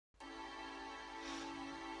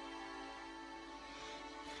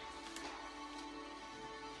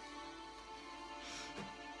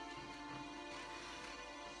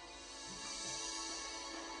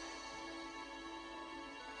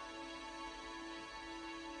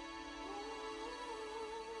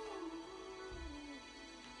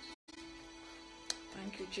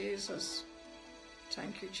Jesus.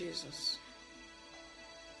 Thank you, Jesus.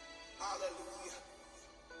 Hallelujah.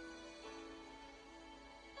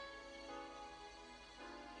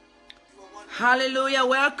 Hallelujah.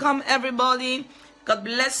 Welcome, everybody. God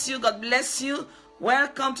bless you. God bless you.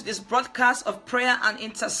 Welcome to this broadcast of prayer and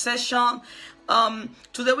intercession.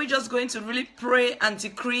 Today we're just going to really pray and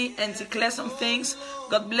decree and declare some things.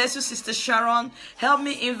 God bless you, Sister Sharon. Help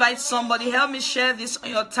me invite somebody. Help me share this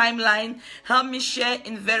on your timeline. Help me share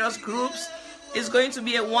in various groups. It's going to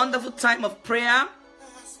be a wonderful time of prayer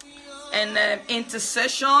and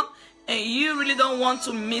intercession. And you really don't want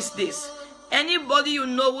to miss this. Anybody you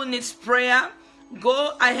know who needs prayer,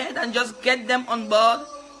 go ahead and just get them on board.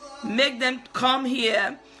 Make them come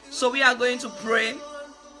here. So we are going to pray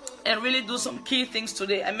and really do some key things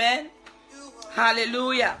today. Amen.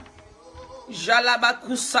 Hallelujah.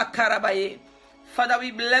 Father,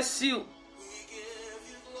 we bless you.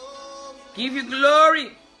 Give you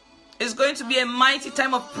glory. It's going to be a mighty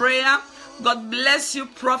time of prayer. God bless you,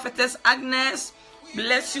 Prophetess Agnes.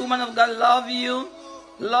 Bless you, woman of God. Love you.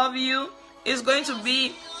 Love you. It's going to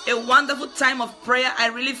be a wonderful time of prayer. I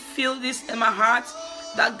really feel this in my heart,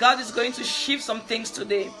 that God is going to shift some things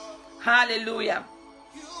today. Hallelujah.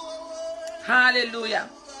 Hallelujah.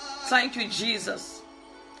 Thank you, Jesus.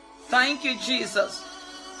 Thank you, Jesus.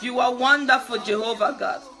 You are wonderful, Jehovah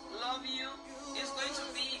God. Love you. It's going to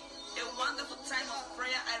be a wonderful time of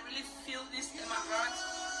prayer. I really feel this in my heart,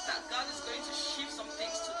 that God is going to shift some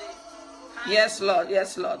things today. Hallelujah. Yes, Lord.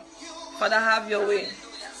 Yes, Lord. Father, have your way.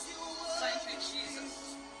 Thank you,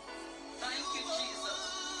 Jesus. Thank you,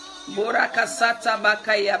 Jesus. Borakasata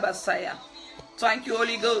bakaya basaya. Thank you,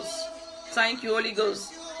 Holy Ghost. Thank you, Holy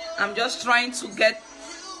Ghost. I'm just trying to get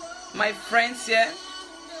my friends here.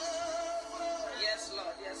 Yes,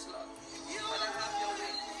 Lord. Yes, Lord. Father, have your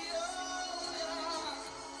way.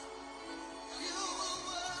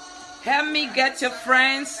 Help me get your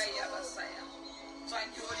friends.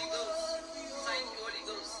 Thank you, Holy Ghost. Thank you, Holy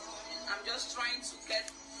Ghost. I'm just trying to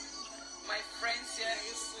get my friends here.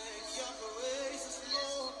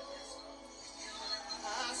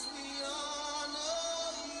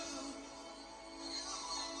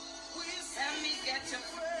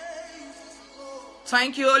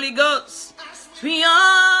 Thank you, Holy Ghost. We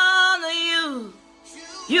honor you.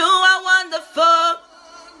 You are wonderful.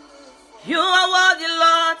 You are worthy,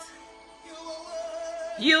 Lord.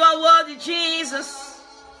 You are worthy, Jesus.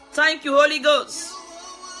 Thank you, Holy Ghost.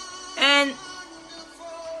 And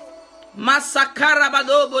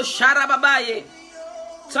Masakarabadobo Sharababaye.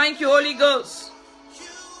 Thank you, Holy Ghost.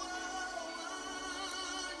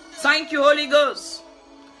 Thank you, Holy Ghost.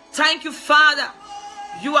 Thank you, Father.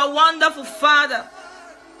 You are wonderful, Father.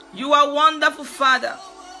 You are wonderful, Father.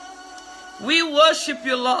 We worship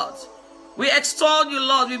you, Lord. We extol you,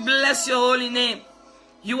 Lord. We bless your holy name.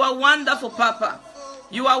 You are wonderful, Papa.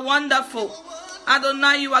 You are wonderful.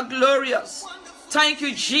 Adonai, you are glorious. Thank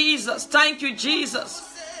you, Jesus. Thank you, Jesus.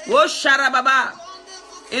 Oh, Sharababa.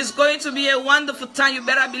 It's going to be a wonderful time. You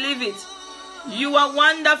better believe it. You are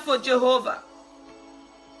wonderful, Jehovah.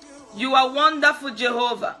 You are wonderful,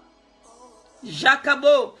 Jehovah.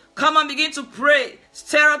 Jacabo, come and begin to pray.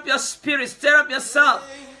 Stir up your spirit. Stir up yourself.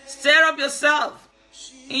 Stir up yourself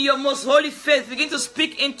in your most holy faith. Begin to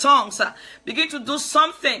speak in tongues. Begin to do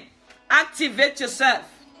something. Activate yourself.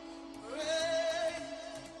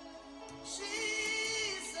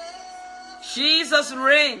 Jesus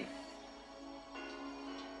reign.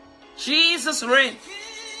 Jesus reign.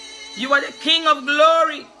 You are the King of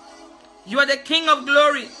glory. You are the King of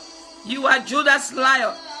glory. You are Judah's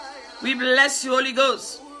Lion. We bless you, Holy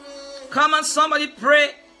Ghost. Come on, somebody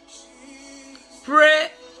pray. Pray.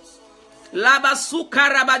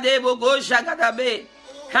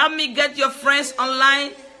 Help me get your friends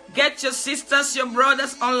online. Get your sisters, your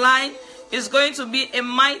brothers online. It's going to be a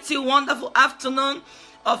mighty, wonderful afternoon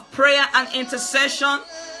of prayer and intercession.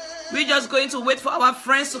 We're just going to wait for our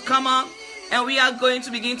friends to come on, and we are going to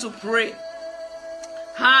begin to pray.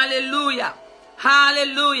 Hallelujah.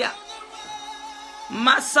 Hallelujah.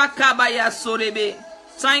 Masakabaya sorebe.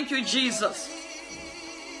 Thank you, Jesus.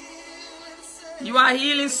 You are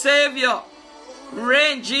healing Savior.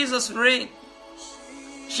 Reign, Jesus, reign.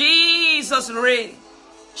 Jesus, reign.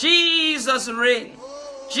 Jesus, reign.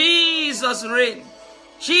 Jesus, reign.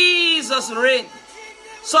 Jesus, reign.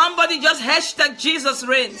 Somebody just hashtag Jesus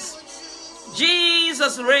reigns.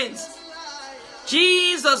 Jesus reigns.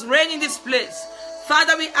 Jesus reign in this place.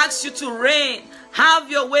 Father, we ask you to reign. Have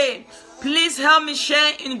your way. Please help me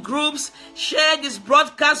share in groups. Share this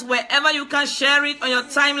broadcast wherever you can. Share it on your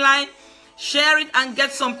timeline. Share it and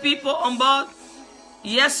get some people on board.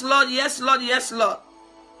 Yes, Lord. Yes, Lord. Yes, Lord.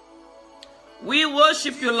 We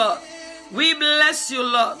worship you, Lord. We bless you,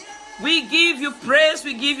 Lord. We give you praise.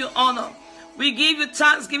 We give you honor. We give you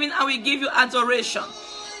thanksgiving and we give you adoration.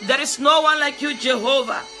 There is no one like you,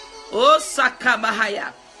 Jehovah. Oh,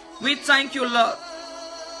 Sakabahaya. We thank you, Lord.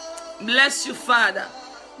 Bless you, Father.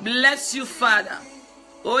 Bless you, Father.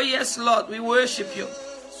 Oh, yes, Lord. We worship you.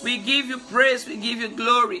 We give you praise. We give you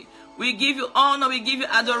glory. We give you honor. We give you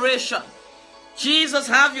adoration. Jesus,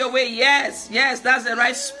 have your way. Yes, yes, that's the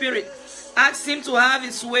right spirit. Ask him to have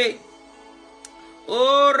his way.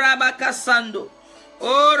 Oh, Rabakasando.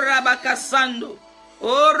 Oh, Rabakasando.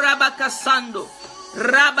 Oh, Rabakasando.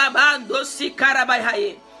 Rababando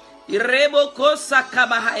sikarabahaye. Irebo kosa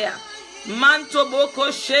kabahaya. Manto boko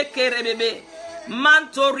sheke rebebe.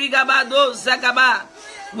 Manto rigabado zagaba.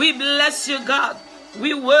 We bless you, God.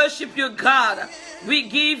 We worship you, God. We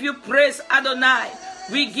give you praise, Adonai.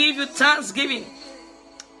 We give you thanksgiving.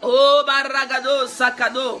 Oh, baragado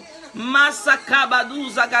sakado. Masakabadu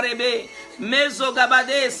zagarebe.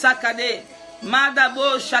 Mezogabade sakade.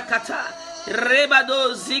 Madabo shakata.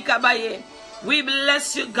 Rebado zikabaye. We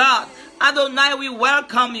bless you, God. Adonai, we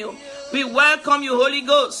welcome you. We welcome you, Holy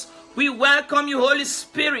Ghost. We welcome you, Holy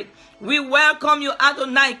Spirit. We welcome you,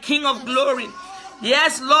 Adonai, King of glory.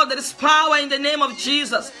 Yes, Lord, there is power in the name of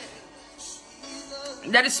Jesus.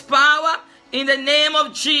 There is power in the name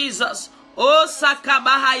of Jesus. O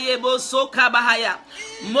sakabahaye bo sokabahaya.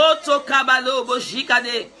 Moto kabalo bo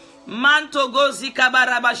jikade. Manto gozi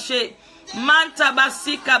kabarabashe. Manta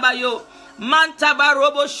basi kabayo. Manta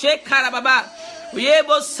barobo she karababa.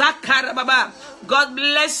 Yebo sakarababa. God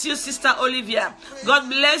bless you, Sister Olivia. God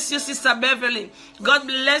bless you, Sister Beverly. God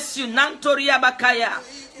bless you, Nantoria Bakaya.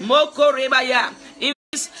 Moko Rebaya.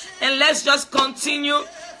 And let's just continue.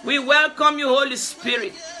 We welcome you, Holy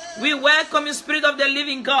Spirit. We welcome you, Spirit of the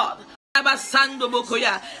living God.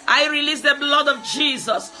 I release the blood of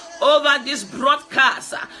Jesus over this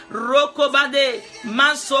broadcast. Rokobade,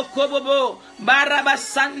 Manso Kobobo,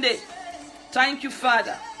 Barabasande. Thank you,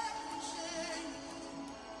 Father.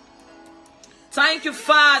 Thank you,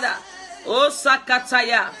 Father. O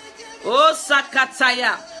Sakataya. O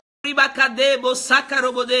Sakataya. Ribakadebo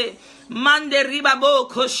Sakarobode. Mande ribabo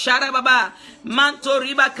kosharababa. Manto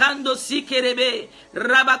ribakando sikerebe.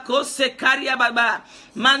 Rabakose kariababa.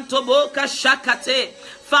 Manto boka shakate.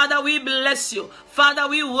 Father, we bless you. Father,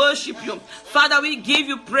 we worship you. Father, we give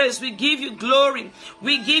you praise. We give you glory.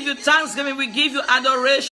 We give you thanksgiving. We give you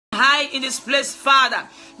adoration. High in this place, Father.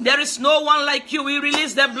 There is no one like you. We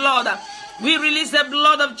release the blood. We release the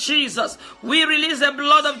blood of Jesus. We release the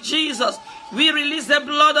blood of Jesus. We release the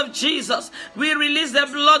blood of Jesus. We release the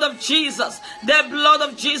blood of Jesus. The blood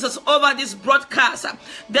of Jesus over this broadcast.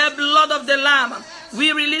 The blood of the Lamb.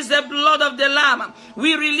 We release the blood of the Lamb.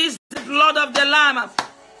 We release the blood of the Lamb.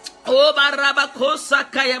 Oh,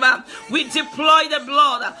 Barabakosa Kayaba. We deploy the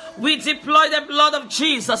blood. We deploy the blood of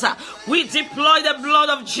Jesus. We deploy the blood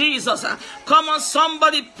of Jesus. Come on,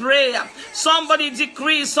 somebody pray. Somebody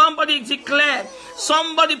decree. Somebody declare.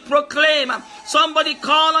 Somebody proclaim. Somebody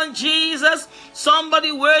call on Jesus.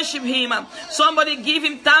 Somebody worship him. Somebody give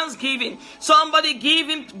him thanksgiving. Somebody give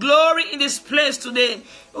him glory in this place today.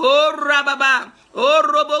 Oh, Rababa. Oh,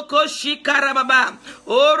 Roboko Shikarababa.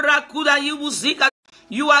 Oh, Rakuda Yubuzika.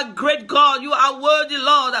 You are great God. You are worthy,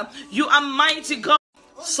 Lord. You are mighty God.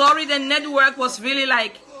 Sorry, the network was really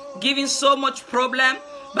like giving so much problem.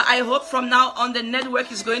 But I hope from now on the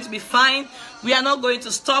network is going to be fine. We are not going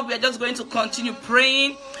to stop. We are just going to continue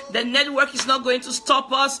praying. The network is not going to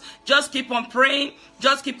stop us. Just keep on praying.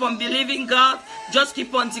 Just keep on believing God. Just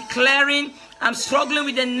keep on declaring. I'm struggling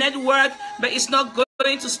with the network, but it's not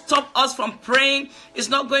going to stop us from praying. It's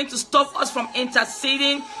not going to stop us from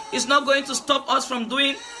interceding. It's not going to stop us from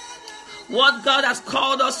doing what God has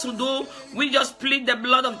called us to do. We just plead the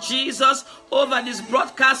blood of Jesus over this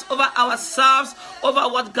broadcast, over ourselves, over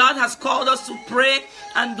what God has called us to pray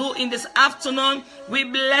and do in this afternoon. We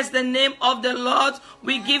bless the name of the Lord.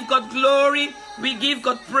 We give God glory. We give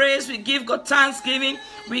God praise. We give God thanksgiving.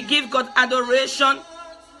 We give God adoration.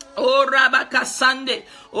 Oh, Rabaka Sande.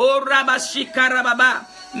 Oh, Rabashikarababa.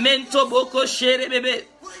 Mento Boko Sherebebe.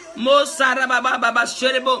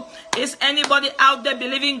 Is anybody out there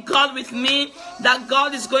believing God with me that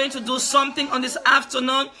God is going to do something on this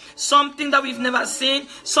afternoon? Something that we've never seen.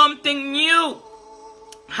 Something new.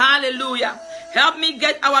 Hallelujah. Help me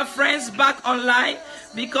get our friends back online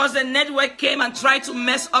because the network came and tried to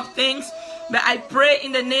mess up things. But I pray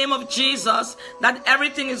in the name of Jesus that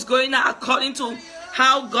everything is going according to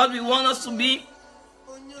how God will want us to be.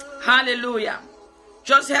 Hallelujah.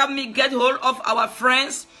 Just help me get hold of our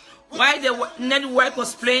friends. While the network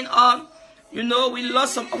was playing on, you know, we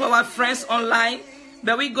lost some of our friends online.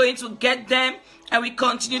 but we're going to get them and we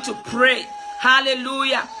continue to pray.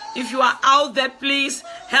 Hallelujah. If you are out there, please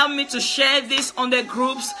help me to share this on the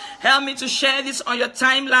groups. Help me to share this on your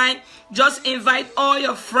timeline. Just invite all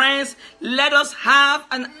your friends. Let us have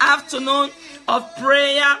an afternoon of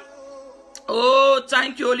prayer. Oh,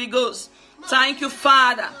 thank you, Holy Ghost. Thank you,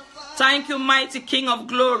 Father. Thank you, mighty King of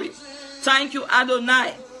glory. Thank you,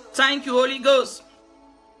 Adonai. Thank you, Holy Ghost.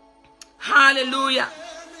 Hallelujah.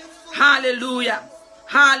 Hallelujah.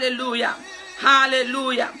 Hallelujah.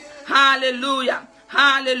 Hallelujah. Hallelujah.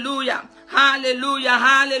 Hallelujah. Hallelujah.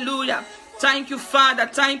 Hallelujah. Thank you, Father.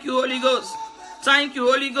 Thank you, Holy Ghost. Thank you,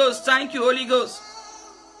 Holy Ghost. Thank you, Holy Ghost.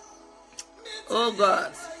 Oh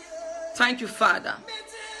God. Thank you, Father.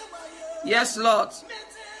 Yes, Lord.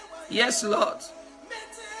 Yes, Lord.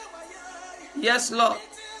 Yes, Lord.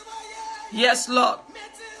 Yes, Lord.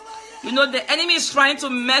 You know, the enemy is trying to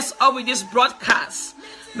mess up with this broadcast,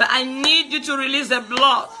 but I need you to release the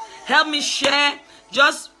blood. Help me share.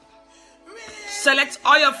 Just select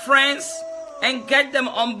all your friends and get them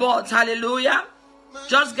on board. Hallelujah.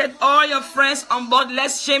 Just get all your friends on board.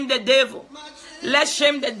 Let's shame the devil. Let's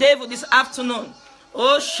shame the devil this afternoon.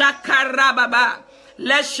 Oh, Shakara Baba.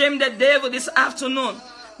 Let's shame the devil this afternoon.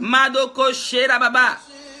 Madoko Shera Baba.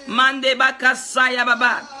 Mande Bakasaya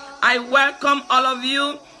Baba. I welcome all of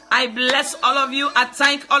you. I bless all of you. I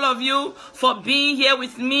thank all of you for being here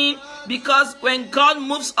with me, because when God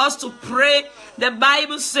moves us to pray, the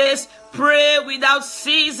Bible says, pray without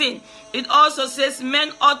ceasing. It also says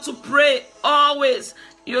men ought to pray always.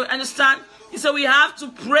 You understand? So we have to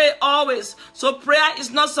pray always. So prayer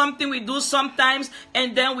is not something we do sometimes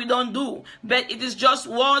and then we don't do, but it is just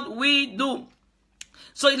what we do.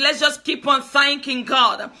 So let's just keep on thanking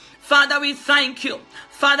God. Father, we thank you.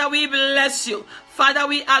 Father, we bless you. Father,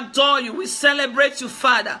 we adore you. We celebrate you,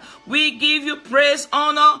 Father. We give you praise,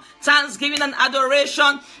 honor, thanksgiving, and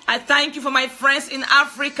adoration. I thank you for my friends in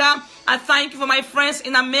Africa. I thank you for my friends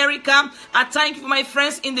in America. I thank you for my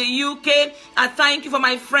friends in the UK. I thank you for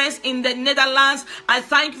my friends in the Netherlands. I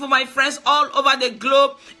thank you for my friends all over the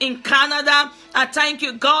globe, in Canada. I thank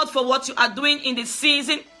you, God, for what you are doing in this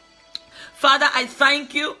season. Father, I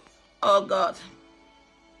thank you. Oh, God.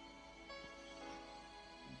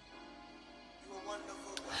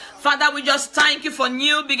 Father, we just thank you for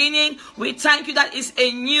new beginning. We thank you that it's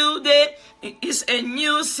a new day. It's a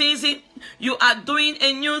new season. You are doing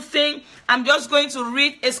a new thing. I'm just going to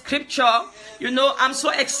read a scripture. You know, I'm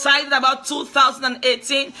so excited about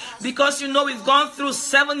 2018 because, you know, we've gone through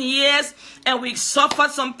 7 years and we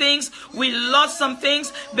suffered some things. We lost some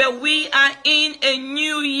things, but we are in a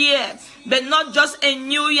new year. But not just a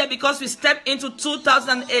new year because we stepped into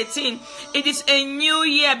 2018. It is a new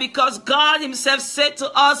year because God himself said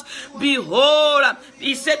to us, behold,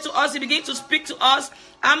 he said to us, he began to speak to us.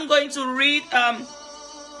 I'm going to read,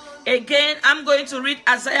 again, I'm going to read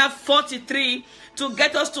Isaiah 43 to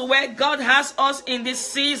get us to where God has us in this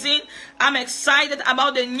season. I'm excited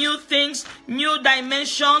about the new things, new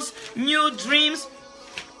dimensions, new dreams,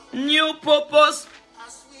 new purpose.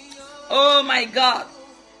 Oh my God.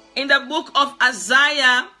 In the book of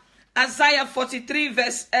Isaiah 43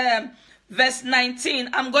 verse 19,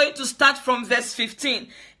 I'm going to start from verse 15.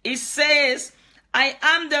 It says, I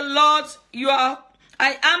am the Lord,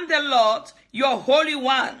 your Holy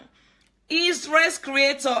One, Israel's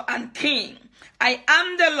Creator and King. I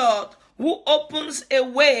am the Lord who opens a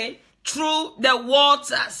way through the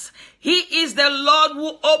waters. He is the Lord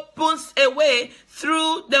who opens a way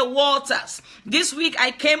through the waters. This week I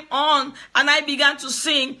came on and I began to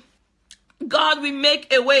sing, God will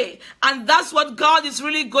make a way. And that's what God is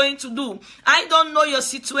really going to do. I don't know your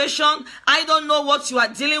situation. I don't know what you are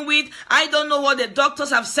dealing with. I don't know what the doctors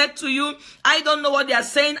have said to you. I don't know what they are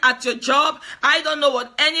saying at your job. I don't know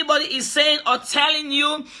what anybody is saying or telling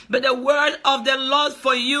you. But the word of the Lord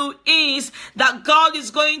for you is that God is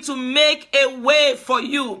going to make a way for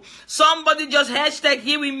you. Somebody just hashtag,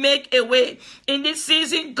 he will make a way. In this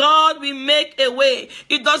season, God will make a way.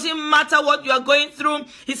 It doesn't matter what you are going through.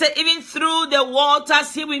 He said, even through the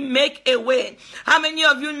waters, he will make a way. How many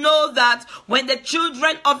of you know that when the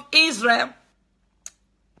children of Israel,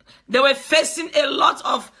 they were facing a lot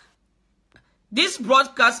of this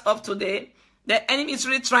broadcast of today, the enemy is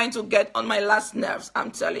really trying to get on my last nerves,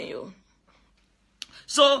 I'm telling you.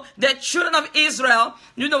 So the children of Israel,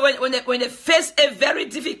 you know, when they face a very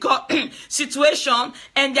difficult situation,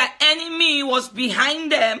 and their enemy was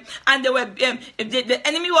behind them, and they were the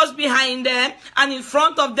enemy was behind them, and in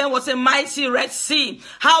front of them was a mighty Red Sea.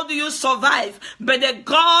 How do you survive? But the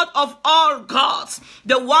God of all gods,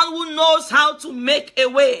 the one who knows how to make a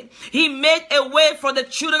way, he made a way for the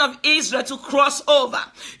children of Israel to cross over.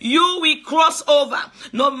 You will cross over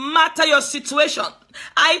no matter your situation.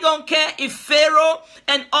 I don't care if Pharaoh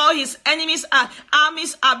and all his armies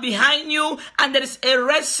are behind you, and there is a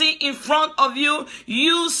Red Sea in front of you.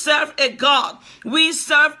 You serve a God. We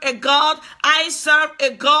serve a God. I serve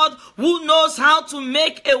a God who knows how to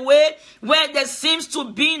make a way where there seems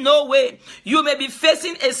to be no way. You may be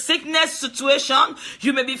facing a sickness situation.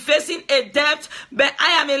 You may be facing a debt, but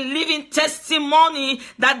I am a living testimony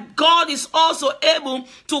that God is also able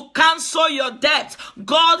to cancel your debt.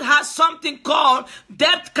 God has something called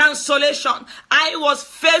debt cancellation. I was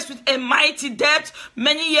faced with a mighty debt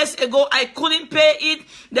many years ago. I couldn't pay it.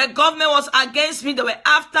 The government was against me. They were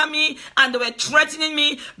after me and they were threatening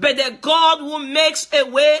me. But the God who makes a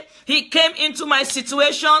way, he came into my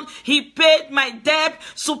situation. He paid my debt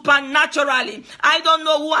supernaturally. I don't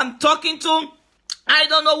know who I'm talking to. I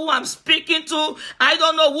don't know who I'm speaking to. I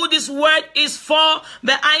don't know who this word is for,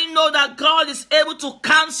 but I know that God is able to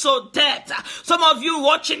cancel debt. Some of you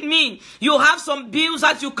watching me, you have some bills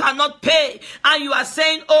that you cannot pay, and you are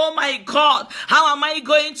saying, oh my God, how am I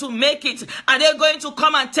going to make it? Are they going to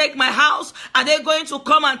come and take my house? Are they going to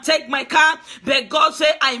come and take my car? But God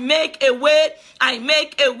said, I make a way. I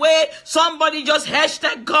make a way. Somebody just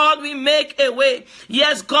hashtag God will make a way.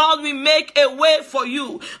 Yes, God will make a way for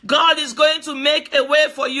you. God is going to make a way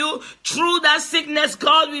for you. Through that sickness,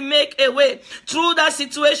 God will make a way. Through that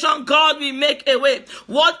situation, God will make a way.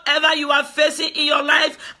 Whatever you are facing in your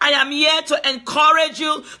life, I am here to encourage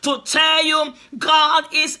you, to tell you, God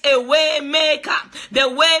is a way maker. The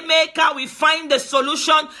way maker will find the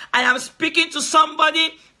solution. I am speaking to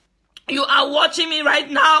somebody. You are watching me right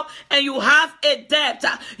now and you have a debt.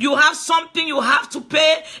 You have something you have to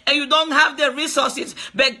pay and you don't have the resources.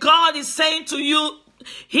 But God is saying to you,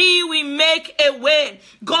 he will make a way.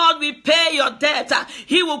 God will pay your debt.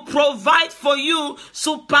 He will provide for you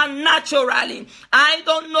supernaturally. I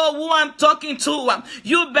don't know who I'm talking to.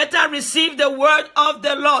 You better receive the word of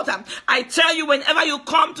the Lord. I tell you, whenever you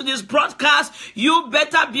come to this broadcast, you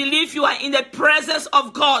better believe you are in the presence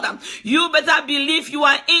of God. You better believe you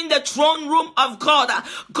are in the throne room of God.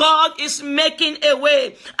 God is making a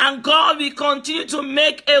way, and God will continue to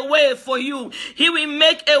make a way for you. He will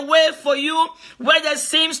make a way for you where there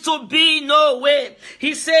seems to be no way.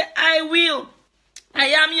 He said, I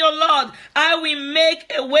am your Lord. I will make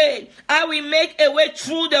a way. I will make a way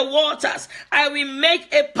through the waters. I will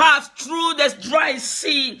make a path through the dry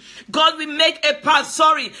sea. God will make a path.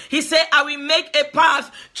 He said, I will make a path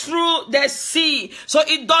through the sea. So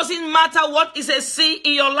it doesn't matter what is a sea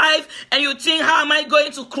in your life and you think, how am I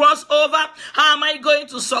going to cross over? How am I going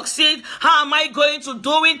to succeed? How am I going to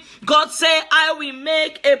do it? God said, I will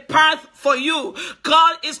make a path for you.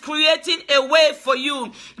 God is creating a way for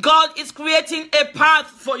you. God is creating a path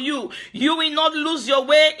for you. You will not lose your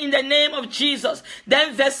way in the name of Jesus.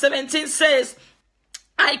 Then verse 17 says,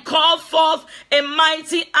 I call forth a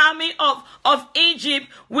mighty army of Egypt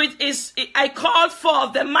I called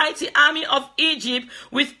forth the mighty army of Egypt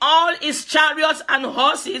with all its chariots and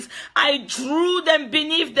horses. I drew them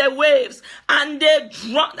beneath the waves, and they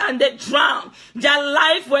drowned. Their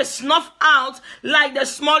life was snuffed out like the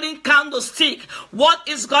smoldering candlestick. What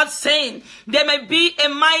is God saying? There may be a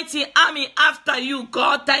mighty army after you.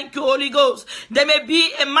 God, thank you, Holy Ghost. There may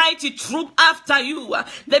be a mighty troop after you.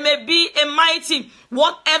 There may be a mighty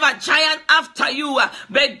whatever giant after you,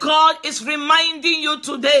 but God is reminding you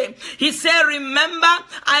today. He said, remember,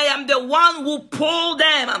 I am the one who pulled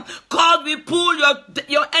them. God will pull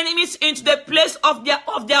your enemies into the place of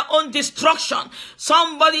their own destruction.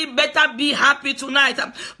 Somebody better be happy tonight.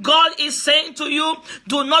 God is saying to you,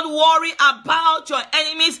 do not worry about your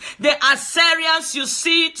enemies. The Assyrians you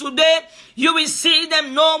see today, you will see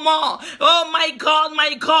them no more. Oh my God,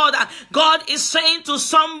 my God. God is saying to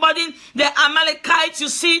somebody, the Amalekites you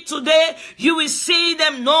see today, you will see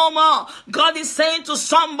them no more. God is saying to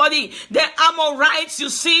somebody, the Amorites you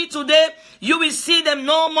see today, you will see them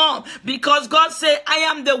no more. Because God said, I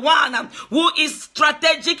am the one who is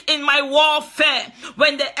strategic in my warfare.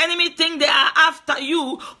 When the enemy think they are after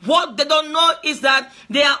you, what they don't know is that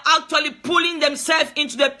they are actually pulling themselves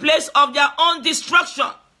into the place of their own destruction.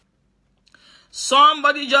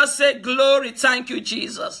 Somebody just say, glory, thank you,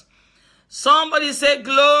 Jesus. Somebody say,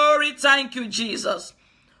 glory, thank you, Jesus.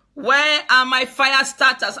 Where are my fire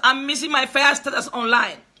starters? I'm missing my fire starters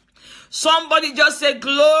online. Somebody just say,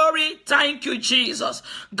 glory, thank you, Jesus.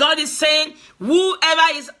 God is saying,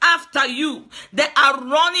 whoever is after you, they are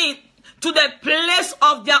running to the place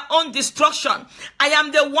of their own destruction. I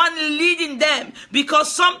am the one leading them,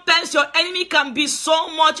 because sometimes your enemy can be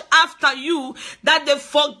so much after you that they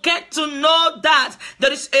forget to know that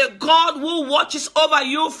there is a God who watches over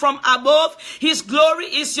you from above. His glory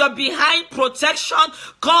is your behind protection.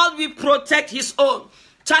 God will protect his own.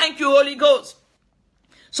 Thank you, Holy Ghost.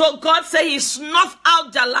 So God said he snuffed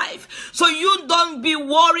out their life. So you don't be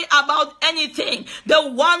worried about anything. The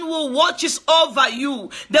one who watches over you,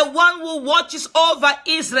 the one who watches over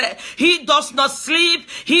Israel, he does not sleep,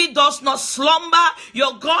 he does not slumber.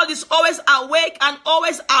 Your God is always awake and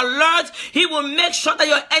always alert. He will make sure that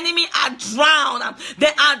your enemy are drowned. They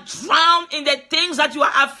are drowned in the things that you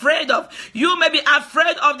are afraid of. You may be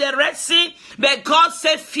afraid of the Red Sea, but God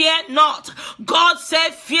said, fear not. God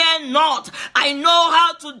said, fear not. I know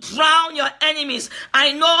how to drown your enemies.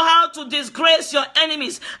 I know how to disgrace your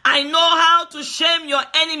enemies. I know how to shame your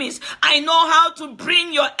enemies. I know how to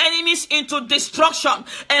bring your enemies into destruction.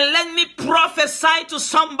 And let me prophesy to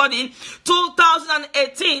somebody,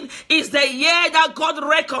 2018 is the year that God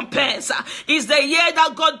recompenses. Is the year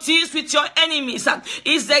that God deals with your enemies.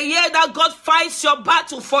 Is the year that God fights your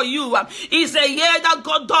battle for you. Is the year that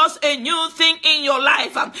God does a new thing in your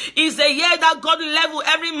life. Is the year that God level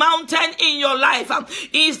every mountain in your life.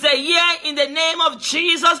 Is the year, in the name of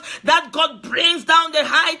Jesus, that God brings down the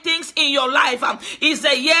high things in your life. Is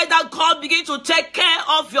the year that God begins to take care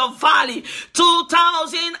of your valley.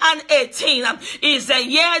 2018 is the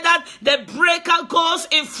year that the breaker goes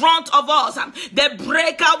in front of us. The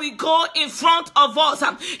breaker will go in front of us.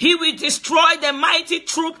 He will destroy the mighty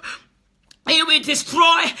troop. He will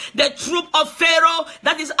destroy the troop of Pharaoh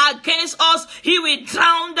that is against us. He will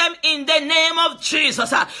drown them in the name of Jesus.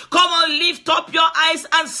 Come on, lift up your eyes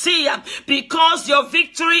and see, because your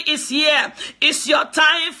victory is here. It's your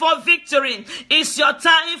time for victory. It's your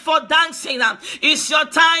time for dancing. It's your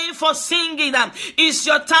time for singing. It's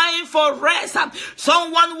your time for rest.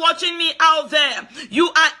 Someone watching me out there, you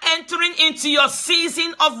are entering into your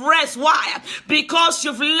season of rest. Why? Because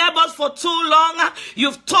you've labored for too long.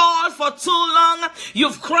 You've toiled for too long,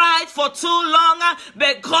 you've cried for too long,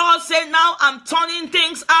 but God said, now I'm turning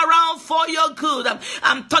things around for your good.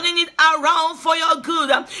 I'm turning it around for your good,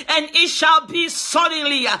 and it shall be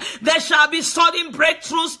suddenly. There shall be sudden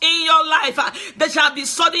breakthroughs in your life. There shall be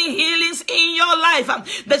sudden healings in your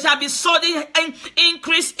life. There shall be sudden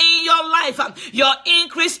increase in your life. Your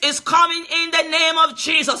increase is coming in the name of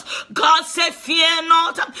Jesus. God said, fear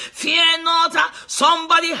not, fear not.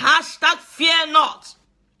 Somebody hashtag fear not.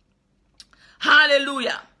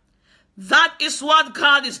 Hallelujah. That is what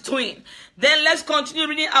God is doing. Then let's continue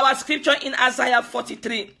reading our scripture in Isaiah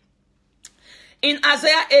 43. In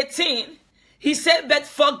Isaiah 18, he said, but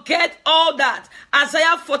forget all that.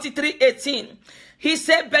 Isaiah 43:18. He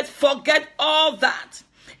said, but forget all that.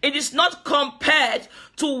 It is not compared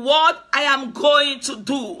to what I am going to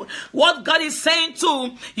do. What God is saying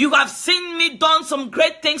to you, have seen me done some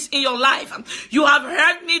great things in your life. You have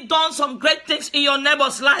heard me done some great things in your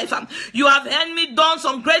neighbor's life. You have heard me done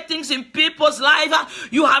some great things in people's life.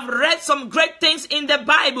 You have read some great things in the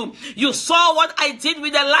Bible. You saw what I did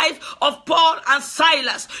with the life of Paul and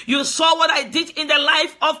Silas. You saw what I did in the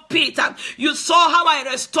life of Peter. You saw how I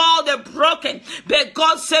restored the broken. But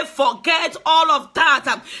God said, forget all of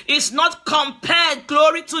that. It's not compared,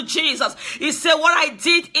 glory to Jesus. He said, what I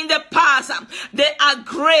did in the past, they are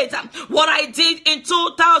great. What I did in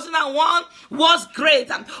 2001 was great.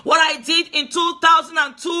 What I did in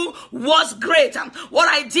 2002 was great. What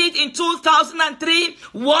I did in 2003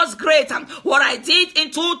 was great. What I did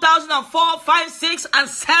in 2004, 5, 6, and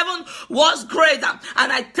 7 was great.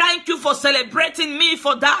 And I thank you for celebrating me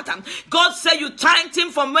for that. God said you thanked him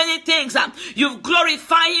for many things. You've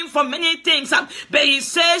glorified him for many things. But he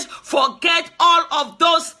says, forget all of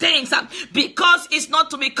those things, because it's not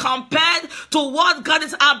to be compared to what God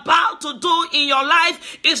is about to do in your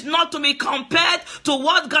life. It's not to be compared to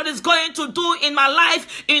what God is going to do in my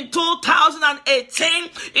life in 2018.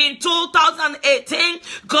 In 2018,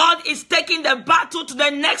 God is taking the battle to the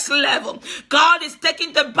next level. God is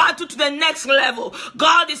taking the battle to the next level.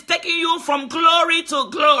 God is taking you from glory to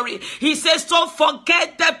glory. He says, so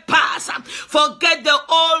forget the past. Forget the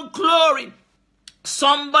old glory.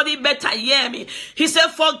 Somebody better hear me. He said,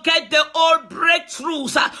 forget the old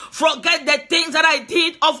breakthroughs. Forget the things that I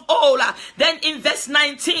did of old. Then in verse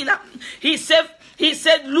 19, he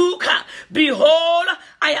said, look, behold,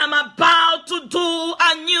 I am about to do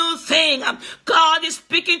a new thing. God is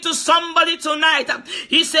speaking to to somebody tonight.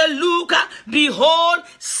 He said, look, behold,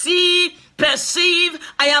 see, perceive,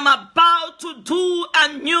 I am about to do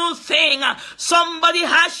a new thing. Somebody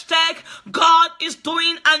hashtag, God is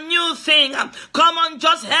doing a new thing. Come on,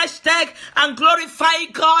 just hashtag and glorify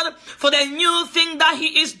God for the new thing that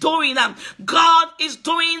he is doing. God is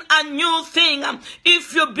doing a new thing.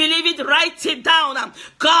 If you believe it, write it down.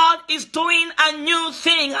 God is doing a new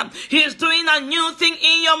thing. He is doing a new thing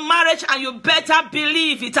in your marriage, and you better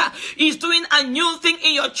believe it. He's doing a new thing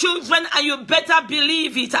in your children, and you better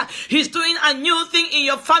believe it. He's doing a new thing in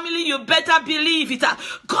your family, you better believe it.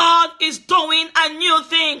 God is doing a new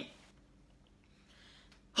thing.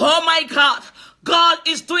 Oh my God. God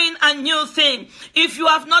is doing a new thing. If you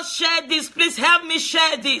have not shared this, please help me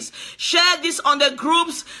share this. Share this on the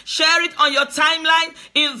groups. Share it on your timeline.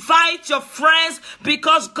 Invite your friends,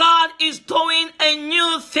 because God is doing a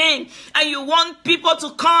new thing. And you want people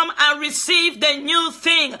to come and receive the new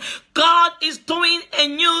thing. God is doing a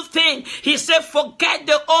new thing. He said, forget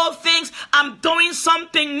the old things. I'm doing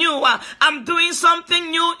something new. I'm doing something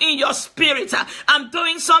new in your spirit. I'm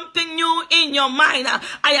doing something new in your mind.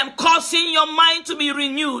 I am causing your mind to be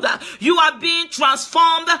renewed. You are being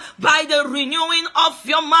transformed by the renewing of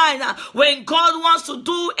your mind. When God wants to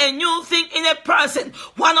do a new thing in a person,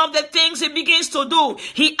 one of the things he begins to do,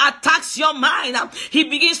 he attacks your mind. He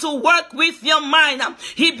begins to work with your mind.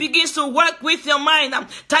 He begins to work with your mind.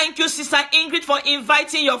 Thank you, Sister Ingrid, for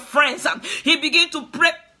inviting your friends. He begins to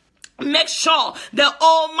pray. Make sure the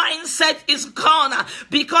old mindset is gone,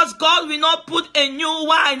 because God will not put a new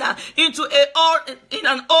wine into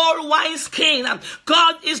an old wine skin.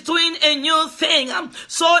 God is doing a new thing.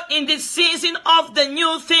 So in the season of the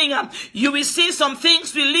new thing, you will see some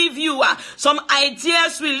things will leave you, some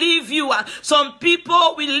ideas will leave you, some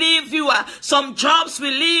people will leave you, some jobs will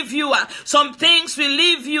leave you, some things will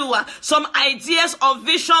leave you, some ideas or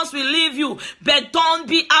visions will leave you. But don't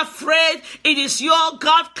be afraid. It is your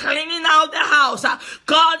God cleaning out the house.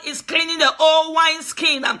 God is cleaning the old wine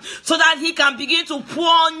skin so that he can begin to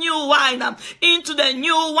pour new wine into the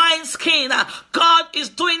new wine skin. God is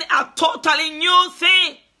doing a totally new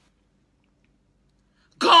thing.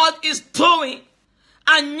 God is doing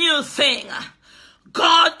a new thing.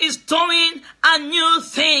 God is doing a new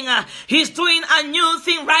thing. He's doing a new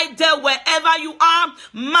thing right there wherever you are.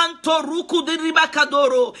 Mantoruku de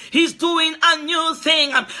ribakadoro. He's doing a new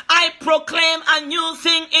thing. I proclaim a new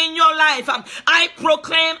thing in your life. I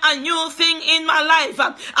proclaim a new thing in my life.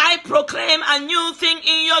 I proclaim a new thing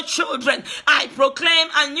in your children. I proclaim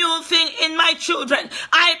a new thing in my children.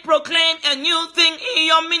 I proclaim a new thing in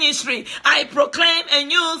your ministry. I proclaim a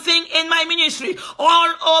new thing in my ministry. All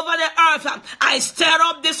over the earth, I stir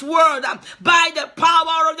up this word by the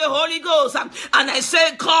power of the Holy Ghost, and I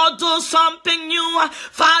say, God, do something new.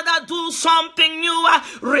 Father, do something new.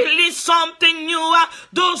 Release something new.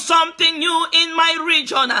 Do something new in my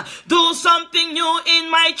region. Do something new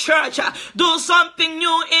in my church. Do something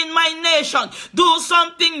new in my nation. Do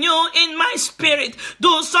something new in my spirit.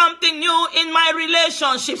 Do something new in my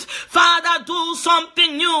relationships. Father, do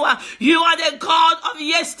something new. You are the God of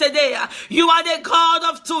yesterday. You are the God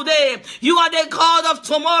of today. You are the God of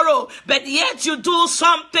tomorrow, but yet you do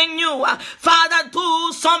something new. Father,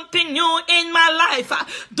 do something new in my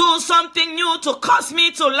life. Do something new to cause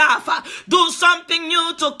me to laugh. Do something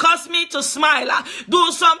new to cause me to smile.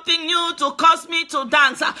 Do something new to cause me to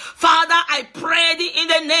dance. Father, I pray thee in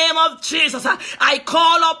the name of Jesus. I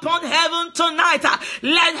call upon heaven tonight.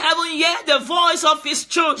 Let heaven hear the voice of his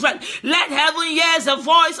children. Let heaven hear the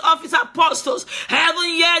voice of his apostles. Heaven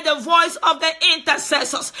hear the voice of the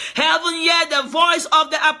intercessors. Heaven hear the voice of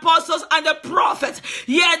the apostles and the prophets.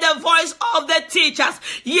 Hear the voice of the teachers.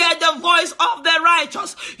 Hear the voice of the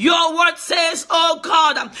righteous. Your word says, oh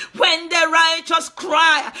God, when the righteous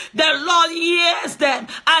cry, the Lord hears them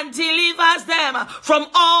and delivers them from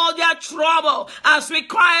all their trouble. As we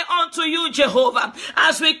cry unto you, Jehovah,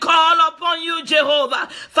 as we call upon you, Jehovah,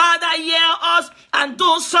 Father, hear us and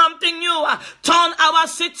do something new. Turn our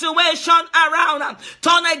situation around.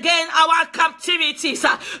 Turn again our captivities.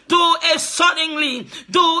 Do it suddenly.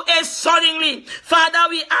 Do it suddenly. Father,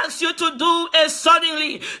 we ask you to do it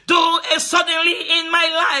suddenly. Do it suddenly in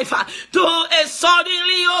my life. Do it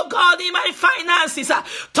suddenly, oh God, in my finances.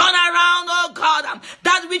 Turn around, oh God,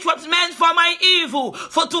 that which was meant for my evil,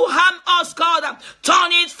 for to harm us, God.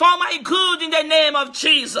 Turn it for my good in the name of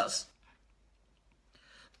Jesus.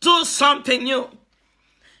 Do something new.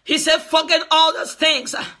 He said, forget all those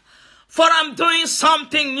things, for I'm doing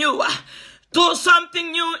something new. Do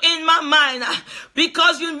something new in my mind,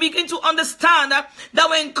 because you begin to understand that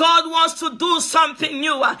when God wants to do something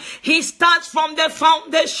new, he starts from the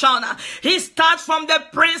foundation. He starts from the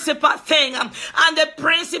principal thing. And the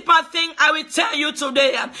principal thing I will tell you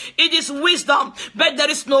today, it is wisdom. But there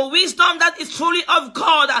is no wisdom that is truly of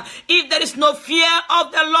God if there is no fear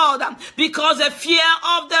of the Lord, because the fear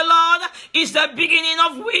of the Lord is the beginning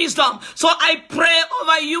of wisdom. So I pray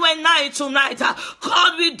over you and I tonight,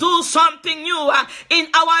 God will do something new in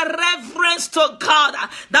our reverence to God,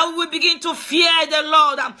 that we will begin to fear the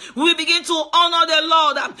Lord, we will begin to honor the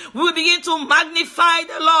Lord, we will begin to magnify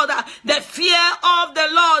the Lord. The fear of the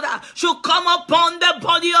Lord should come upon the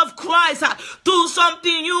body of Christ. Do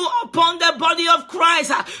something new upon the body of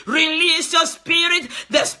Christ. Release your spirit,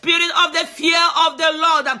 the spirit of the fear of the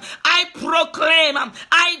Lord. I proclaim,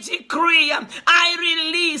 I decree, I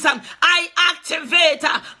release, I activate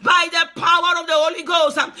by the power of the Holy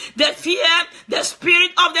Ghost the fear, the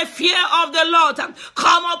spirit of the fear of the Lord.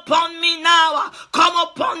 Come upon me now, come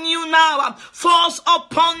upon you now, force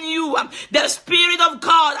upon you the spirit of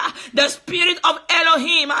God, the spirit of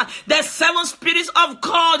Elohim, the seven spirits of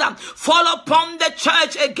God. Fall upon the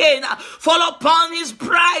church again, fall upon his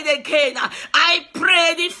bride again. I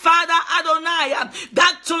pray thee, Father Adonai,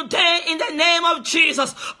 that today in the name of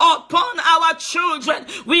Jesus, upon our children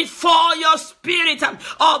we fall your spirit,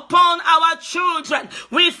 upon our children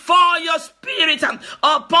we fall your spirit,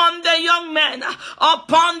 upon the young men,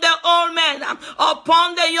 upon the old men,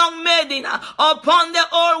 upon the young maiden, upon the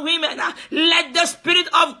old women. Let the spirit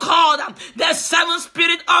of God, the seven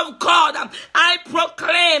spirit of God, I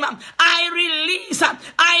proclaim, I release,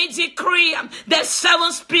 I decree the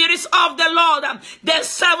seven spirits of the Lord, the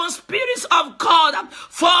seven spirits of God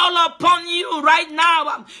fall upon you right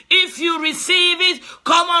now. If you receive it,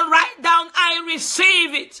 come on, write down, I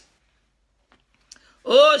receive it.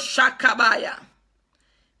 Oh Shakabaya,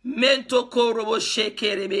 Mento Korobo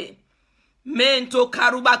Shekerebe, Mento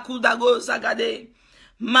Karubakudago Zagade,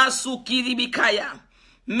 Masukiri Bikaya,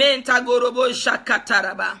 Menta Gorobo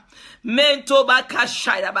Shakataraba, Mento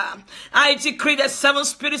Bakashayaba. I decree the seven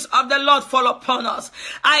spirits of the Lord fall upon us.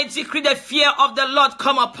 I decree the fear of the Lord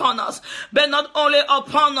come upon us, but not only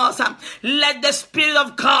upon us. Let the spirit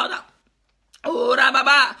of God, oh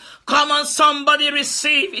Rababa, come on, somebody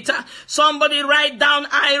receive it. Somebody write down,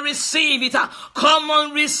 I receive it. Come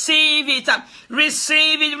on, receive it.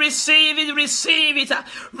 Receive it, receive it, receive it.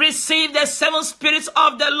 Receive the seven spirits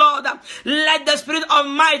of the Lord. Let the spirit of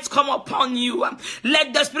might come upon you.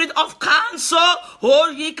 Let the spirit of counsel,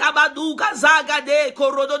 oh Yikabaduga Zagade,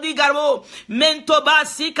 Korododigaro,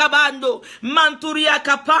 Mentobasi Kabando, Manturia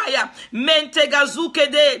Kapaya, Mentegazuke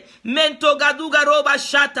de, Mentogaduga Roba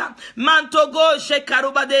Shata, Mantogo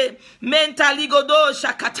Shekarubade, Mentaligodo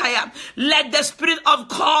Shakataya. Let the spirit of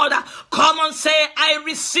God come and say, I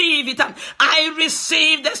receive it. I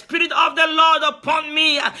receive the spirit of the Lord upon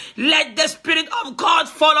me. Let the spirit of God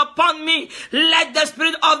fall upon me. Let the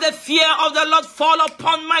spirit of the fear of the Lord fall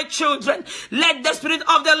upon my children. Let the spirit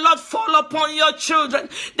of the Lord fall upon your children.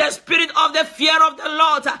 The spirit of the fear of the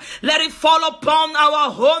Lord, let it fall upon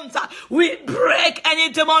our homes. We break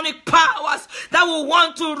any demonic powers that will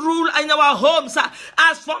want to rule in our homes.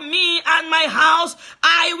 As for me and my house,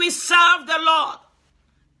 I will serve the Lord.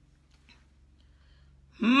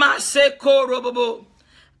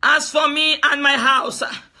 As for me and my house,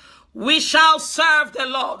 we shall serve the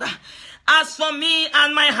Lord. As for me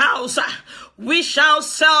and my house, we shall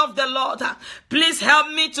serve the Lord. Please help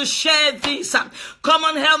me to share this. Come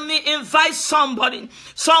on, help me invite somebody.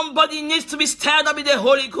 Somebody needs to be stirred up with the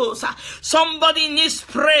Holy Ghost. Somebody needs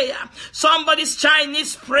prayer. Somebody's child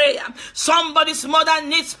needs prayer. Somebody's mother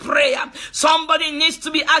needs prayer. Somebody needs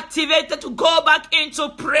to be activated to go back into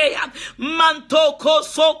prayer. Mantoko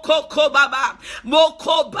soko baba,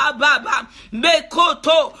 moko baba,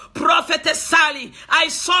 mekoto, Prophetess Sally. I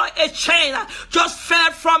saw a chain just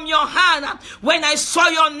fell from your hand. When I saw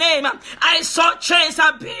your name, I saw chains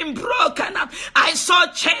are being broken. I saw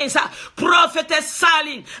chains, Prophetess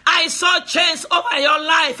Sally. I saw chains over your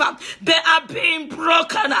life. They are being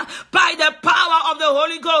broken by the power of the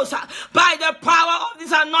Holy Ghost, by the power of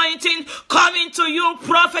this anointing coming to you,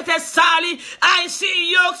 Prophetess Sally. I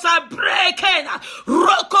see yokes are breaking.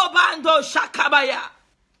 Rokobando Shakabaya.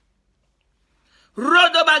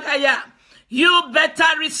 Rodobagaya. You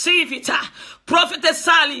better receive it. Prophetess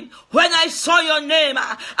Sally, when I saw your name,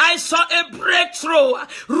 I saw a breakthrough.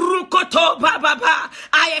 Rukoto bababa.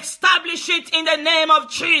 I establish it in the name of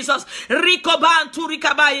Jesus. Rikoban tu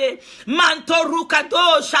rikabaye. Manto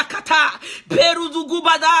rukado shakata. Peruduguba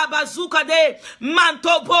Rubada bazuka de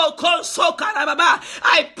mantobo kosokarababa.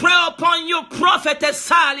 I pray upon you, Prophetess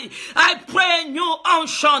Sally. I pray new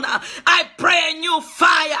unction. I pray new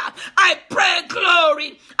fire. I pray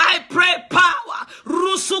glory. I pray power.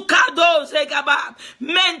 Rusukado zegaba.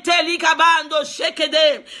 Mentelikabando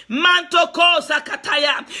shekede. Mantokosa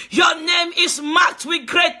kataya. Your name is marked with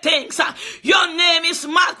great things. Your name is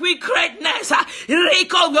marked with greatness.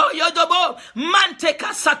 Riko yodobo.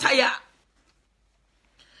 Manteka sataya.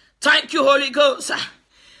 Thank you, Holy Ghost.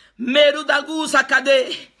 Merudagusa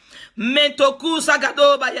kade. Mentokusa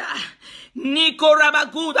gadobaya. Niko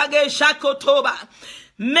rabaguda ge shakotoba.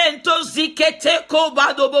 Mento zikete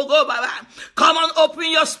kobadobogo baba. Come on,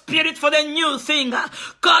 open your spirit for the new thing.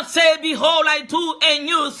 God said, behold, I do a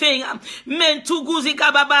new thing. Mentu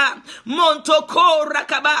guzika baba. Monto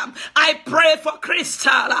korakaba. I pray for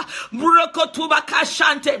Crystal. Brokotuba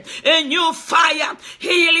kashante. A new fire.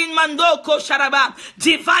 Healing mandoko sharaba.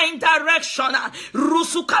 Divine direction.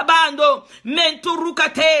 Rusukabando. Mentu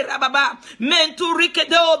rukatera baba. Mentu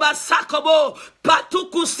rikedoba sakobo.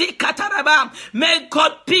 Patukusi kataraba. May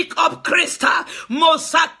God pick up Krista.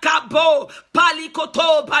 Mosakabo.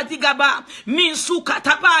 Palikoto badigaba. Minsu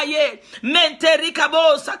katabaye.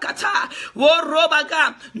 Menterikabo sakata.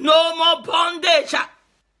 Worobaga. No more bondage.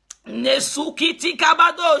 Nesukiti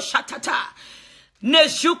kabado shatata.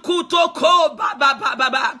 Neshukuto ko baba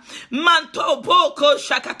baba manto boko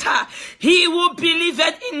shakata. He who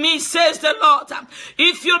believeth in me, says the Lord.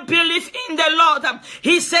 If you believe in the Lord,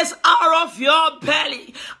 he says, out of your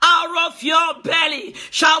belly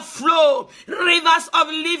shall flow rivers of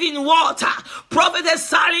living water. Prophetess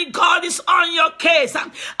Sally, God is on your case.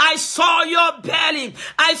 I saw your belly.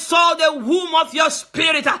 I saw the womb of your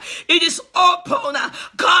spirit. It is open.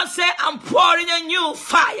 God said, I'm pouring a new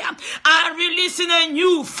fire. I'm releasing a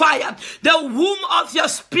new fire. The womb of your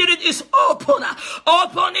spirit is open.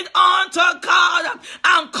 Open it unto God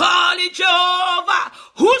and call it Jehovah.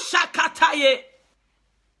 Hushakataye.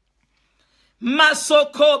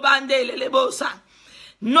 Masoko bandele lebosa.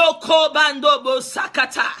 No kobando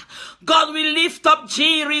bosakata. God, we lift up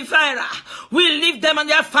G. Rivera. We lift them and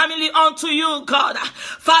their family unto you, God.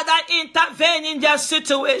 Father, intervene in their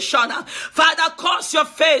situation. Father, cause your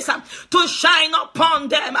face to shine upon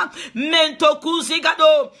them. Mento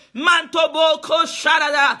kuzigado, manto boko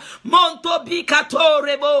sharada, monto bikato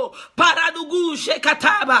rebo, paradugu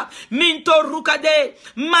shekataba, minto rukade,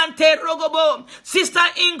 mante rogobo. Sister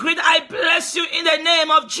Ingrid, I bless you in the name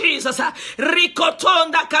of Jesus.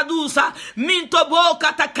 Rikotonda kadusa, minto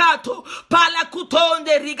boka takato. Pala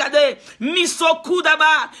kutonde rigade miso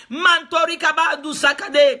kudaba manto rikabadu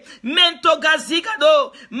sakade mento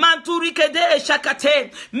gazikado manto rikede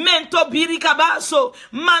shakate mento birikabaso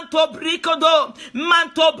manto brikodo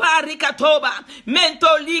manto barikatoba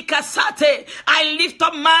mento likasate. I lift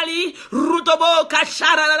up Mali rutobo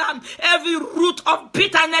kasharala. Every root of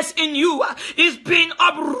bitterness in you is being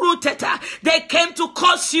uprooted. They came to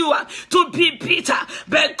cause you to be bitter,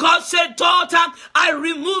 but God said, daughter, I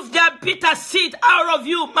remove their bitter seed out of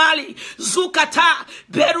you, Mali. Zukata,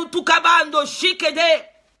 Berutukabando, Shikede.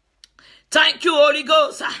 Thank you, Holy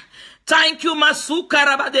Ghost. Thank you, Masuka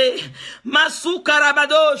Rabade. Masuka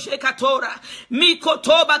Rabado Shekatora.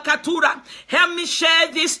 Mikotoba Katura. Help me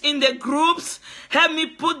share this in the groups. Help me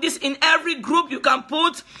put this in every group you can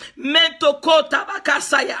put. Mento Kota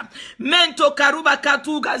Bakasaya. Mento Karuba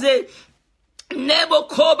Katugaze. Nebo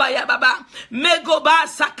koba ya baba, megoba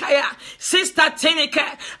sakaya. Sister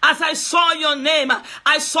Tineke, as I saw your name,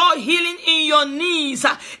 I saw healing in your knees.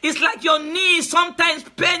 It's like your knees sometimes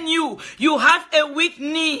pain you. You have a weak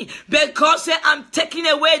knee, because I'm taking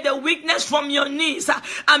away the weakness from your knees.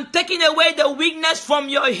 I'm taking away the weakness from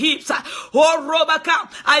your hips. Oh, Robaka,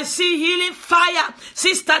 I see healing fire.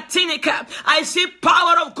 Sister Tineke, I see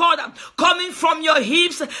power of God coming from your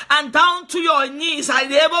hips and down to your knees.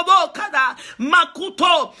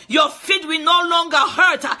 Makuto, your feet will no longer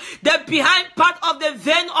hurt. The behind part of the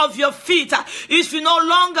vein of your feet is will no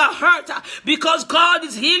longer hurt, because God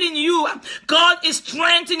is healing you. God is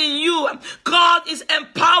strengthening you. God is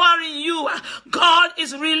empowering you. God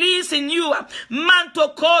is releasing you. Manto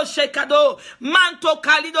ko shekado, manto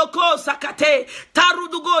kalidoko sakate,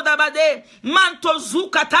 tarudugo dabade, manto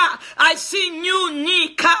zukata. I see new knee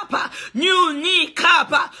cap, new knee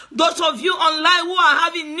cap. Those of you online who are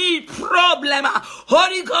having knee problem,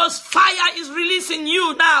 Holy Ghost fire is releasing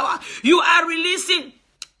you now. You are releasing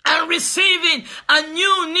and receiving a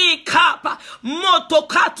new knee cap. kapa, moto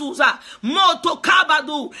katuza, moto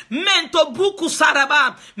kabadu, mento buku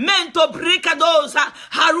saraba, mento brikadoza,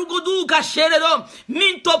 haruguduga sheredo,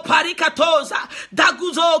 minto parikatoza,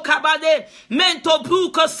 daguzo kabade, mento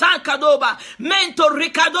buko sankadoba, mento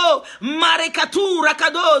ricado, marekatura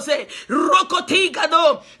kadoze,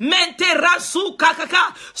 rokotigado, mente rasu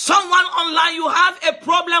kakaka. Someone online, you have a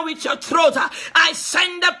problem with your throat. I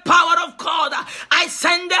send the power of God. I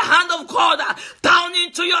send the hand of God down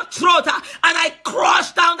into your throat, and I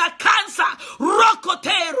crush down the cancer.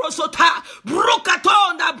 Rokote rosota,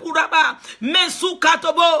 brukatonda buraba,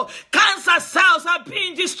 mesukatobo. Cancer cells are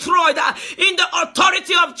being destroyed in the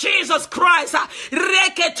authority of Jesus Christ.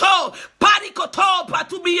 Reketo, parikoto,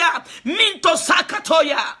 patubia, minto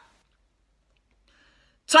sakatoya.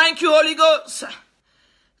 Thank you, Holy Ghost.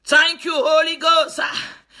 Thank you, Holy Ghost.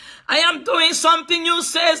 I am doing something new,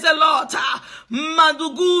 says the Lord.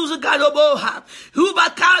 Manduguz gadoboha,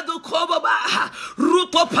 hubakado koboba,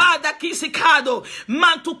 rutopada kisikado,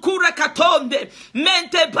 mantukura katonde,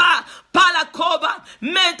 menteba, palakoba,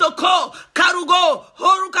 mentoko, karugo,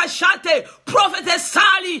 horukashate, prophetess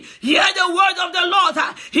Sally, hear the word of the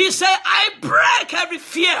Lord. He said, I break every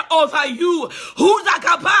fear over you.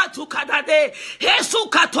 Hudakabatu kadade,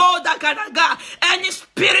 hesukato dakadaga, any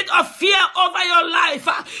spirit of fear over your life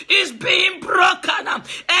is being broken.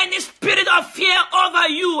 Any spirit of fear over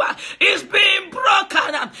you is being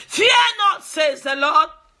broken. Fear not, says the Lord.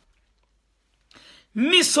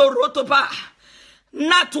 Misorotoba,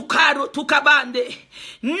 natukaro tukabande,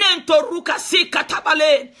 nento ruka sika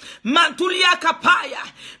tabale, mantulia kapaya,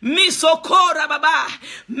 misokora baba,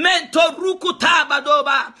 mento rukutaba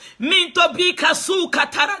doba, minto bika suka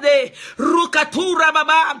tarade, rukatura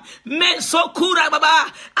baba, mensokura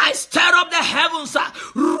baba. I stir up the heavens,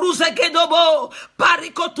 rusegedobo,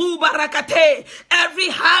 parikotu barakate, every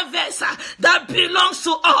harvest that belongs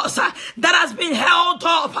to us, that has been held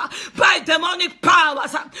up by demonic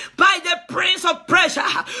powers, by the prince of pressure.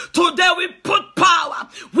 Today we put power,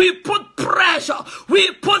 we put pressure,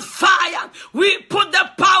 we put fire, we put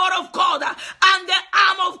the power of God and the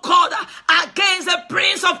arm of God against the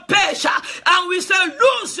prince of pressure, and we say,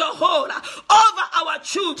 lose your hold over our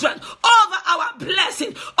children, over our blessing,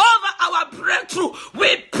 over our breakthrough.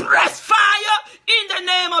 We press fire in the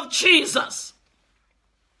name of Jesus.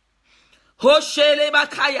 Hoshele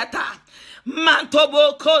bakayata.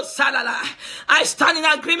 Mantoboko salala. I stand in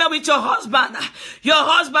agreement with your husband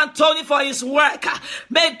Tony, for his work.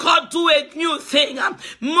 May God do a new thing.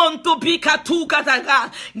 Montobika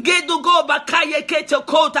tukataga, gedugo bakaye keto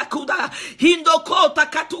kota kuda, hindo kota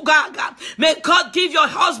katugaga. May God give your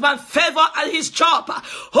husband favor at his job.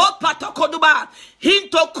 Hopatokoduba,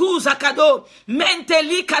 hinto kuza kado,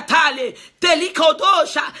 menteli katale,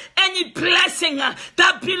 telikodosha. Any blessing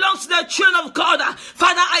that belongs to the children of God,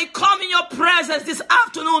 Father, I come in your presence this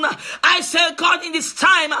afternoon. I say, God, in this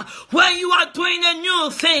time when you are doing a new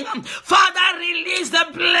thing, Father, release the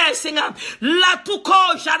blessing.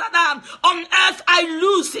 Latuko shadada. On earth I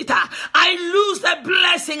lose it. I lose the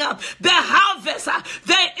blessing, the harvest,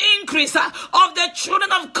 the increase of the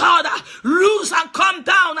children of God. Lose and come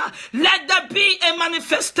down. Let there be a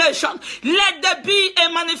manifestation. Let there be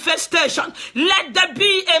a manifestation. Let there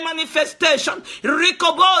be a manifestation.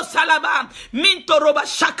 Rikobo salaba minto roba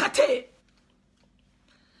shakate.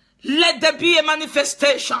 Let there be a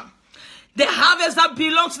manifestation. The harvest that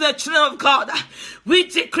belongs to the children of God, we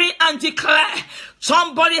decree and declare.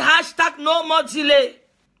 Somebody hashtag no more delay.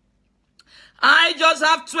 I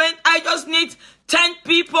just need 10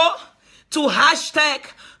 people to hashtag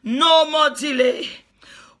no more delay.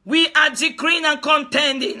 We are decreeing and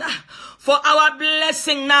contending for our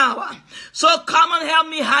blessing now. So come and help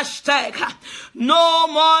me hashtag no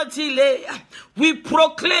more delay. We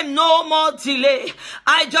proclaim no more delay.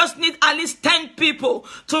 I just need at least 10 people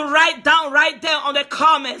to write down right there on the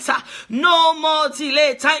comments. No more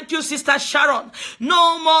delay. Thank you, Sister Sharon.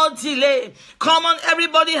 No more delay. Come on,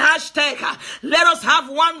 everybody, hashtag. Let us have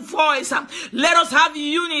one voice. Let us have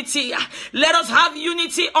unity. Let us have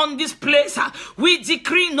unity on this place. We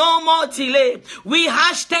decree no more delay. We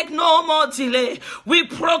hashtag no more delay. We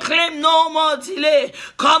proclaim no more delay.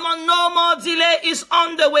 Come on, no more delay is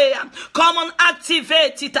on the way. Come on,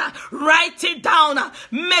 activate it, write it down,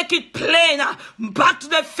 make it plain, back to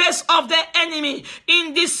the face of the enemy.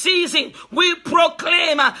 In this season, we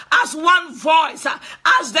proclaim as one voice,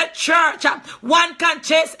 as the church. One can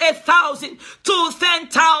chase 1,000 to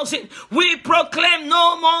 10,000. We proclaim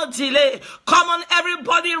no more delay. Come on,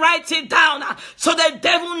 everybody, write it down, so the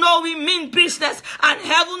devil know we mean business, and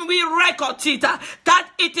heaven will record it, that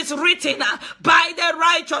it is written by the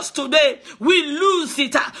righteous today. We lose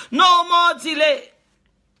it. No more delay.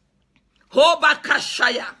 Oh,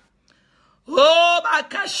 Bakashaya. Oh,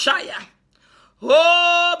 Bakashaya.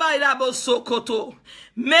 Oh, Bailabo Sokoto.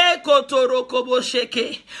 Mekoto Rokobo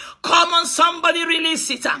Sheke. Come on, somebody release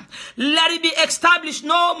it. Let it be established.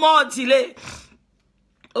 No more delay.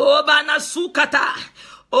 Oh, Banasukata.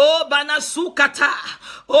 Oh, Banasukata.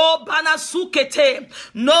 Oh, Banasukete.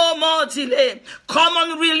 No more delay. Come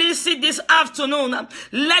on, release it this afternoon.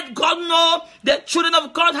 Let God know the children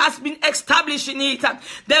of God has been established in it.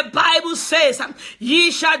 The Bible says,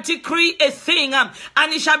 ye shall decree a thing, and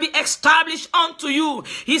it shall be established unto you.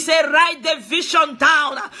 He said, write the vision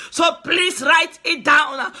down. So please write it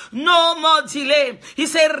down. No more delay. He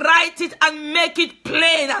said, write it and make it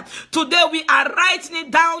plain. Today we are writing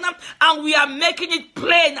it down and we are making it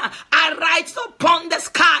plain. I write it upon the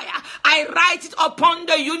sky. I write it upon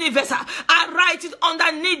the universe. I write it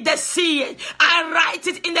underneath the sea. I write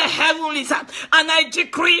it in the heavenlies. And I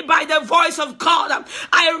decree by the voice of God.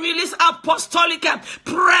 I release apostolic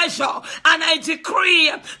pressure. And I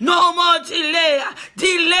decree no more delay.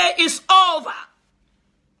 Delay is over.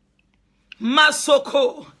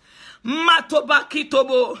 Masoko.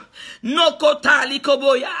 Matobakitobo. Nokotali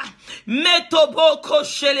koboya. Metoboko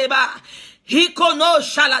sheleba. Hikono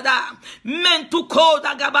shalada, mentuko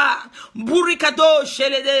dagaba, burikado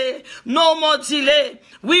shelede, no more delay.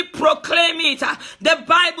 We proclaim it. The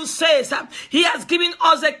Bible says he has given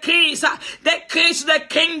us the keys to the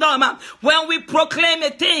kingdom. When we proclaim a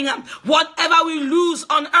thing, whatever we lose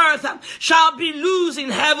on earth shall be loose in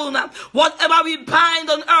heaven. Whatever we bind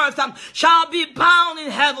on earth shall be bound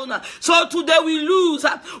in heaven. So today we lose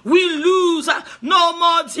no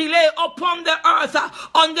more delay upon the earth,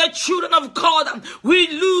 on the children of God. We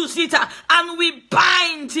lose it and we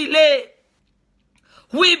bind delay.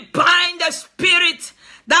 We bind the spirit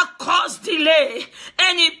that caused delay,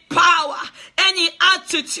 any power, any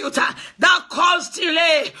attitude that caused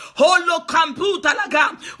delay,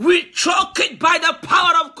 we choke it by the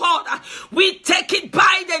power of God. We take it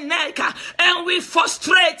by the neck and we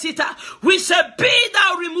frustrate it. We say, be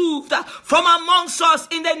thou removed from amongst us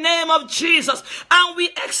in the name of Jesus, and we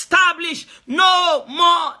establish no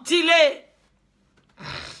more delay.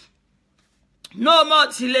 No more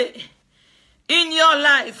delay in your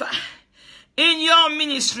life, in your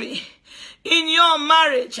ministry, in your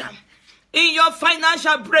marriage, in your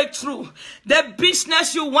financial breakthrough, the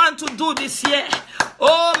business you want to do this year.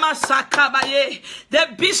 Oh, Masakabaye,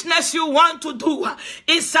 the business you want to do,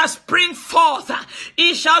 it shall spring forth.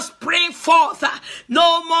 It shall spring forth.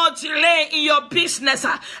 No more delay in your business.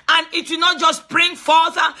 And it will not just spring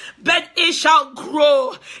forth, but it shall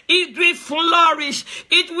grow. It will flourish.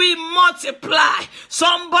 It will multiply.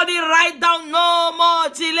 Somebody write down, no more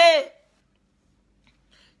delay.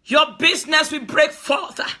 Your business will break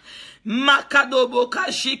forth. Makadobo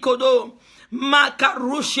kashikodo.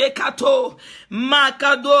 Makarushe kato.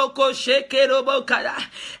 Makadoko shekerobokada.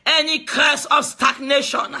 Any curse of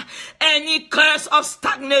stagnation. Any curse of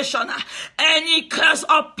stagnation. Any curse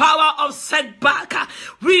of power of setback.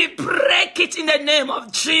 We break it in the name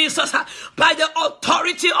of Jesus. By the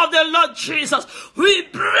authority of the Lord Jesus. We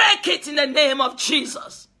break it in the name of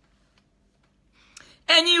Jesus.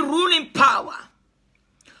 Any ruling power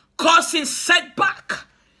causing setback,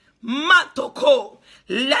 matoko.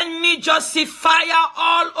 Let me just see fire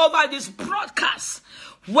all over this broadcast.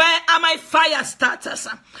 Where are my fire starters?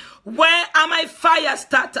 Where are my fire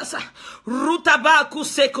starters? Rutabaku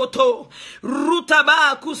sekoto,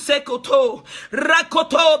 Rutabaku sekoto,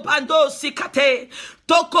 Rakoto bando sikate,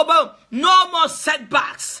 Tokobo. No more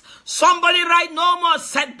setbacks. Somebody write, no more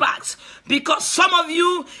setbacks. Because some of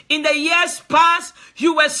you in the years past,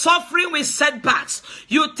 you were suffering with setbacks.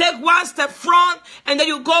 You take one step front and then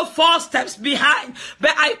you go 4 steps behind.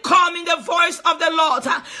 But I come in the voice of the Lord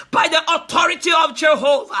by the authority of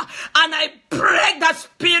Jehovah, and I break that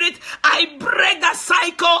spirit. I break that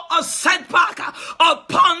cycle of setback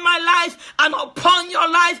upon my life and upon your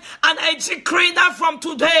life, and I decree that from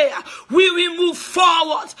today we will move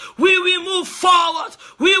forward. We will move forward.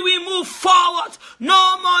 We will move forward.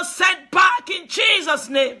 No more setback in Jesus'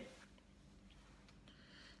 name.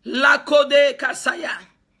 Lakode kasaya.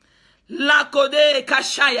 Lakode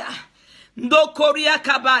kashaya. Ndokoria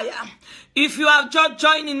kabaya. If you have just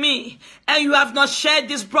joining me and you have not shared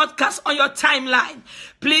this broadcast on your timeline,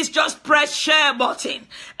 please just press share button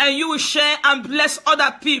and you will share and bless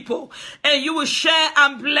other people. And you will share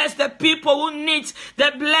and bless the people who need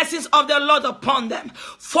the blessings of the Lord upon them.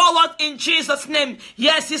 Forward in Jesus' name.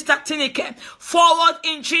 Yes, Sister Tinike. Forward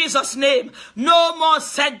in Jesus' name. No more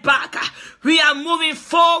setback. We are moving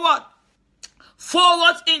forward.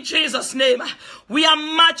 Forward in Jesus' name. We are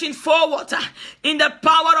marching forward in the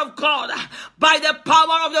power of God, by the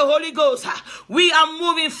power of the Holy Ghost. We are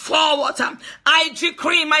moving forward. I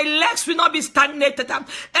decree my legs will not be stagnated.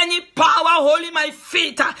 Any power holding my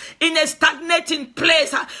feet in a stagnating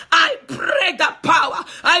place, I break that power.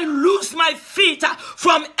 I loose my feet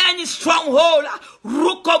from any stronghold.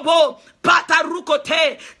 Rukobo, Pata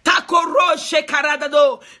rukote, takoro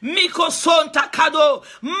shekaradado, miko son takado,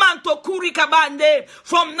 manto kurikabande.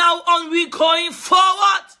 From now on, we going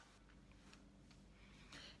forward.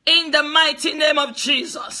 In the mighty name of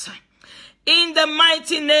Jesus. In the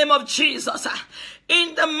mighty name of Jesus.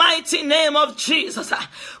 In the mighty name of Jesus.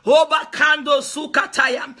 Obakando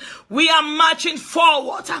sukataya. We are marching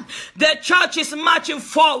forward. The church is marching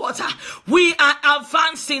forward. We are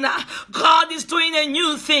advancing. God is doing a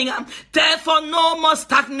new thing. Therefore, no more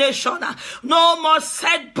stagnation. No more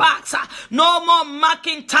setbacks. No more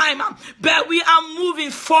marking time. But we are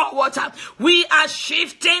moving forward. We are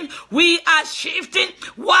shifting. We are shifting.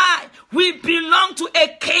 Why? We belong to a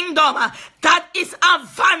kingdom that is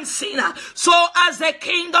advancing. So as the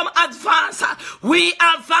kingdom advances, we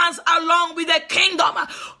advance along with the kingdom.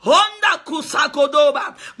 Honda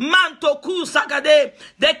kusakodoba, manto kusakade.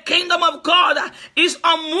 The kingdom of God is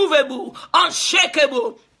unmovable,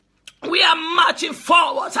 unshakable. We are marching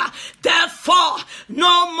forward. Therefore,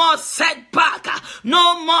 no more setback,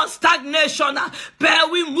 no more stagnation, but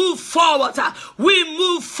we move forward. We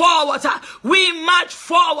move forward. We march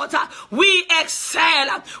forward. We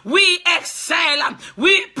excel. We excel.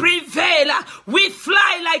 We prevail. We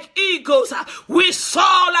fly like eagles. We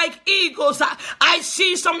soar like eagles. I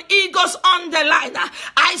see some eagles on the line.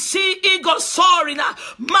 I see eagles soaring.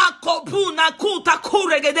 Makobuna kuta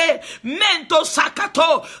kuregede, mento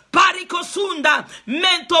sakato. Parikosunda,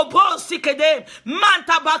 mento bosikede,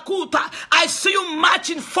 manta bakuta. I see you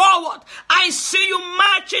marching forward. I see you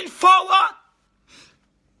marching forward.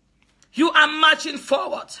 You are marching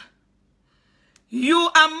forward. You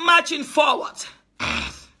are marching forward.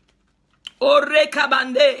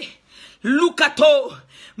 Orekabande, Lukato,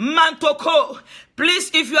 Mantoko.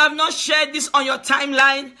 Please, if you have not shared this on your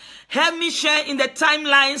timeline, help me share in the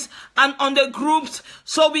timelines and on the groups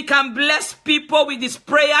so we can bless people with these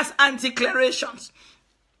prayers and declarations.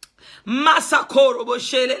 Masakoro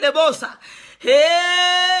boshele lebosa.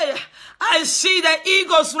 Hey, I see the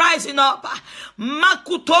eagles rising up.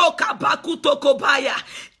 Makutoka bakutoko baya.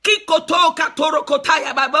 Kikotoka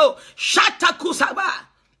torokotaya babo. Shatakusaba.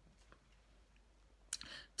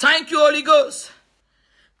 Thank you, Holy Ghost.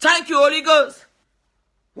 Thank you, Holy Ghost.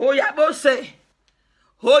 Oyabose.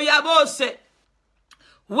 Oyabose.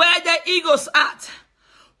 Where the eagles at?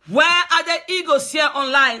 Where are the eagles here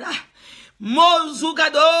online?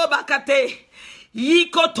 Mozugado bakate.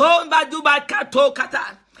 Yikoto badubakato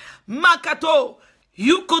kata. Makato.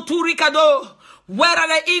 Yukoturikado. Where are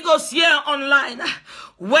the eagles here online?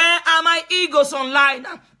 Where are my eagles online?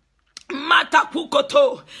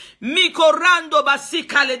 Matapukoto, Miko Rando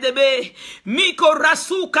Basikale debe, Miko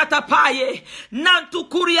Rasuka tapaye, Nantu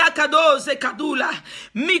Kuriakadoze Kadula,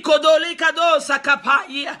 Miko Dolikadosa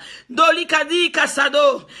Kapaya, Dolikadika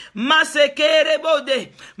Sado, Masekere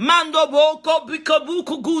Bode, Mando Boko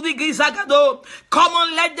Bikobuku Gudi Gizagado. Come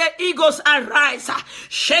on, let the eagles arise.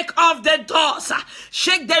 Shake off the doors.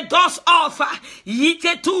 Shake the doors off.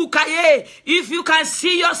 Yite tu kaye. If you can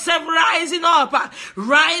see yourself rising up,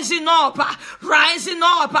 rising up,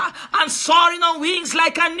 and soaring on wings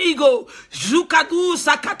like an eagle. Zukadu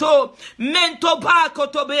sakato, mento bako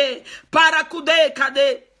tobe, parakude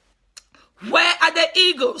kade. Where are the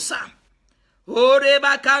eagles? Ore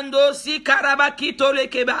bakando si karabakito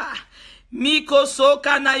lekeba, miko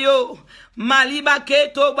soka nayo, maliba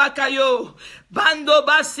keto bakayo, bando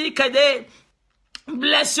basi kade.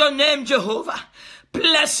 Bless your name, Jehovah.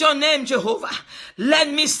 Bless your name, Jehovah. Let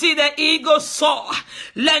me see the eagles soar.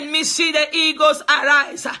 Let me see the eagles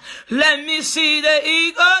arise. Let me see the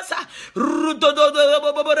eagles.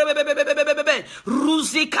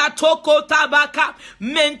 Ruzikatoko tabaka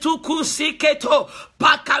mentukusiketo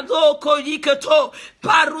pakadoko yiketo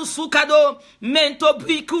parusukado mento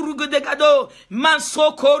bikurugudegado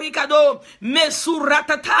mansokorikado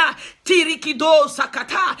mesuratata tirikido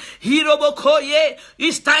sakata hirobokoye.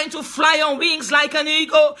 It's time to fly on wings like an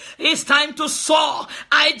eagle. It's time to soar.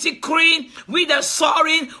 I decree with the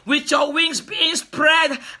soaring, with your wings being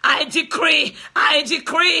spread, I decree,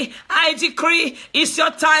 it's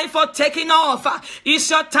your time for taking off. It's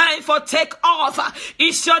your time for take off.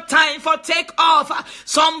 It's your time for take off.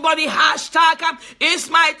 Somebody hashtag, It's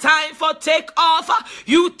my time for take off.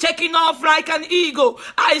 You taking off like an eagle.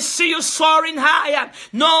 I see you soaring higher.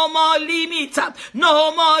 No more limits.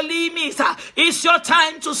 No more limits. It's your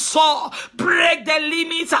time to soar. Break the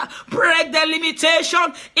limits. Break the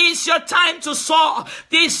limitation. It's your time to soar.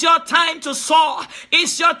 It's your time to soar.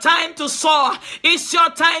 It's your time to soar. It's your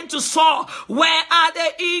time to soar. Where are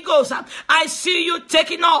the eagles? I see you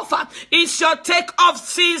taking off. It's your take-off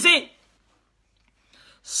season.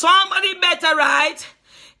 Somebody better write,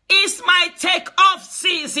 it's my take-off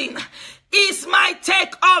season. It's my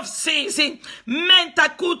take-off season.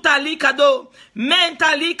 Mentakuta likado.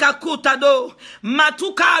 Mentalika kutado.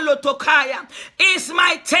 Matukalo tokaya. It's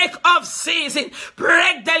my take-off season.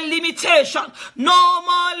 Break the limitation. No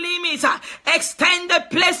more limits. Extend the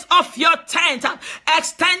place of your tent.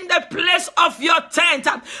 Extend the place of your tent.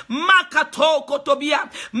 Makato kotobia.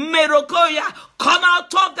 Merokoya. Come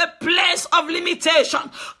out of the place of limitation.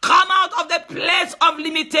 Come out of the place of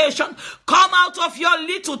limitation. Come out of your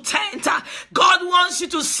little tent. God wants you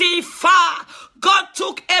to see far. God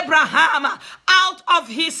took Abraham out of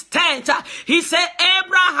his tent. He said,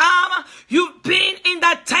 Abraham, you've been in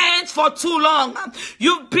that tent for too long.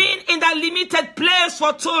 You've been in that limited place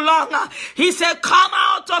for too long. He said, come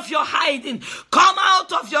out of your hiding. Come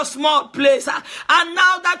out of your small place. And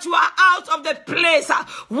now that you are out of the place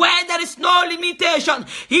where there is no limitation,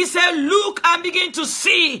 he said, look and begin to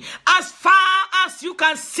see as far as you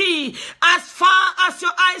can see, as far as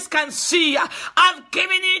your eyes can see. I've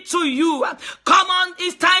given it to you. Come on,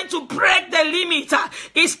 it's time to break the limit.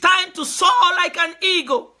 It's time to soar like an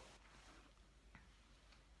eagle.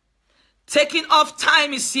 Taking off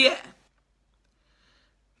time is here.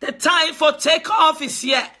 The time for takeoff is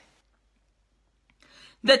here.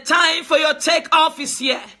 The time for your takeoff is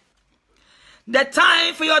here. The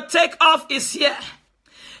time for your takeoff is here.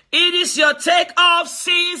 It is your takeoff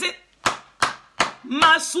season.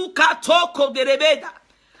 Masuka toko derebeda.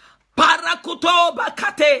 Parakuto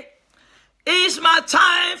bakate. It's my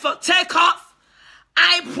time for takeoff.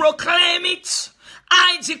 I proclaim it.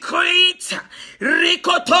 I decree it.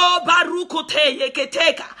 Rikoto barukute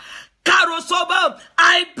yeketeka. Karosobo.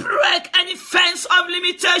 I break any fence of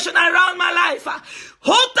limitation around my life.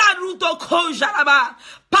 Hotaruto kojaraba.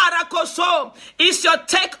 Parakoso. It's your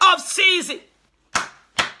takeoff season.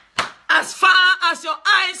 As far as your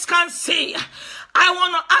eyes can see, I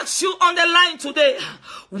want to ask you on the line today,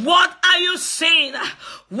 what are you seeing?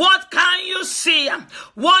 What can you see?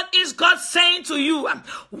 What is God saying to you?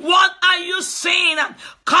 What are you seeing?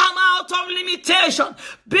 Come out of limitation.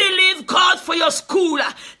 Believe God for your school.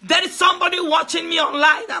 There is somebody watching me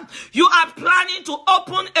online. You are planning to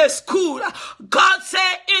open a school. God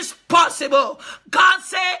said it's possible. God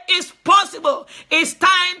said it's possible. It's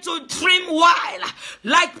time to dream wild.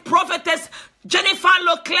 Like prophetess Jennifer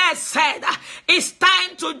Leclerc said, it's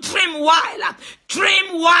time to dream wild.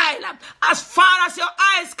 Dream wild as far as your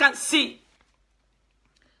eyes can see.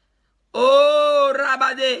 Oh,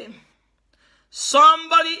 Rabade.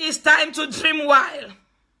 Somebody, it's time to dream wild.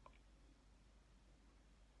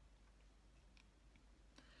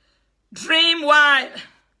 Dream wild.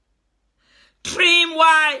 Dream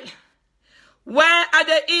wild. Where are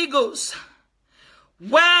the eagles?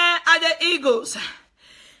 Where are the eagles?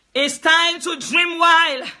 It's time to dream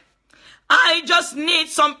wild. I just need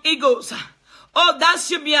some eagles. Oh,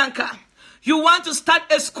 that's you, Bianca. You want to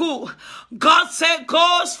start a school. God said,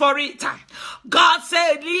 goes for it. God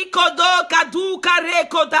said, Likodo kaduka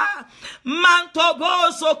rekoda. Manto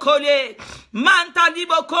boso kole. Manta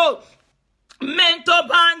liboko. Mento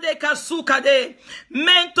bande kasukade.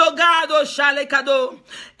 Mento gado shalekado.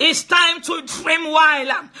 It's time to dream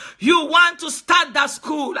wild. You want to start that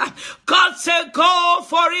school. God said, go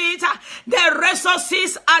for it. The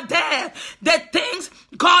resources are there. The things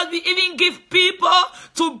God will even give people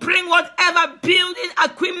to bring whatever building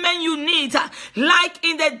equipment you need. Like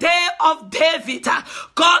in the day of David,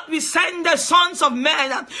 God will send the sons of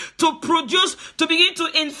men to produce, to begin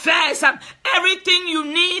to invest. Everything you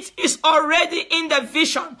need is already in the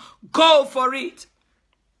vision. Go for it.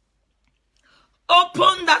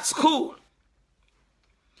 Open that school.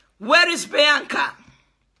 Where is Bianca?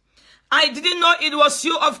 I didn't know it was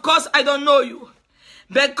you. Of course, I don't know you.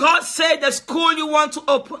 But God said the school you want to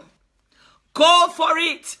open. Go for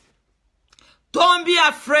it. Don't be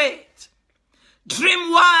afraid.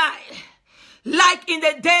 Dream wild. Like in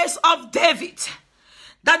the days of David,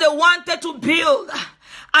 that they wanted to build.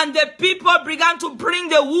 And the people began to bring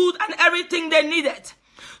the wood and everything they needed.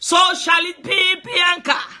 So shall it be,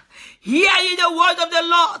 Bianca. Hear ye the word of the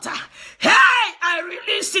Lord. Hey, I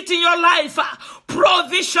release it in your life.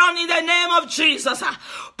 Provision in the name of Jesus.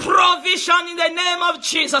 Provision in the name of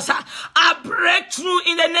Jesus. A breakthrough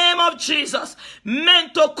in the name of Jesus.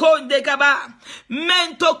 Mento ko ndegaba.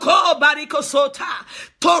 Mento ko barikosota.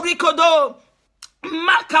 Torikodo.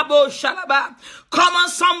 Makabo shalaba. Come on,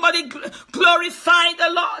 somebody, glorify the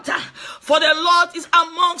Lord, for the Lord is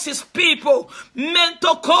amongst his people.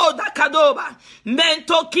 Mento koda kadoba,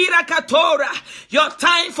 mento kira katora. Your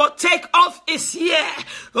time for take off is here.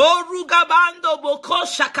 Orugabando boko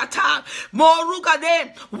shakata,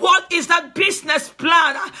 morugade. What is that business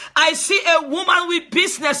plan? I see a woman with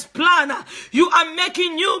business plan. You are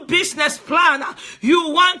making new business plan. You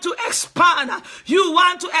want to expand. You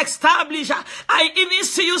want to establish. I even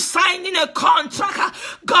see you signing a contract.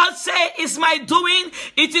 God say, it's my doing.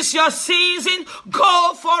 It is your season.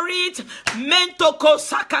 Go for it. Mentoko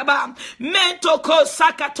sakaba. Mentoko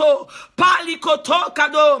sakato. Palikoto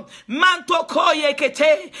kado. Mantoko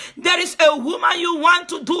yekete. There is a woman you want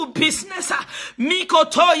to do business.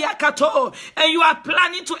 Mikoto yakato. And you are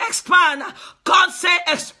planning to expand. God say,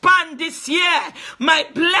 expand this year. My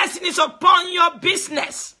blessing is upon your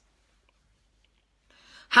business.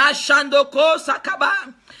 Hashandoko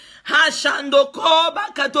sakaba. Hashandoko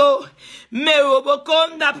bakato.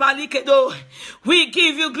 Merobokonda palikedo. We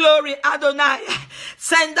give you glory, Adonai.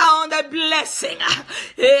 Send down the blessing.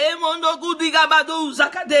 Emondo gudigabadu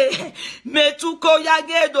zakade. Metuko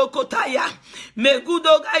yagedo kotaya.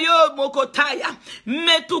 Megudo gayo mokotaya.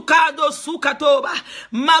 Metukado sukatoba.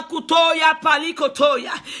 Makutoya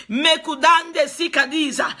palikotoya. Mekudande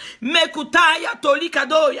sikadiza. Mekutaya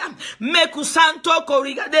tolikadoya. Mekusanto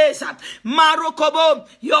korigadesa. Marokobo.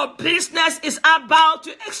 Your business is about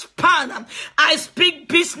to expand. I speak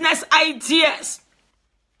business ideas.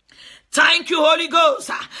 Thank you, Holy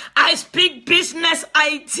Ghost. I speak business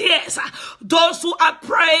ideas. Those who are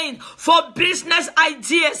praying for business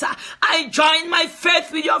ideas, I join my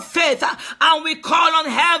faith with your faith, and we call on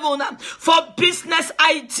heaven for business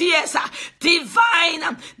ideas,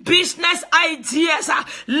 divine business ideas.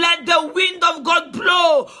 Let the wind of God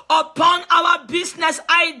blow upon our business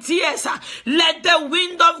ideas. Let the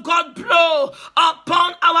wind of God blow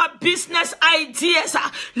upon our business ideas.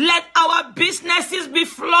 Let our businesses be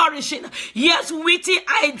flourishing. Yes, witty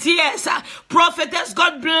ideas. Prophetess,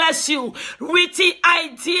 God bless you. Witty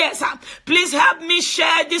ideas. Please help me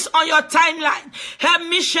share this on your timeline. Help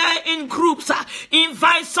me share in groups.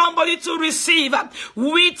 Invite somebody to receive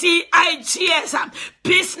witty ideas.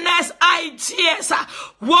 Business ideas.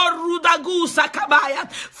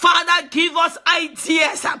 Father, give us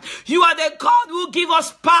ideas. You are the God who give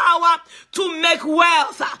us power to make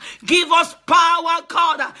wealth. Give us power,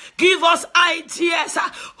 God. Give us ideas.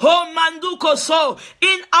 Oh, Manduko, so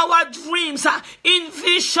in our dreams, in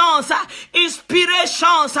visions,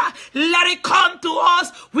 inspirations, let it come to us.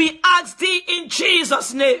 We ask thee in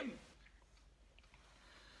Jesus' name.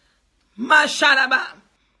 Masharaba.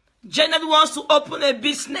 Janet wants to open a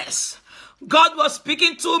business. God was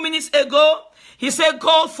speaking 2 minutes ago. He said,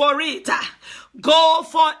 go for it. Go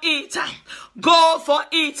for it. Go for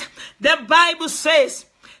it. The Bible says,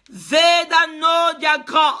 they that know their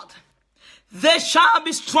God, they shall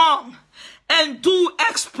be strong and do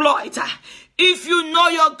exploit. If you know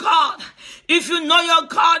your God, if you know your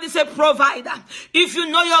God is a provider, if you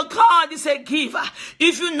know your God is a giver,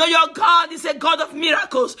 if you know your God is a God of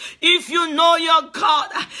miracles, if you know your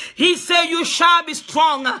God, he said you shall be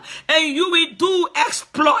strong and you will do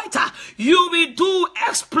exploit. You will do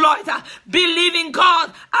exploit. Believe in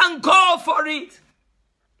God and go for it.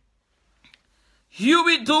 You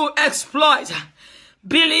will do exploit.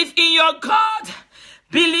 Believe in your God.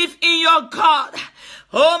 Believe in your God.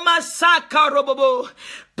 Oh, Masaka Robobo.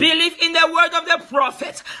 Believe in the word of the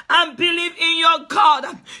prophet and believe in your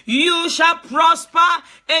God. You shall prosper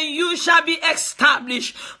and you shall be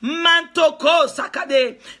established. Mantoko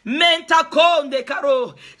sakade, mentakonde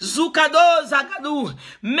karo, zukado zagadu,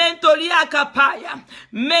 mentolia kapaya,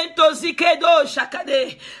 mento zikedo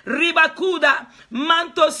shakade, ribakuda,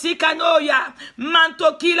 manto sikanoya,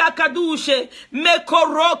 manto kila kadushe,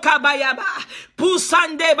 mekoroka bayaba,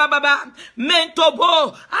 pusande bababa,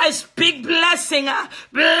 mentobo. I speak blessing.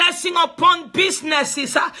 Blessing upon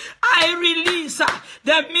businesses. I release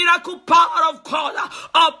the miracle power of God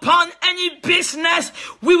upon any business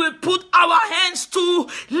we will put our hands to.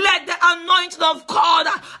 Let the anointing of God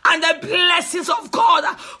and the blessings of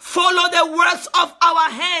God follow the works of our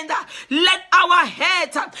hand. Let our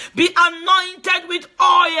head be anointed with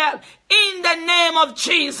oil in the name of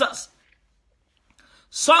Jesus.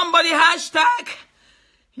 Somebody hashtag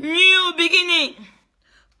new beginning.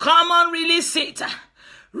 Come on, release it.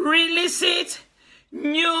 Release it.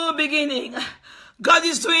 New beginning. God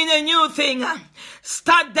is doing a new thing.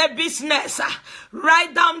 Start the business.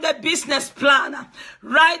 Write down the business plan.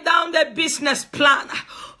 Write down the business plan.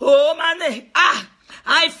 Oh man,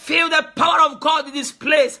 I feel the power of God in this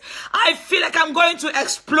place. I feel like I'm going to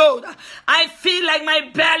explode. I feel like my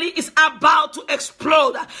belly is about to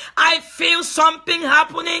explode. I feel something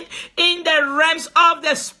happening in the realms of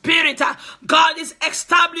the spirit. God is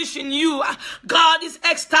establishing you. God is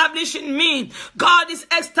establishing me. God is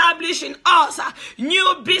establishing us.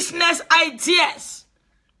 New business ideas.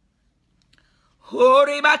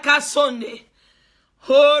 Horibaka Sunday.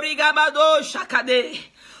 Horigabado Shakade.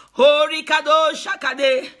 Horikado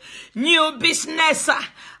Shakade. New business.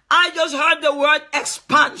 I just heard the word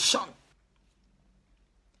expansion.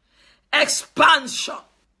 Expansion.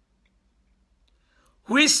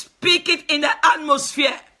 We speak it in the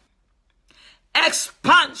atmosphere.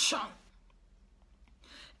 Expansion.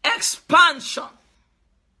 Expansion.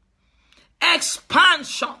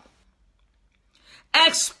 Expansion.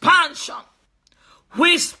 Expansion.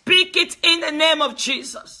 We speak it in the name of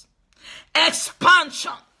Jesus.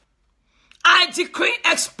 Expansion. I decree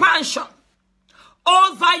expansion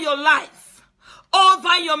over your life,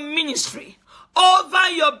 over your ministry, over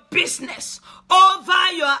your business,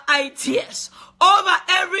 over your ideas, over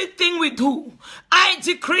everything we do. I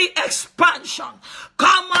decree expansion.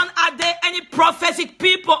 Come on, are there any prophetic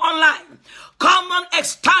people online? Come on,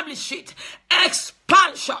 establish it.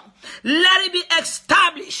 Expansion. Let it be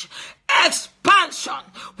established. Expansion.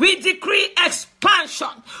 We decree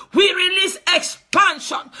expansion. We release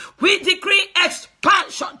expansion. We decree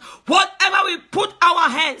expansion. Whatever we put our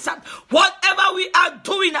hands on, whatever we are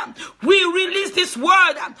doing, we release this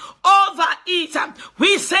word over it.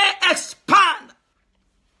 We say expand.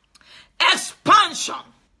 Expansion.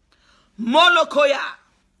 Molokoya.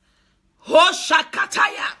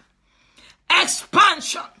 Hoshakataya.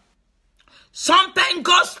 Expansion. Sometimes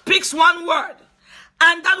God speaks one word,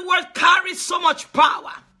 and that word carries so much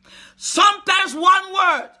power. Sometimes one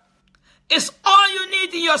word is all you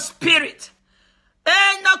need in your spirit.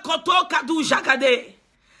 I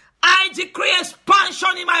decree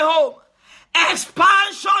expansion in my home.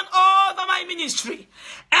 Expansion over my ministry.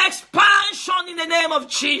 Expansion in the name of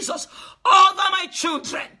Jesus. Over my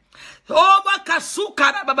children.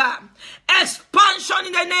 Expansion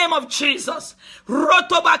in the name of Jesus.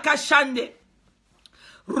 Rotobakashande.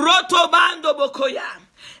 Rotobando Bokoya.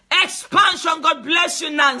 Expansion. God bless you,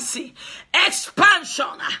 Nancy.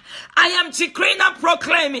 Expansion. I am decreeing and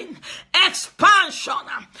proclaiming expansion.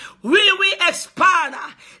 We will expand.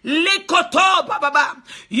 Likoto Baba.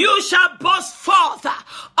 You shall burst forth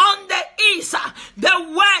on the east,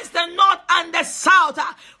 the west, the north, and the south.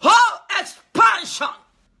 Oh, expansion.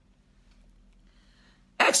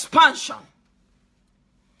 Expansion.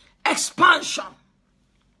 Expansion.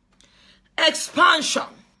 Expansion.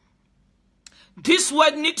 This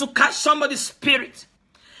word need to catch somebody's spirit.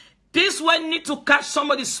 This word need to catch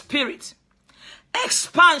somebody's spirit.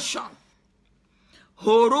 Expansion.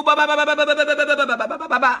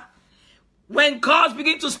 When God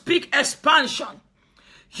begins to speak expansion,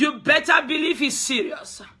 you better believe he's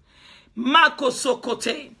serious. Marco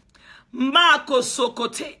Sokote. Marco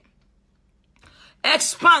Sokote.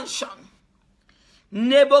 Expansion.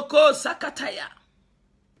 Neboko Sakataya.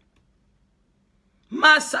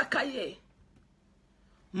 Masakaye.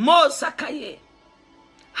 Mosakaye.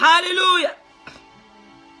 Hallelujah.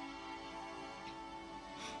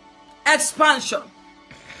 Expansion.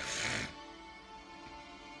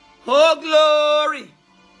 Oh, glory.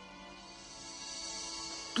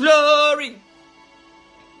 Glory.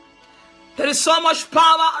 There is so much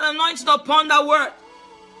power and anointing upon that word.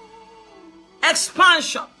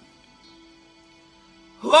 Expansion.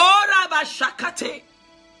 Oh, Rabashakate.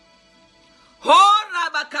 Oh,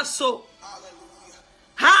 Rabakaso.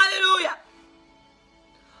 Hallelujah.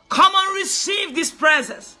 Come on, receive this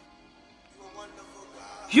presence.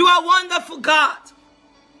 You are wonderful, God.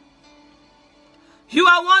 You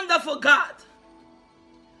are wonderful, God.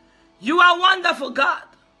 You are wonderful, God.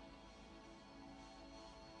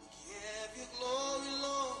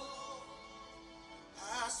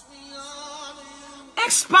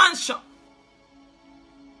 Expansion.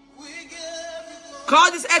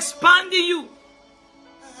 God is expanding you.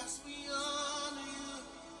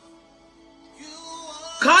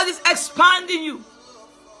 God is expanding you.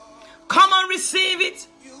 Come on, receive it.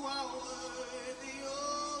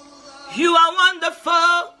 You are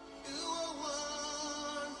wonderful.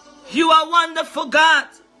 You are wonderful, God.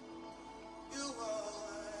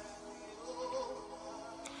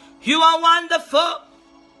 You are wonderful.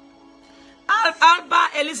 Alba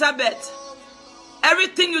Elizabeth.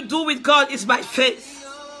 Everything you do with God is by faith.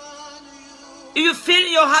 If you feel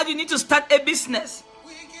in your heart you need to start a business,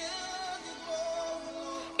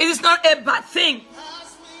 it is not a bad thing.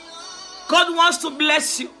 God wants to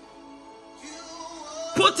bless you.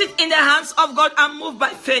 Put it in the hands of God and move by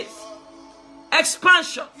faith.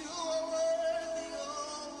 Expansion.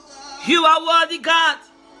 You are worthy, God.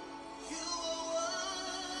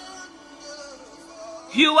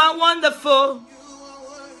 You are wonderful.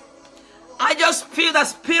 I just feel the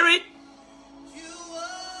spirit.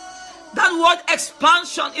 That word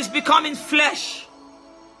expansion is becoming flesh.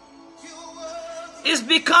 It's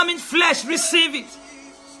becoming flesh. Receive it.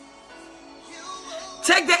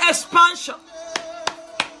 Take the expansion.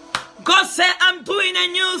 God said, I'm doing a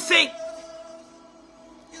new thing.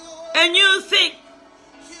 A new thing.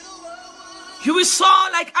 You will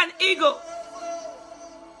soar like an eagle.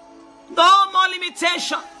 No more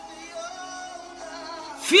limitation.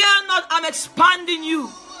 Fear not, I'm expanding you.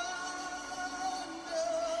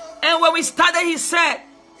 And when we started, he said,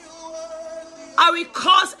 I will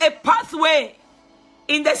cause a pathway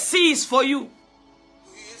in the seas for you.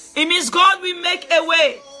 It means God will make a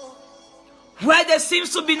way where there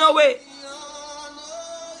seems to be no way.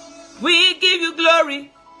 We give you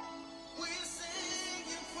glory.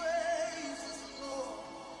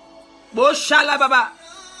 Boshala Baba.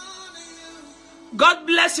 God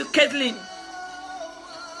bless you, Caitlin.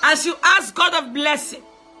 As you ask God of blessing,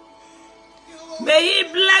 may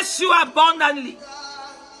He bless you abundantly.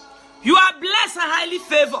 You are blessed and highly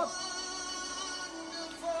favored.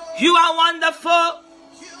 You are wonderful.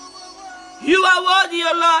 You are worthy,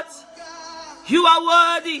 O Lord. You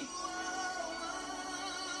are worthy.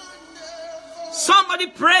 Somebody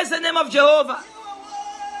praise the name of Jehovah.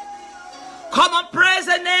 Come on, praise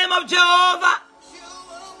the name of Jehovah.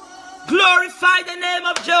 Glorify the name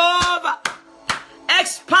of Jehovah.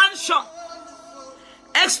 Expansion.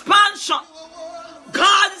 Expansion.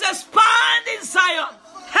 God is expanding Zion.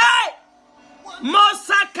 Hey!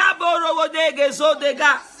 Mosaka Borogodege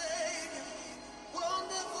Zodega.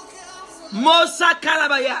 Mosaka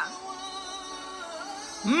Labaya.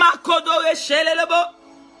 Makodo Eshelelebo.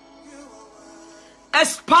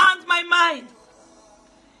 Expand my mind.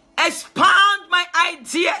 Expand my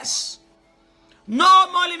ideas.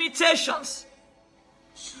 No more limitations.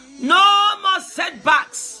 No more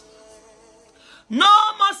setbacks. No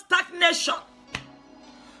more stagnation.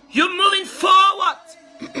 You're moving forward.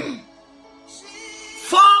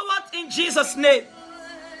 Forward in Jesus' name.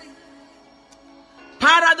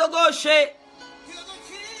 Paradogoshe.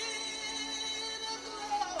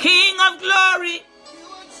 King of glory.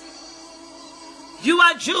 You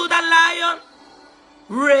are Judah Lion.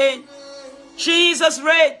 Reign. Jesus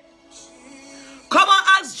reign. Come on,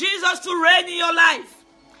 ask Jesus to reign in your life.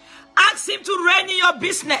 Ask Him to reign in your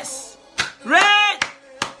business. Reign.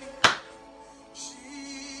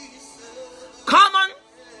 Come on.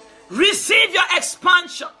 Receive your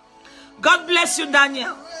expansion. God bless you,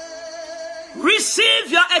 Daniel.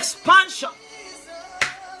 Receive your expansion.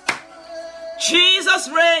 Jesus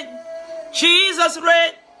reign. Jesus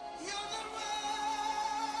reign.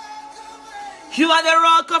 You are the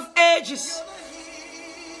rock of ages.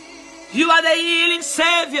 You are the healing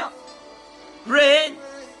Savior. Reign.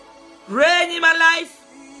 Reign in my life.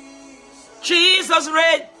 Jesus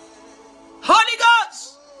reign. Holy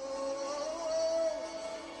Ghost.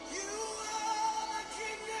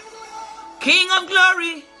 King of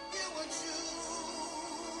glory.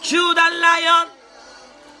 Judah Lion.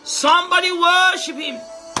 Somebody worship Him.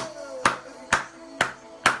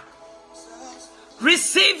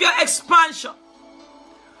 Receive your expansion.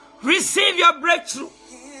 Receive your breakthrough.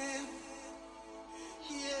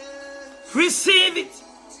 Receive it.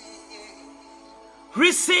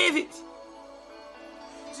 Receive it.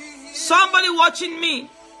 Somebody watching me,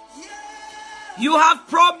 you have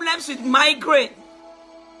problems with migraine.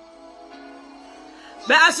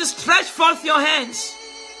 But as you stretch forth your hands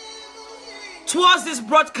towards this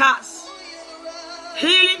broadcast,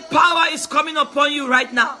 healing power is coming upon you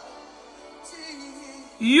right now.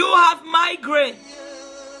 You have migraine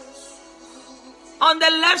on the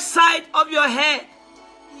left side of your head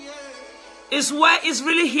is where it's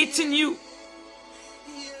really hitting you.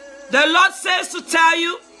 The Lord says to tell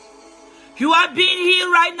you, you are being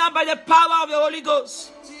healed right now by the power of the Holy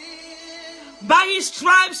Ghost. By His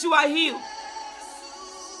stripes you are healed.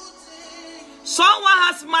 Someone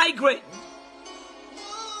has migraine,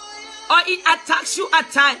 or it attacks you at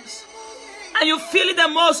times, and you feel it the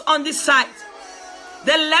most on this side,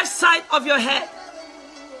 the left side of your head.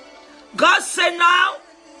 God said now,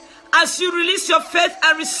 as you release your faith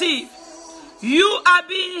and receive, you are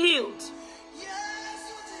being healed.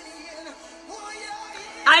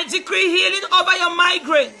 I decree healing over your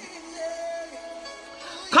migraine.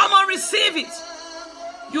 Come on, receive it.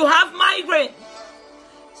 You have migraine.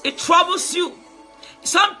 It troubles you.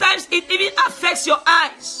 Sometimes it even affects your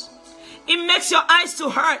eyes. It makes your eyes to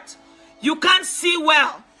hurt. You can't see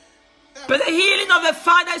well. But the healing of the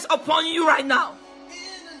Father is upon you right now.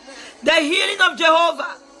 The healing of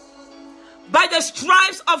Jehovah. By the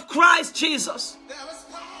stripes of Christ Jesus.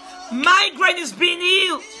 Migraine is being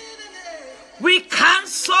healed. We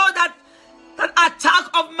cancel that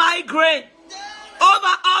attack of migraine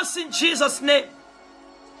over us in Jesus' name.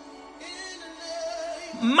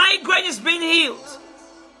 Migraine is being healed.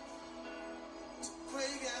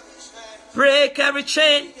 Break every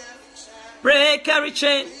chain. Break every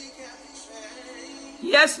chain.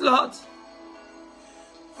 Yes, Lord.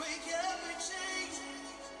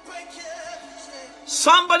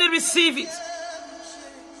 Somebody receive it.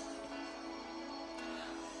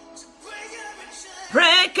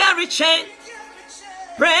 Break every chain.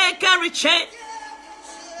 Break every chain.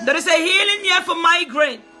 There is a healing here for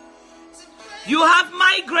migraine. You have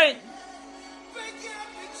migraine.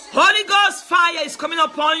 Holy Ghost fire is coming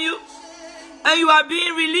upon you. And you are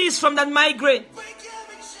being released from that migraine.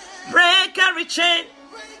 Break every chain.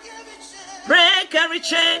 Break every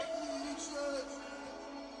chain.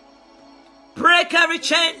 Break every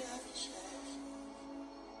chain.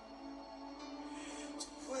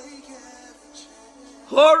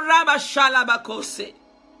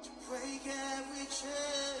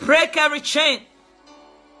 Break every chain.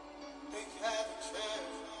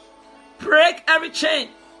 Break every chain.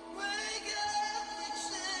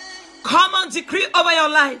 Come on, decree over your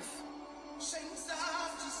life.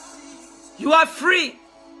 You are free.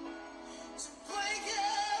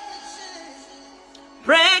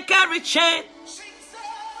 Break every chain.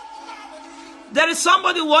 There is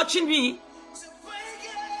somebody watching me,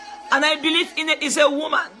 and I believe in it is a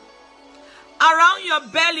woman. Around your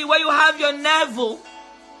belly, where you have your navel,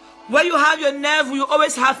 you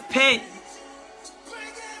always have pain.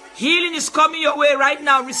 Healing is coming your way right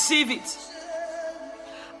now. Receive it.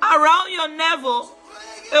 Around your navel,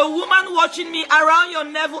 a woman watching me, around your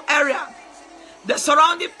navel area, the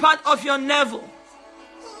surrounding part of your navel,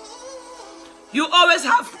 you always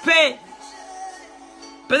have pain.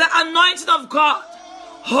 But the anointing of God,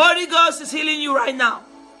 Holy Ghost is healing you right now.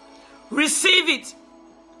 Receive it.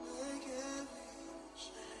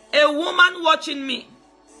 A woman watching me,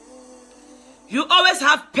 you always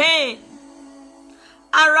have pain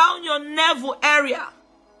around your navel area,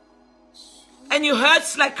 and it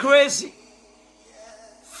hurts like crazy.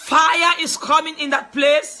 Fire is coming in that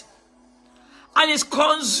place, and it's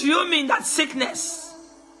consuming that sickness.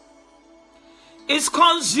 It's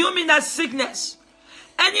consuming that sickness.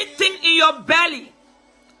 Anything in your belly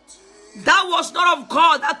that was not of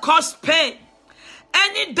God that caused pain,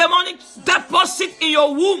 any demonic deposit in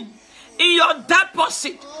your womb, in your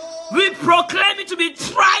deposit, we proclaim it to be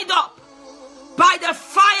dried up by the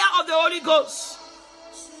fire of the Holy Ghost.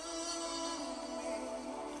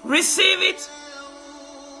 Receive it.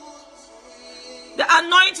 The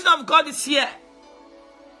anointing of God is here.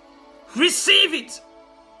 Receive it.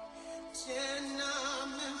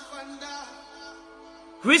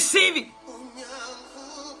 Receive it.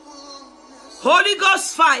 Holy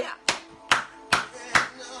Ghost fire.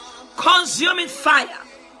 Consuming fire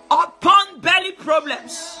upon belly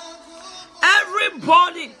problems.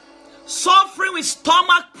 Everybody suffering with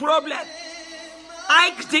stomach problem,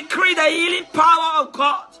 I decree the healing power of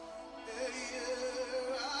God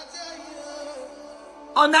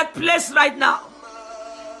on that place right now.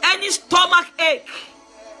 Any stomach ache,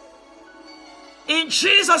 in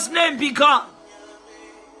Jesus' name be gone.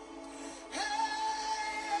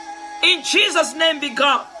 In Jesus' name be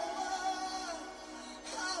gone.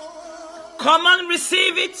 Come on,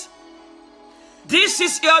 receive it. This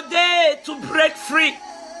is your day to break free.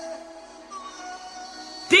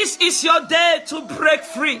 This is your day to break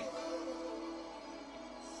free.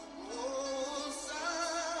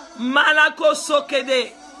 Malako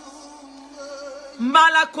sokede.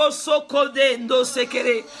 Malako sokode ndo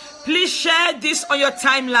sekere. Please share this on your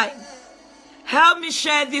timeline. Help me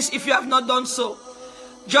share this if you have not done so.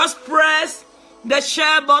 Just press the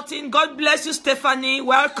share button. God bless you, Stephanie.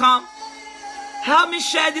 Welcome. Help me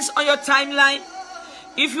share this on your timeline.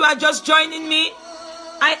 If you are just joining me,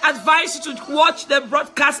 I advise you to watch the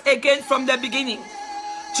broadcast again from the beginning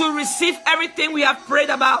to receive everything we have prayed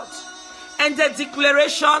about and the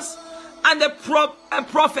declarations and the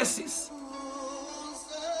prophecies.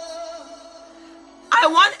 I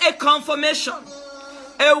want a confirmation.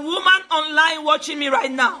 A woman online watching me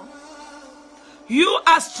right now. You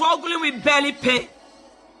are struggling with belly pain.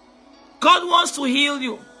 God wants to heal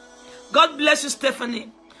you. God bless you,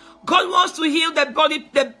 Stephanie. God wants to heal the body,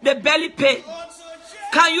 the belly pain.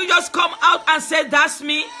 Can you just come out and say, that's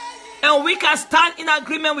me? And we can stand in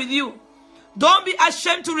agreement with you. Don't be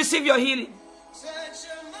ashamed to receive your healing.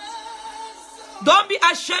 Don't be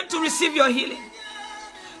ashamed to receive your healing.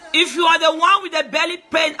 If you are the one with the belly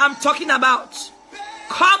pain I'm talking about,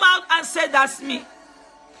 come out and say, that's me.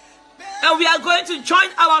 And we are going to join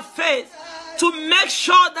our faith to make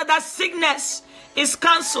sure that that sickness is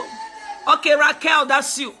cancelled. Okay, Raquel,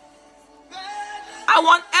 that's you. I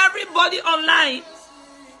want everybody online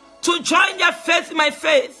to join their faith in my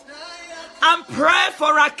faith and pray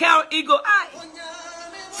for Raquel Eagle Eye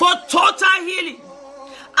for total healing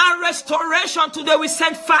and restoration. Today we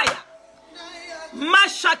send fire.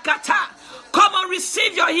 Mashakata. Come on,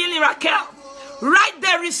 receive your healing, Raquel. Right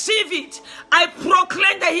there, receive it. I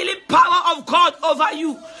proclaim the healing power of God over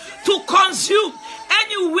you to consume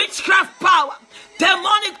any witchcraft power,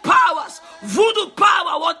 demonic powers, voodoo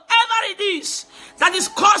power, whatever it is that is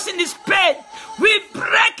causing this pain. We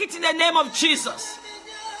break it in the name of Jesus.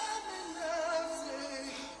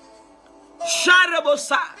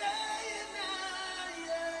 Sharabosa.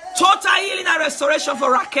 Total healing and restoration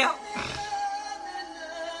for Raquel.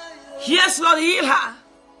 Yes, Lord, heal her.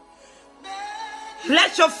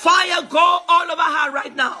 Let your fire go all over her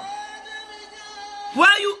right now.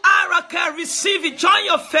 Where you are, Raquel, receive it. Join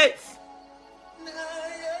your faith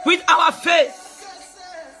with our faith.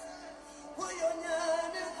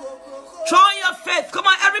 Join your faith. Come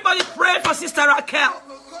on, everybody pray for Sister Raquel.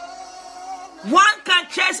 One can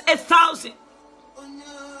chase 1,000.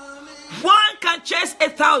 One can chase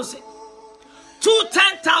 1,000. 2,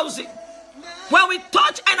 10,000. When we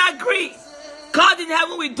touch and agree, God in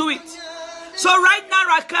heaven will do it. So right now,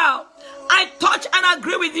 Raquel, I touch and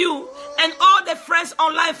agree with you and all the friends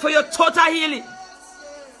online for your total healing.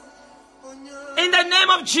 In the name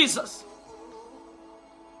of Jesus.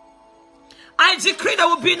 I decree there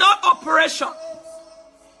will be no operation.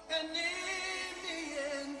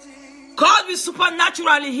 God will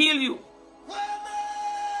supernaturally heal you.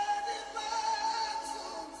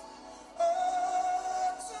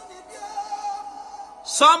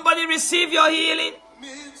 Somebody receive your healing.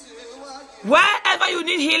 Wherever you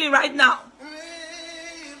need healing right now.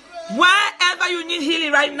 Wherever you need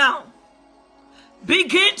healing right now.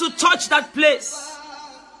 Begin to touch that place.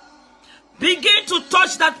 Begin to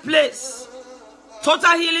touch that place.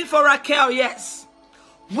 Total healing for Raquel, yes.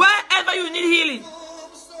 Wherever you need healing.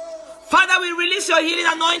 Father, we release your healing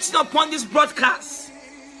anointing upon this broadcast.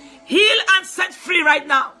 Heal and set free right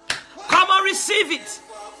now. Come on, receive it.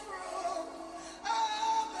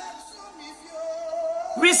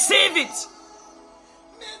 Receive it.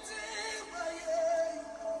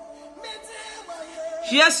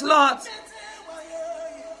 Yes, Lord.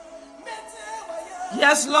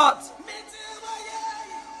 Yes, Lord.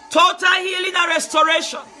 Total healing and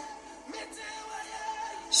restoration.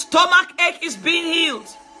 Stomach ache is being healed.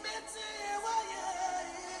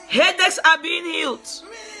 Headaches are being healed.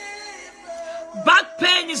 Back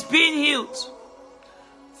pain is being healed.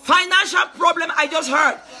 Financial problem I just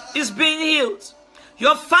heard is being healed.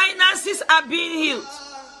 Your finances are being healed.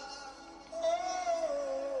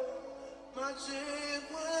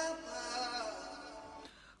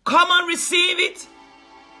 Come on, receive it.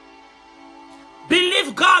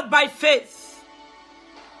 Believe God by faith.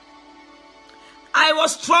 I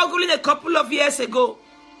was struggling a couple of years ago.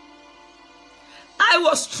 I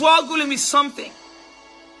was struggling with something.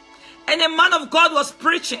 And a man of God was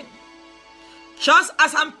preaching. Just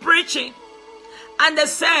as I'm preaching. And they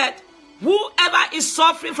said, whoever is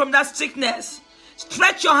suffering from that sickness,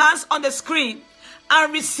 stretch your hands on the screen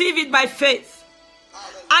and receive it by faith.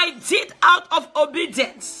 I did out of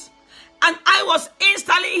obedience. And I was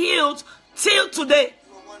instantly healed till today.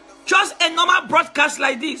 Just a normal broadcast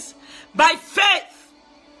like this. By faith,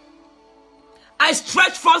 I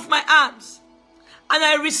stretch forth my arms and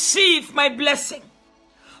I receive my blessing.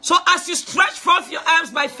 So as you stretch forth your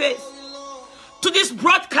arms by faith to this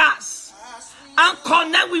broadcast and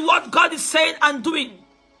connect with what God is saying and doing,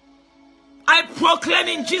 I proclaim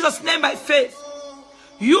in Jesus' name by faith,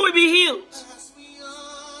 you will be healed.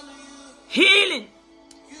 Healing.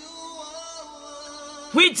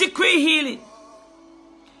 We decree healing.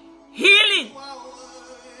 Healing.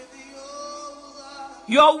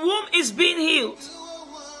 Your womb is being healed.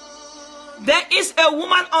 There is a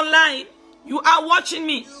woman online. You are watching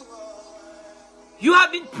me. You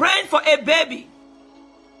have been praying for a baby.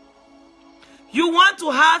 You want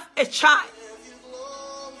to have a child.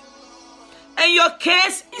 And your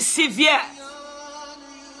case is severe.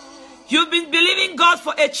 You've been believing God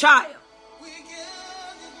for a child.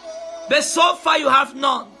 But so far you have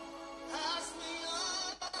none.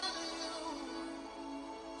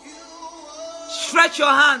 Stretch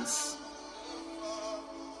your hands.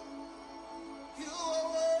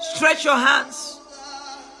 Stretch your hands.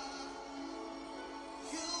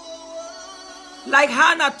 Like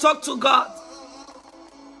Hannah, talk to God.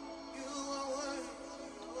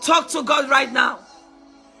 Talk to God right now.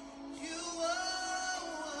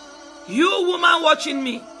 You woman watching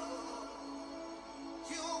me,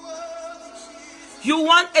 you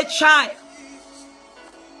want a child.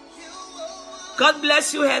 God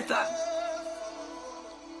bless you, Heather.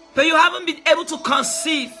 But you haven't been able to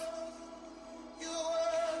conceive.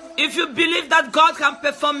 If you believe that God can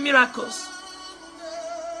perform miracles,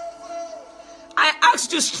 I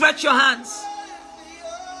ask you to stretch your hands.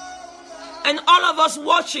 And all of us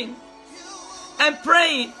watching and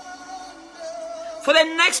praying, for the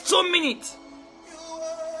next 2 minutes,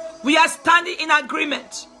 we are standing in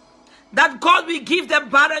agreement that God will give the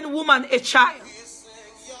barren woman a child.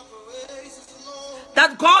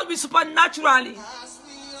 That God will supernaturally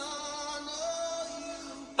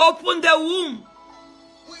open the womb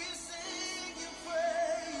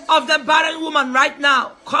of the barren woman right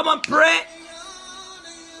now. Come on, pray.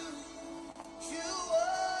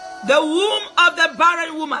 The womb of the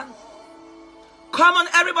barren woman. Come on,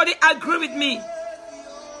 everybody, agree with me.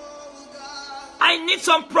 I need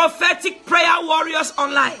some prophetic prayer warriors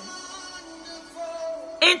online.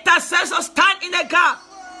 Intercessors, stand in the gap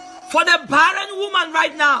for the barren woman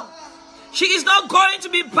right now. She is not going to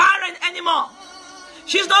be barren anymore.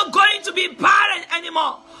 She's not going to be barren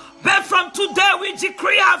anymore. But from today we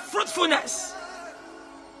decree her fruitfulness.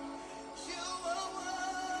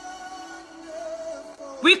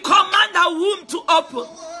 We command her womb to open.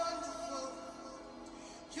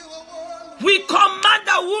 We command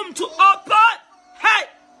the womb to open. Hey,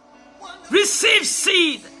 receive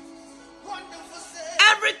seed.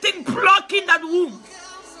 Everything blocking that womb,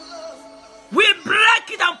 we break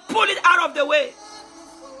it and pull it out of the way.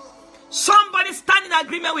 Somebody stand in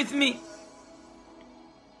agreement with me.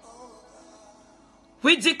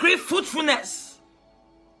 We decree fruitfulness.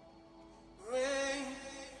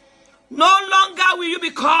 No longer will you be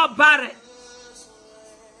called barren.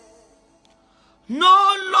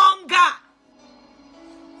 No longer.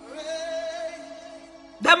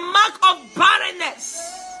 The mark of barrenness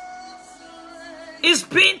is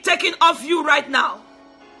being taken off you right now.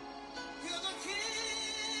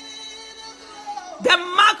 The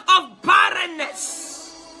mark of barrenness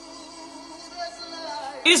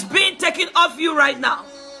is being taken off you right now.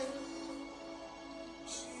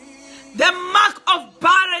 The mark of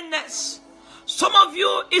barrenness. Some of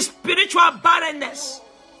you is spiritual barrenness.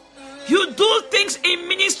 You do things in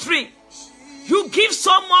ministry. You give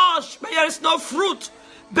so much, but there is no fruit.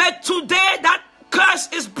 But today that curse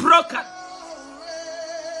is broken.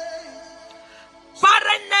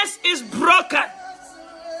 Barrenness is broken.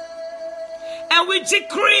 And we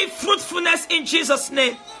decree fruitfulness in Jesus'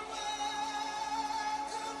 name.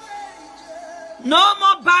 No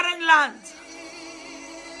more barren land.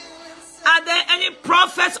 Are there any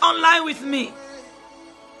prophets online with me?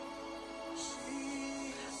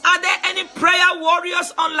 Are there any prayer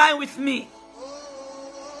warriors online with me?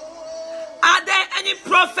 Are there any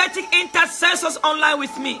prophetic intercessors online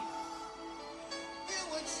with me?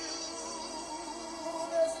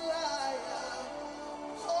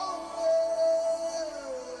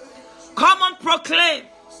 Come on, proclaim.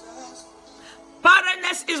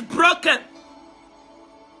 Barrenness is broken.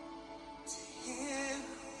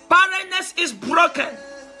 Barrenness is broken.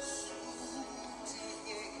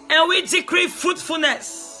 And we decree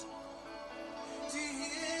fruitfulness.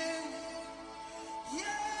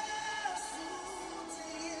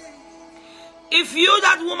 If you,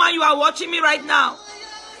 that woman, you are watching me right now,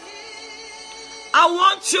 I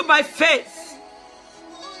want you by faith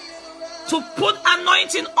to put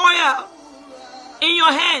anointing oil in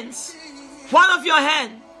your hands, one of your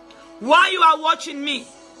hands, while you are watching me.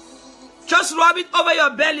 Just rub it over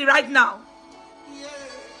your belly right now.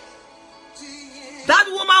 That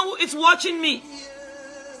woman who is watching me,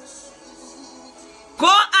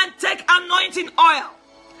 go and take anointing oil.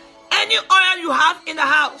 Any oil you have in the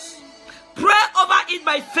house, pray over it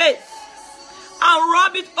by faith and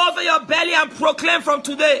rub it over your belly and proclaim from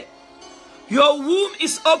today, your womb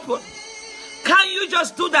is open. Can you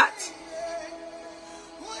just do that?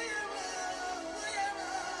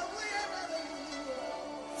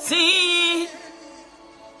 See,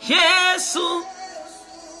 yes,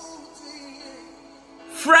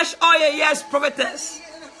 fresh oil, yes, prophetess.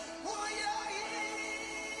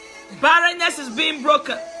 Barrenness is being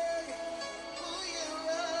broken.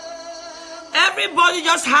 Everybody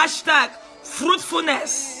just hashtag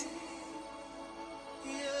fruitfulness.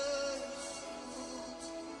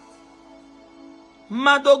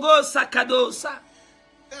 Madogosa kadosa.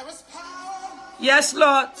 Yes,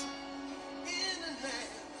 Lord.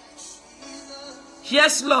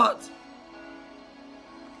 Yes, Lord.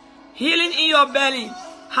 Healing in your belly.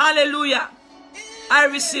 Hallelujah. I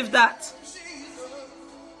receive that.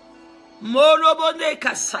 Morobone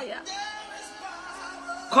kasaya.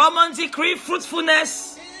 Come on, decree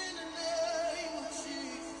fruitfulness.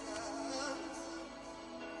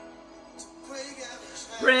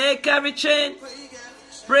 Break every chain.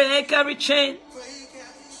 Break every chain.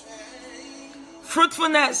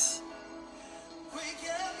 Fruitfulness.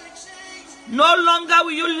 No longer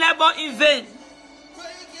will you labor in vain.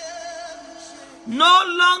 No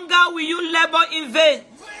longer will you labor in vain.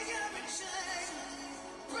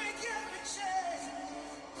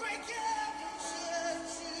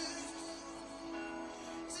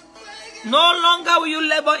 No longer will you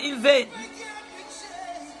labor in vain.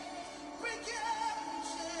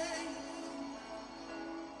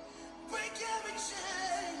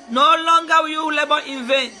 No longer will you labor in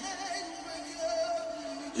vain.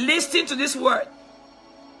 Listen to this word.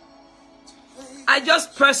 I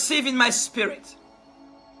just perceive in my spirit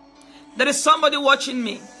there is somebody watching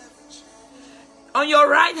me. On your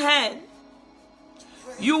right hand,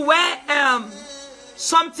 you wear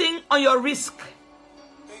something on your wrist,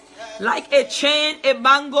 like a chain, a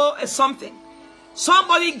bangle, or something.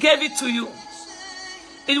 Somebody gave it to you.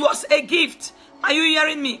 It was a gift. Are you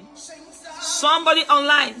hearing me? Somebody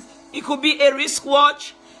online. It could be a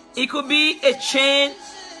wristwatch. It could be a chain.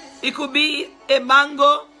 It could be a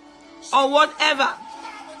bangle or whatever.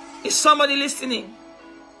 Is somebody listening?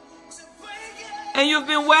 And you've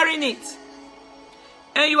been wearing it.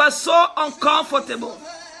 And you are so uncomfortable.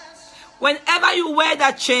 Whenever you wear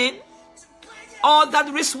that chain or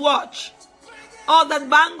that wristwatch or that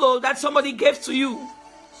bangle that somebody gave to you,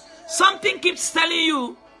 something keeps telling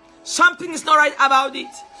you something is not right about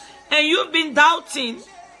it. And you've been doubting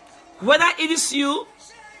whether it is you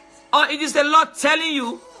or it is the Lord telling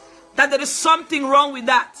you that there is something wrong with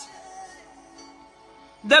that.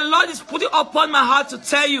 The Lord is putting upon my heart to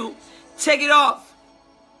tell you, take it off.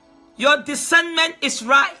 Your discernment is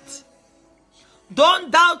right. Don't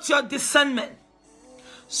doubt your discernment.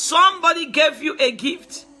 Somebody gave you a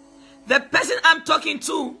gift. The person I'm talking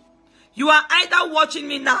to, you are either watching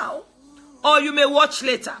me now or you may watch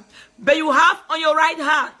later. But you have on your right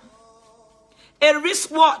hand a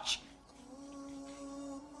wristwatch.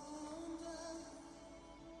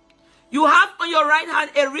 You have on your right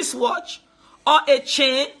hand a wristwatch or a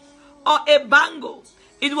chain or a bangle.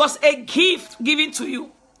 It was a gift given to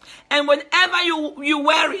you. And whenever you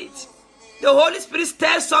wear it, the Holy Spirit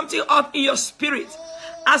stirs something up in your spirit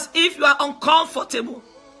as if you are uncomfortable.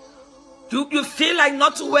 You feel like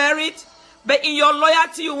not to wear it, but in your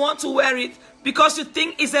loyalty you want to wear it because you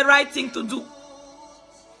think it's the right thing to do.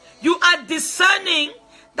 You are discerning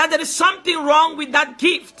that there is something wrong with that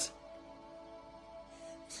gift.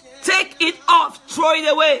 Take it off, throw it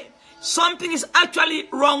away. Something is actually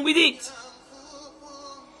wrong with it.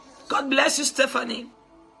 God bless you, Stephanie.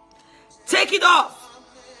 Take it off.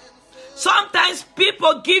 Sometimes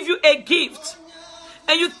people give you a gift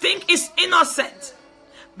and you think it's innocent.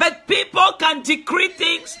 But people can decree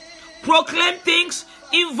things, proclaim things,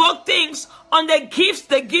 invoke things on the gifts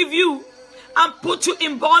they give you and put you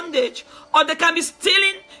in bondage. Or they can be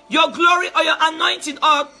stealing your glory or your anointing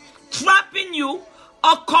or trapping you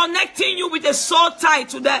or connecting you with a soul tie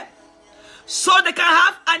to them. So they can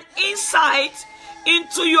have an insight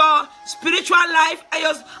into your spiritual life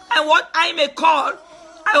and what I may call,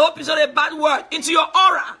 I hope it's not a bad word, into your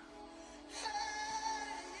aura.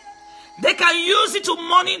 They can use it to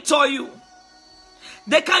monitor you.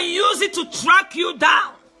 They can use it to track you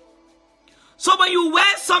down. So when you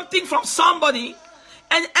wear something from somebody,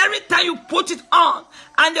 and every time you put it on,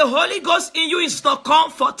 and the Holy Ghost in you is not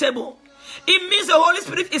comfortable, it means the Holy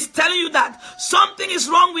Spirit is telling you that something is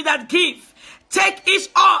wrong with that gift. Take it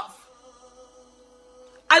off.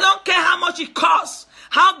 I don't care how much it costs,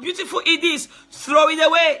 how beautiful it is, throw it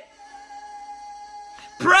away.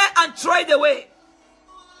 Pray and throw it away.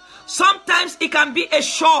 Sometimes it can be a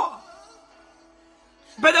chore.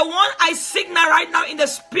 But the one I signal right now in the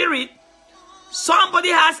spirit, somebody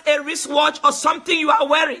has a wristwatch or something you are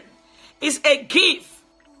wearing. It's a gift.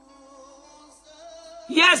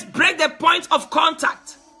 Yes, break the point of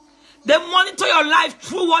contact. They monitor your life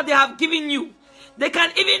through what they have given you. They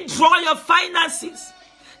can even draw your finances.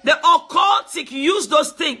 The occultic use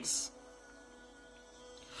those things.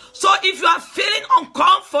 So if you are feeling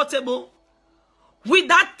uncomfortable with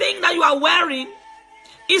that thing that you are wearing,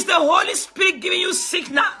 it's the Holy Spirit giving you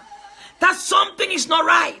signal that something is not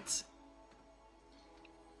right.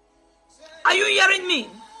 Are you hearing me?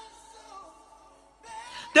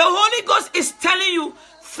 The Holy Ghost is telling you,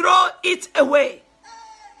 throw it away.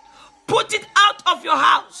 Put it out of your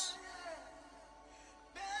house.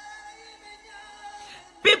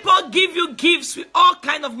 People give you gifts with all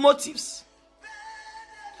kinds of motives.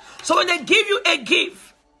 So when they give you a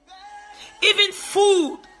gift, even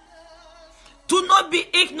food, do not be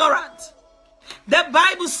ignorant. The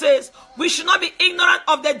Bible says we should not be ignorant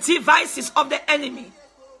of the devices of the enemy.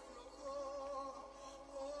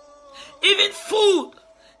 Even food,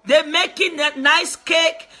 they're making a nice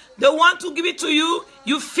cake, they want to give it to you,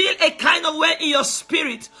 you feel a kind of way in your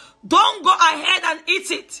spirit. Don't go ahead and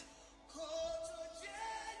eat it.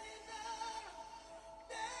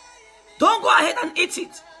 Don't go ahead and eat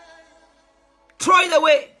it. Throw it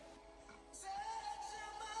away.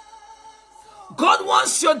 God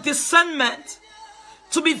wants your discernment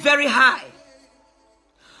to be very high.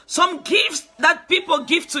 Some gifts that people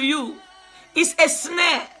give to you is a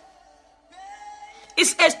snare.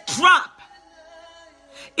 It's a trap.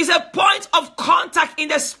 It's a point of contact in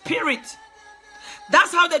the spirit.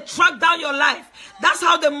 That's how they track down your life. That's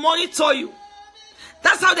how they monitor you.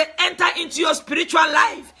 That's how they enter into your spiritual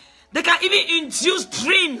life. They can even induce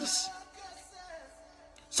dreams.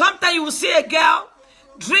 Sometimes you will see a girl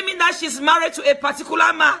dreaming that she's married to a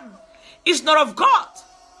particular man. It's not of God.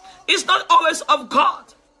 It's not always of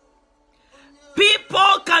God.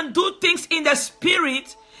 People can do things in the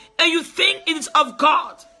spirit and you think it is of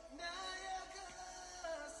God.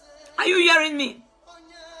 Are you hearing me?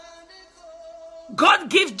 God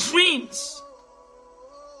gives dreams.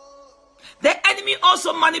 The enemy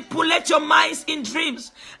also manipulates your minds in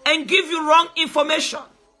dreams and give you wrong information.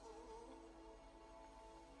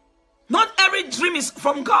 Not every dream is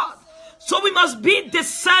from God. So we must be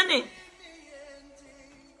discerning.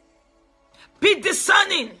 Be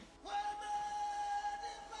discerning.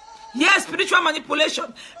 Yes, spiritual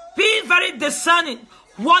manipulation. Be very discerning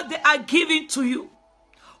what they are giving to you.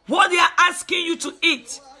 What they are asking you to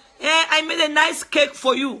eat. I made a nice cake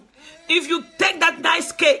for you. If you take that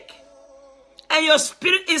nice cake and your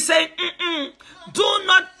spirit is saying, do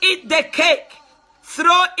not eat the cake.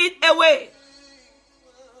 Throw it away.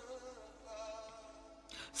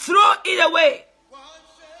 Throw it away.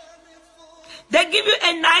 They give you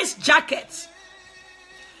a nice jacket.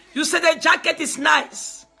 You say the jacket is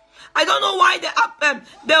nice. I don't know why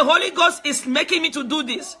the Holy Ghost is making me to do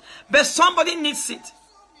this, but somebody needs it.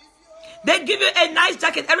 They give you a nice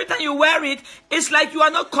jacket. Every time you wear it, it's like you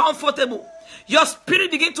are not comfortable. Your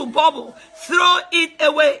spirit begins to bubble. Throw it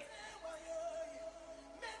away.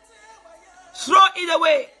 Throw it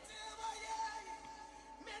away.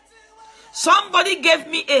 Somebody gave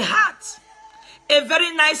me a hat. A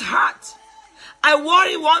very nice hat. I wore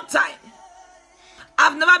it one time.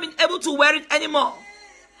 I've never been able to wear it anymore.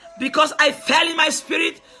 Because I felt in my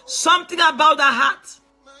spirit something about the hat.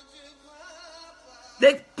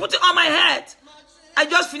 They put it on my head. I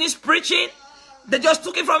just finished preaching. They just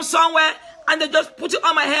took it from somewhere and they just put it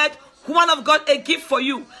on my head. Woman of God, a gift for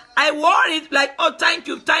you. I wore it like, oh, thank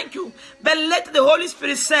you, thank you. But later the Holy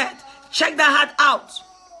Spirit said, check the hat out.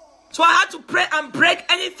 So I had to pray and break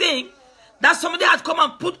anything that somebody had come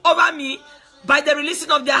and put over me by the releasing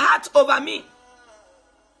of their heart over me.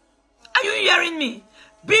 Are you hearing me?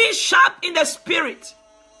 Be sharp in the spirit.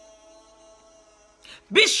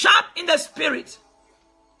 Be sharp in the spirit.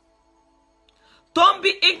 Don't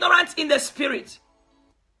be ignorant in the spirit.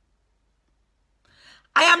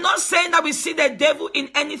 I am not saying that we see the devil in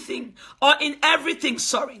anything or in everything,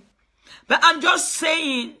 sorry. But I'm just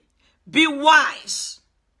saying, be wise.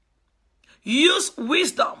 Use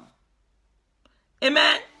wisdom.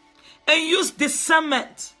 Amen. And use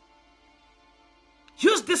discernment.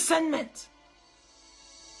 Use discernment.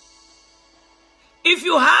 If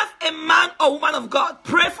you have a man or woman of God,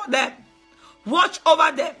 pray for them. Watch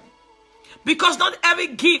over them. Because not every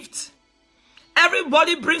gift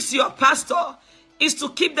everybody brings to your pastor is to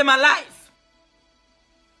keep them alive.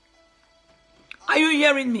 Are you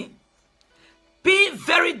hearing me? Be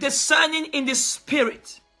very discerning in the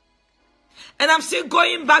spirit. And I'm still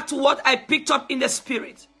going back to what I picked up in the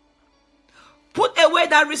spirit. Put away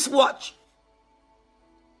that wristwatch.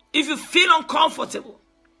 If you feel uncomfortable,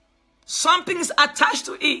 something is attached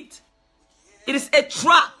to it. It is a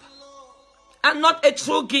trap and not a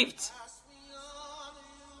true gift.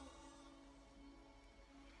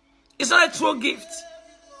 It's not a true gift.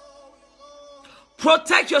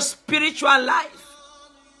 Protect your spiritual life.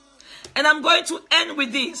 And I'm going to end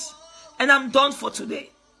with this. And I'm done for today.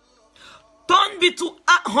 Don't be too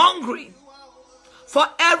hungry for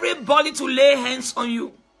everybody to lay hands on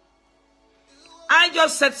you. I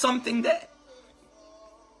just said something there.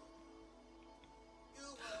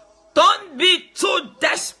 Don't be too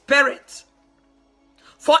desperate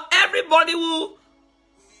for everybody who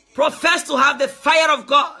profess to have the fire of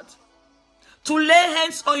God to lay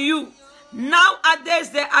hands on you. Nowadays,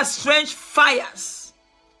 there are strange fires.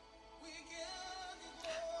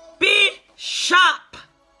 Be sharp.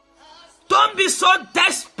 Don't be so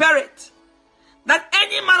desperate that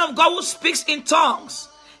any man of God who speaks in tongues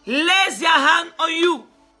lays their hand on you.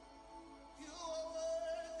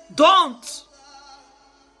 Don't.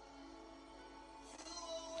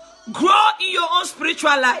 Grow in your own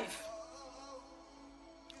spiritual life.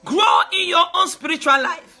 Grow in your own spiritual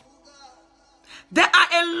life. There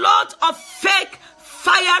are a lot of fake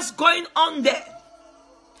fires going on there.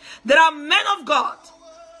 There are men of God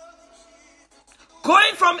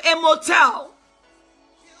going from a motel,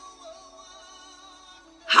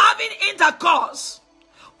 having intercourse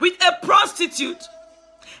with a prostitute,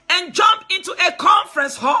 and jump into a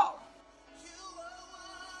conference hall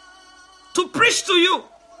to preach to you.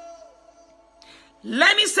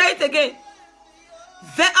 Let me say it again.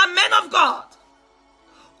 There are men of God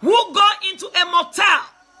who go into a motel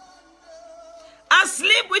and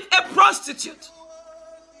sleep with a prostitute,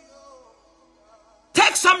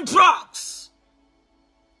 take some drugs,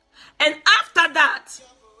 and after that,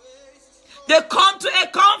 they come to a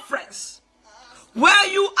conference where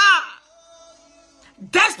you are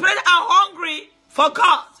desperate and hungry for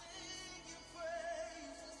God.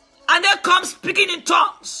 And they come speaking in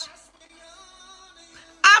tongues.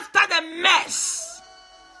 After the mess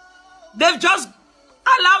they've just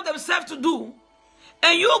allowed themselves to do,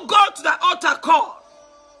 and you go to the altar call,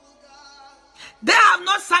 they have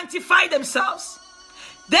not sanctified themselves.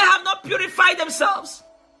 They have not purified themselves.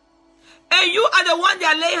 And you are the one they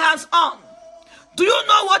are laying hands on. Do you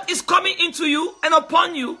know what is coming into you and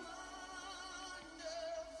upon you?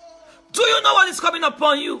 Do you know what is coming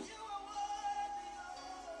upon you?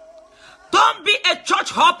 Don't be a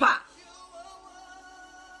church hopper,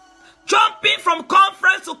 jumping from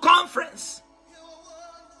conference to conference.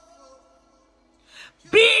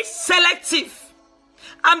 Be selective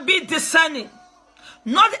and be discerning.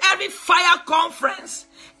 Not every fire conference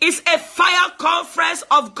is a fire conference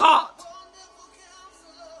of God.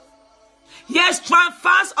 Yes,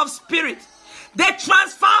 transfers of spirit. They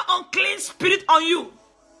transfer unclean spirit on you.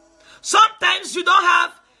 Sometimes you don't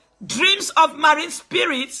have dreams of marine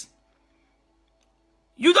spirits.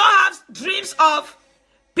 You don't have dreams of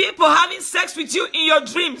people having sex with you in your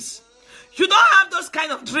dreams. You don't have those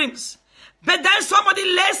kind of dreams. But then somebody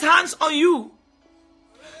lays hands on you.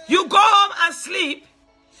 You go home and sleep,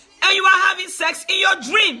 and you are having sex in your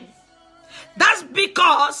dream. That's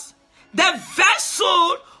because the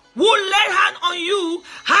vessel who laid hand on you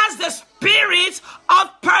has the spirit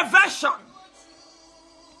of perversion.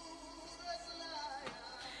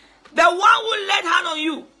 The one who laid hand on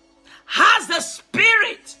you has the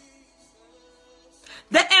spirit,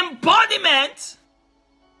 the embodiment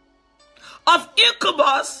of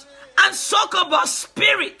incubus and succubus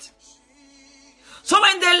spirit. So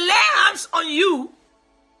when they lay hands on you,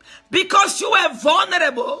 because you were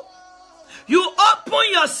vulnerable, you open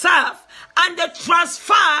yourself and they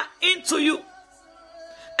transfer into you.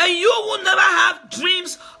 And you will never have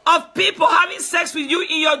dreams of people having sex with you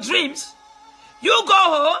in your dreams. You go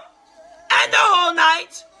home and the whole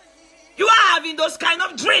night you are having those kind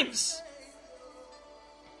of dreams.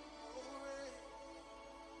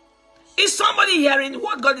 Is somebody hearing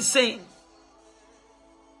what God is saying?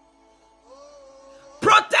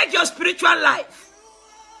 Protect your spiritual life.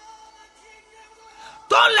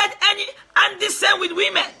 Don't let any, and the same with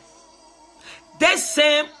women. The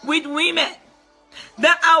same with women.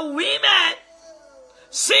 There are women,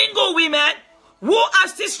 single women, who are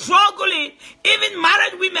still struggling, even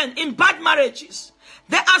married women in bad marriages.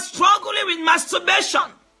 They are struggling with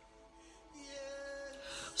masturbation.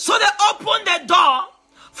 So they open the door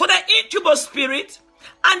for the incubus spirit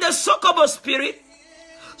and the succubus spirit.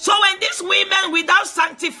 So when these women, without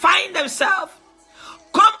sanctifying themselves,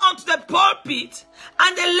 come onto the pulpit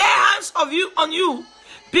and they lay hands on you,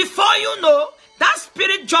 before you know, that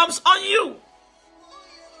spirit jumps on you.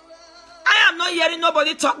 I am not hearing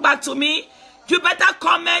nobody talk back to me. You better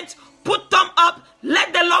comment, put thumb up,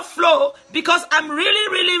 let the love flow, because I'm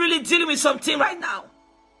really dealing with something right now.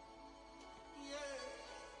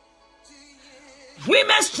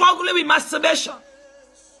 Women struggling with masturbation.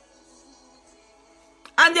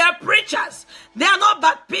 And they are preachers. They are not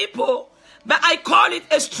bad people, but I call it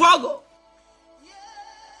a struggle.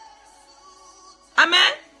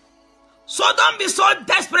 Amen. So don't be so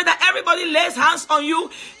desperate that everybody lays hands on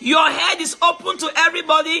you. Your head is open to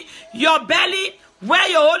everybody. Your belly, where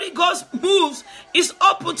your Holy Ghost moves, is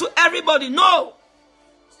open to everybody. No.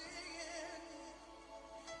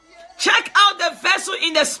 Check out the vessel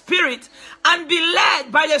in the spirit and be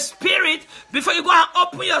led by the spirit before you go and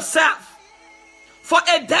open yourself for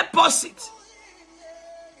a deposit.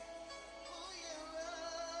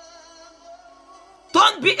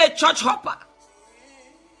 Don't be a church hopper.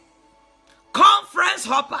 Conference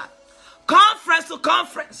hopper. Conference to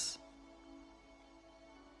conference.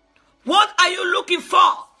 What are you looking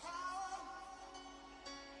for?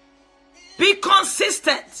 Be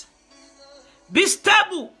consistent. Be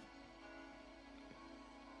stable.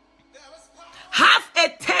 Have a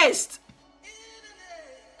taste.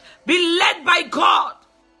 Be led by God.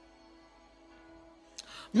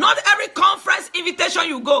 Not every conference invitation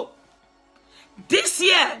you go. This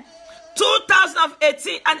year,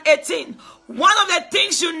 2018 and 18, one of the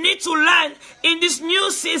things you need to learn in this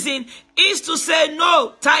new season is to say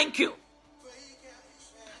no, thank you.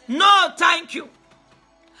 No, thank you.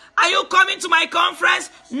 Are you coming to my conference?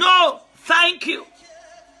 No, thank you.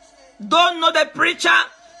 Don't know the preacher.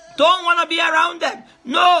 Don't want to be around them.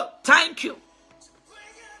 No, thank you.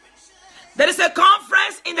 There is a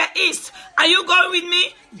conference in the east. Are you going with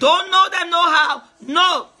me? Don't know them, know how.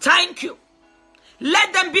 No, thank you.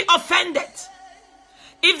 Let them be offended.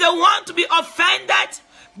 If they want to be offended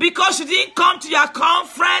because you didn't come to your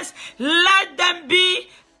conference, let them be.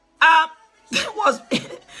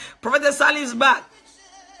 Prophet Sally is back.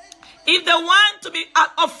 If they want to be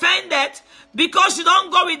offended because you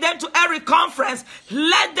don't go with them to every conference,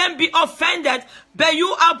 let them be offended. But you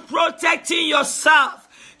are protecting yourself.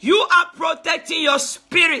 You are protecting your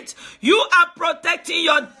spirit. You are protecting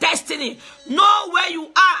your destiny. Know where you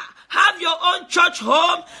are. Have your own church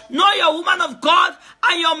home. Know your woman of God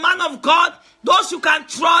and your man of God. Those you can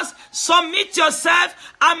trust. Submit yourself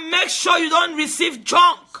and make sure you don't receive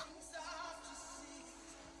junk.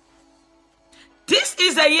 This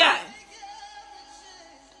is a year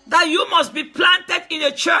that you must be planted in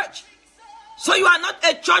a church. So you are not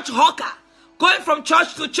a church hawker. Going from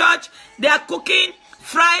church to church. They are cooking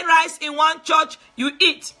fried rice in one church. You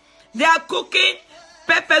eat. They are cooking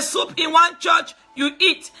pepper soup in one church. You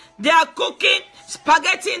eat. They are cooking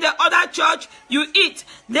spaghetti in the other church. You eat.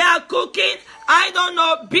 They are cooking, I don't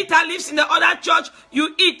know, bitter leaves in the other church.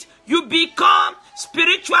 You eat. You become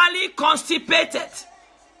spiritually constipated.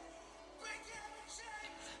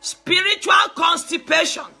 Spiritual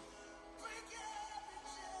constipation.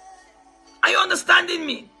 Are you understanding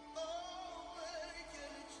me?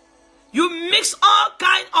 You mix all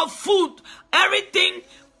kind of food. Everything.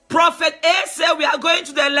 Prophet A said we are going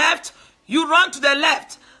to the left. You run to the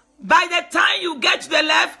left. By the time you get to the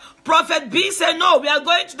left, Prophet B said, no, we are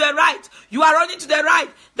going to the right. You are running to the right.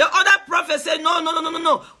 The other prophet said,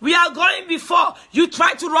 no. We are going before. You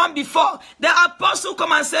try to run before. The apostle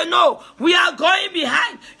come and say, no, we are going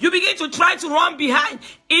behind. You begin to try to run behind.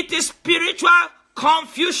 It is spiritual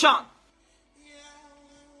confusion.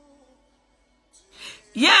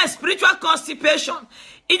 Yes, spiritual constipation.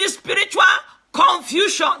 It is spiritual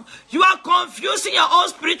confusion. You are confusing your own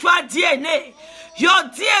spiritual DNA. Your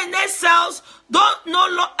DNA cells don't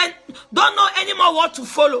know anymore what to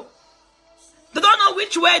follow. They don't know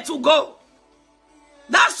which way to go.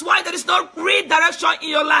 That's why there is no redirection in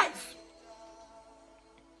your life.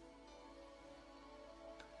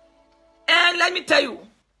 And let me tell you,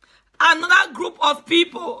 another group of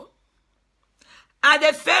people are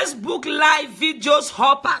the Facebook live videos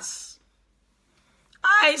hoppers.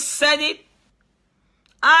 I said it.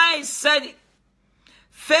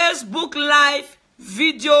 Facebook live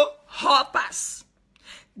video hoppers.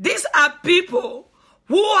 These are people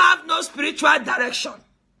who have no spiritual direction.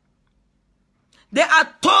 They are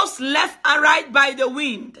tossed left and right by the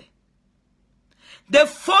wind. They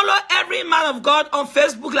follow every man of God on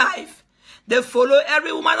Facebook live. They follow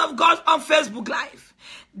every woman of God on Facebook live.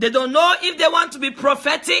 They don't know if they want to be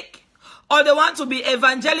prophetic or they want to be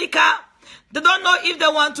evangelical. They don't know if they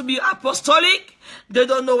want to be apostolic. They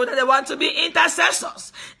don't know whether they want to be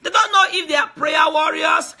intercessors. They don't know if they are prayer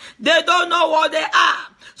warriors. They don't know what they are.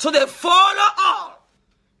 So they follow all.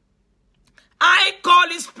 I call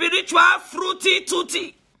it spiritual fruity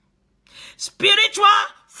tutti. Spiritual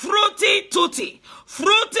fruity tutti.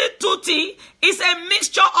 Fruity tutti is a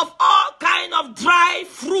mixture of all kinds of dry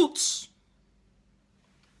fruits.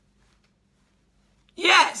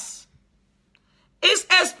 Yes. It's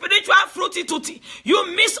a spiritual fruity tutti.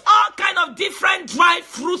 You mix all kinds of different dry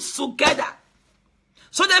fruits together.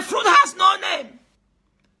 So the fruit has no name.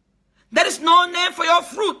 There is no name for your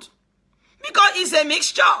fruit. Because it's a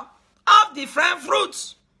mixture of different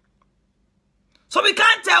fruits. So we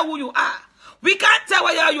can't tell who you are. We can't tell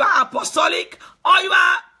whether you are apostolic or you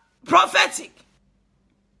are prophetic.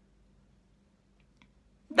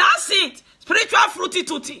 That's it. Spiritual fruity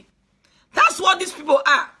tutti. That's what these people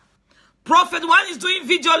are. Prophet 1 is doing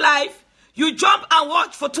video live. You jump and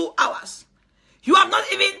watch for 2 hours. You have not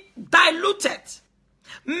even diluted,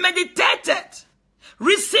 meditated,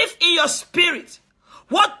 received in your spirit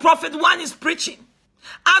what Prophet 1 is preaching.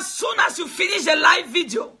 As soon as you finish the live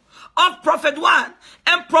video of Prophet 1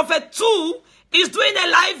 and Prophet 2 is doing a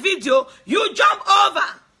live video, you jump over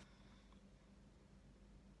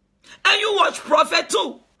and you watch Prophet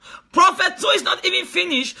 2. Prophet 2 is not even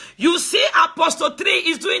finished. You see Apostle 3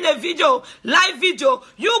 is doing a video, live video.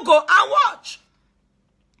 You go and watch.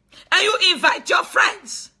 And you invite your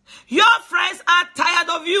friends. Your friends are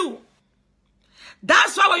tired of you.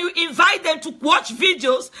 That's why when you invite them to watch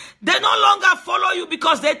videos, they no longer follow you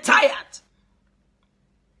because they're tired.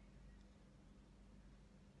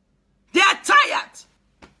 They are tired.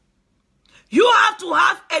 You have to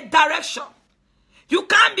have a direction. You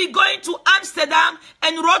can't be going to Amsterdam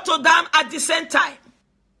and Rotterdam at the same time.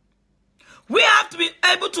 We have to be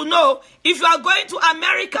able to know if you are going to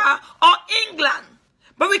America or England.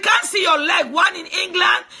 But we can't see your leg, one in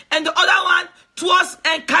England and the other one towards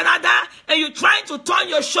Canada, and you're trying to turn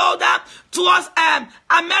your shoulder towards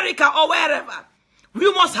America or wherever.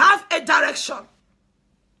 We must have a direction.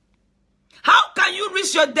 How can you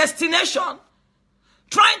reach your destination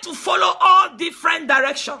trying to follow all different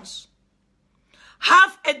directions?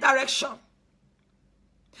 Have a direction.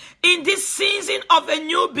 In this season of a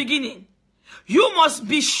new beginning, you must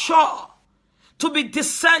be sure to be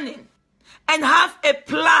discerning and have a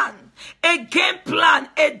plan, a game plan,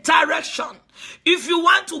 a direction. If you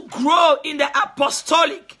want to grow in the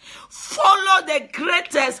apostolic, follow the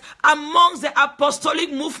greatest amongst the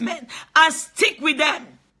apostolic movement and stick with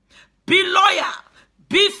them. Be loyal,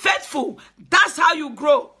 be faithful. That's how you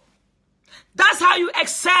grow. That's how you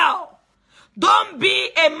excel. Don't be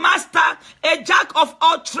a master, a jack of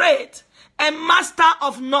all trades, a master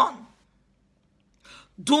of none.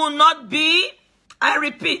 Do not be, I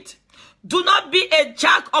repeat, do not be a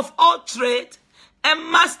jack of all trades, a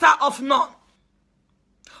master of none.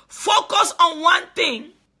 Focus on one thing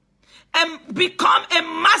and become a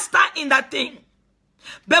master in that thing.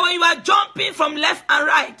 But when you are jumping from left and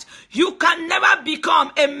right, you can never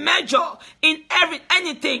become a major in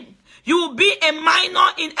anything. You will be a minor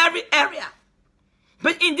in every area.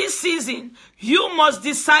 But in this season, you must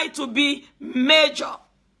decide to be major.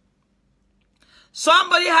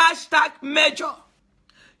 Somebody hashtag major.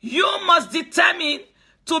 You must determine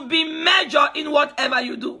to be major in whatever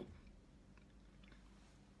you do.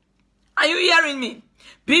 Are you hearing me?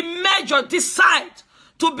 Be major. Decide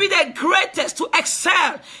to be the greatest, to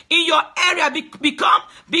excel in your area.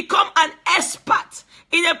 Become an expert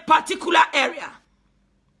in a particular area.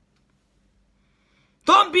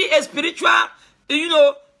 Don't be a spiritual,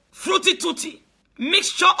 fruity tooty,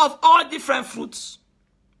 mixture of all different fruits.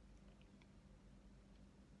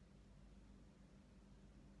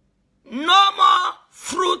 No more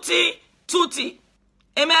fruity tooty.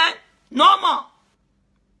 Amen. No more.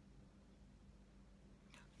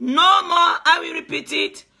 No more, I will repeat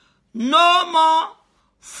it. No more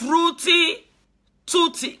fruity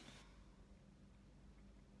tooty.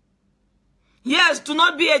 Yes, do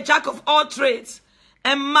not be a jack of all trades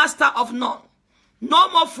and master of none. No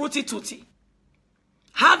more fruity tooty.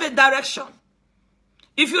 Have a direction.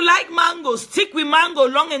 If you like mango, stick with mango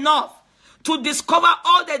long enough to discover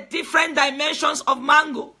all the different dimensions of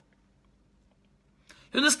mango.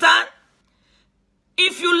 You understand?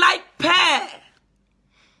 If you like pear,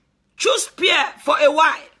 choose pear for a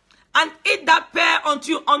while and eat that pear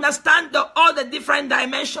until you understand all the different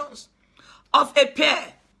dimensions of a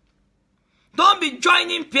pear. Don't be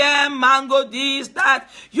joining pear, mango, this, that.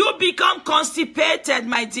 You become constipated,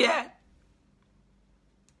 my dear.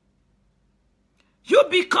 You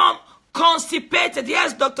become constipated.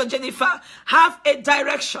 Yes, Dr. Jennifer, have a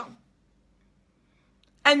direction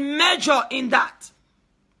and measure in that.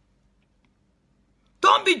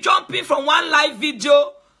 Don't be jumping from one live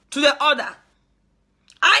video to the other.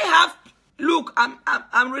 Look,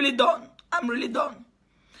 I'm really done. I'm really done.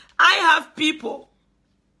 I have people.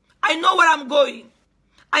 I know where I'm going.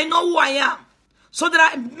 I know who I am. So there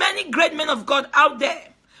are many great men of God out there.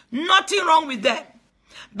 Nothing wrong with them.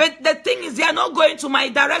 But the thing is, they are not going to my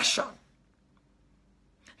direction.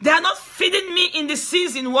 They are not feeding me in the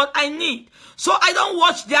season what I need. So I don't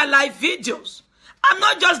watch their live videos. I'm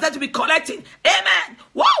not just there to be collecting. Amen.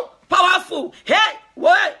 Wow. Powerful. Hey.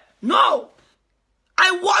 What? No.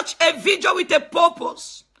 I watch a video with a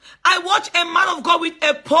purpose. I watch a man of God with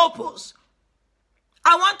a purpose.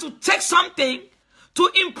 I want to take something to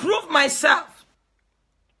improve myself.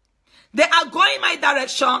 They are going my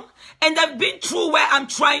direction, and they've been through where I'm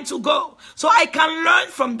trying to go. So I can learn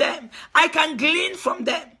from them. I can glean from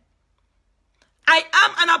them. I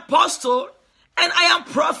am an apostle, and I am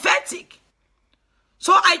prophetic.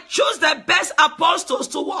 So I choose the best apostles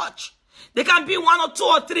to watch. They can be 1 or 2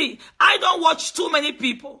 or 3. I don't watch too many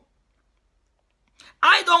people.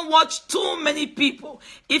 I don't watch too many people.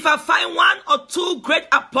 If I find 1 or 2 great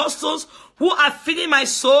apostles who are feeding my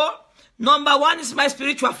soul, number 1 is my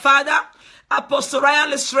spiritual father, Apostle Ryan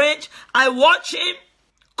Lestrange. I watch him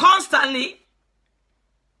constantly.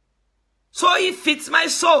 So he feeds my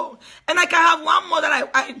soul. And I can have 1 more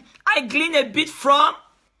that I glean a bit from.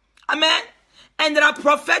 Amen. And there are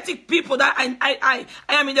prophetic people that I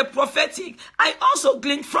am in the prophetic. I also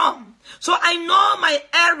glean from. So I know my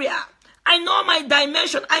area. I know my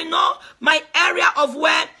dimension. I know my area of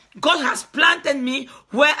where God has planted me,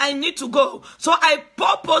 where I need to go. So I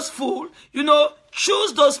purposeful,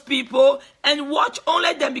 choose those people and watch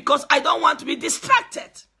only them because I don't want to be distracted.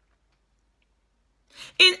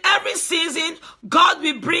 In every season, God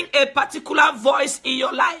will bring a particular voice in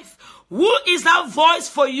your life. Who is that voice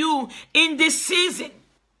for you in this season?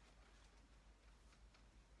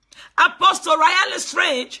 Apostle Ryan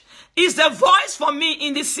Lestrange is the voice for me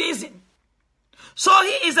in this season. So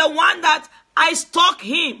he is the one that I stalk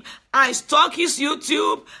him. I stalk his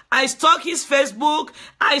YouTube. I stalk his Facebook.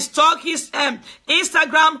 I stalk his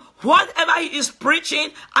Instagram. Whatever he is preaching,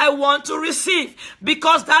 I want to receive.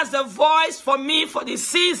 Because that's the voice for me for this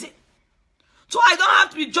season. So I don't have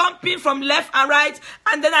to be jumping from left and right.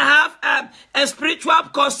 And then I have a spiritual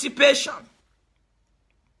constipation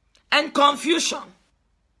and confusion.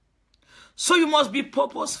 So you must be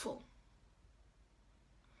purposeful.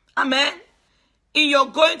 Amen. And you're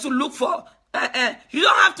going to look for, you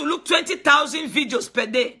don't have to look 20,000 videos per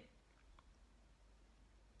day.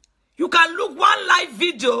 You can look 1 live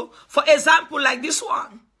video, for example, like this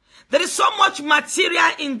one. There is so much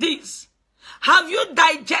material in this. Have you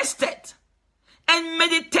digested and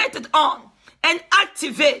meditated on and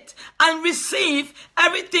activate and receive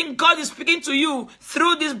everything God is speaking to you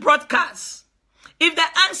through this broadcast? If the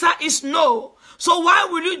answer is no, so why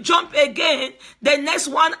will you jump again the next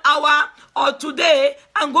 1 hour or today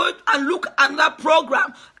and go and look at another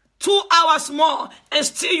program 2 hours more and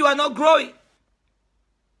still you are not growing?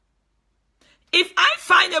 If I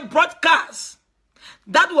find a broadcast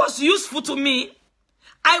that was useful to me,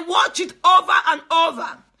 I watch it over and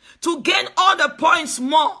over to gain all the points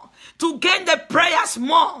more, to gain the prayers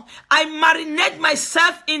more. I marinate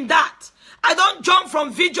myself in that. I don't jump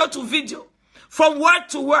from video to video, from word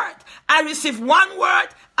to word. I receive 1 word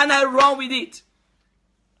and I run with it.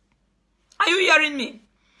 Are you hearing me?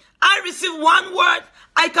 I receive 1 word.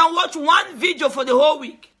 I can watch 1 video for the whole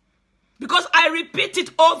week. Because I repeat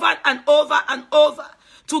it over and over and over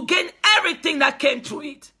to gain everything that came through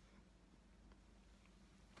it.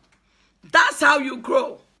 That's how you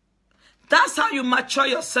grow. That's how you mature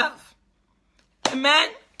yourself. Amen.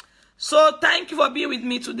 So thank you for being with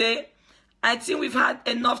me today. I think we've had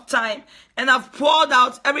enough time. And I've poured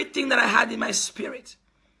out everything that I had in my spirit.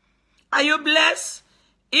 Are you blessed?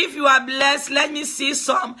 If you are blessed, let me see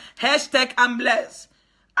some hashtag I'm blessed.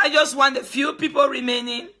 I just want a few people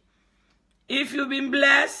remaining. If you've been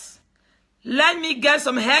blessed, let me get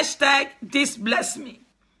some hashtag this bless me.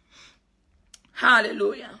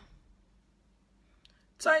 Hallelujah.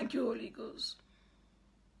 Thank you, Holy Ghost.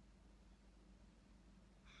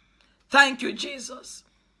 Thank you, Jesus.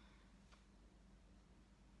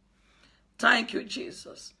 Thank you,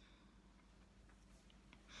 Jesus.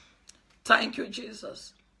 Thank you,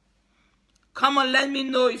 Jesus. Come on, let me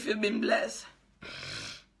know if you've been blessed.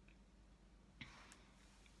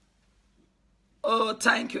 Oh,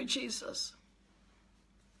 thank you, Jesus.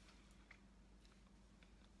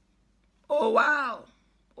 Oh, wow.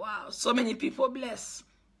 Wow, so many people blessed.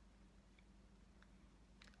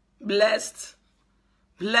 Blessed.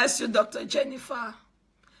 Bless you, Dr. Jennifer.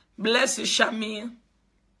 Bless you, Shamir.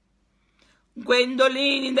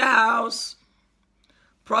 Gwendolyn in the house.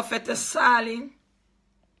 Prophetess Sally.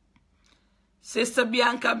 Sister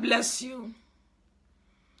Bianca, bless you.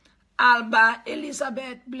 Alba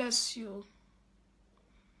Elizabeth, bless you.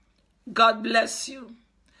 God bless you.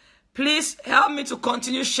 Please help me to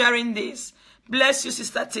continue sharing this. Bless you,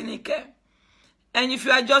 Sister Tinike. And if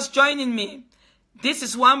you are just joining me, this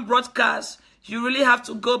is 1 broadcast you really have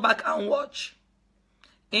to go back and watch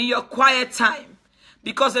in your quiet time,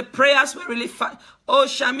 because the prayers were really fun. Oh,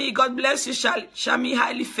 Shami, God bless you, Shami,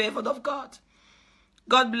 highly favored of God.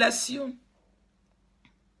 God bless you.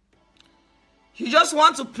 You just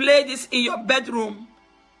want to play this in your bedroom.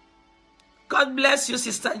 God bless you,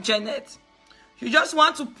 Sister Janet. You just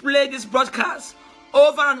want to play this broadcast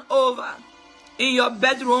over and over in your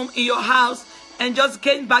bedroom, in your house, and just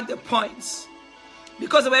gain back the points.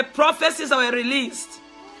 Because there were prophecies that were released,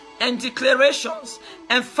 and declarations,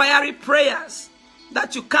 and fiery prayers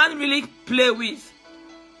that you can't really play with.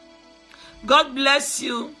 God bless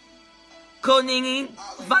you. Koning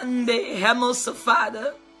van de Hemelse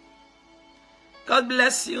Vader. God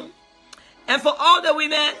bless you. And for all the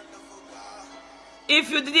women, if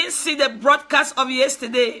you didn't see the broadcast of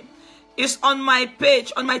yesterday, it's on my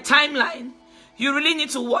page, on my timeline. You really need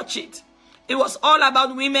to watch it. It was all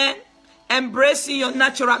about women embracing your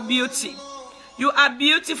natural beauty. You are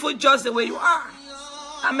beautiful just the way you are.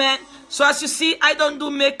 Amen. So as you see, I don't do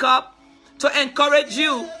makeup to encourage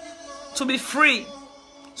you to be free.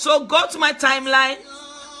 So go to my timeline.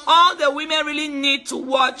 All the women really need to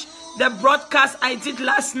watch the broadcast I did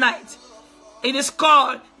last night. It is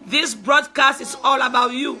called, This Broadcast is All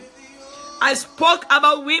About You. I spoke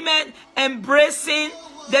about women embracing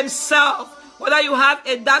themselves. Whether you have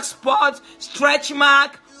a dark spot, stretch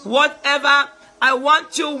mark, whatever. I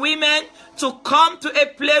want you women to come to a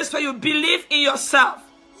place where you believe in yourself.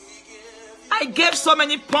 I gave so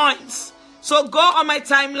many points. So go on my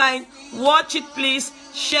timeline, watch it please,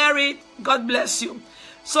 share it. God bless you.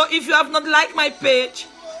 So if you have not liked my page,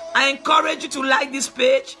 I encourage you to like this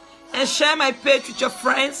page and share my page with your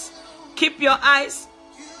friends. Keep your eyes.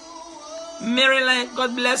 Maryland,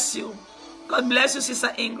 God bless you. God bless you, Sister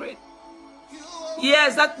Ingrid.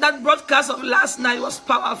 Yes, that broadcast of last night was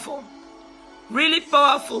powerful. Really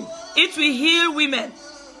powerful. It will heal women.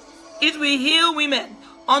 It will heal women.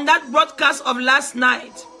 On that broadcast of last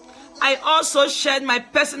night, I also shared my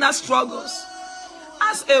personal struggles.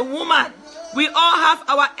 As a woman, we all have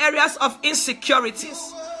our areas of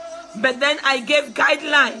insecurities. But then I gave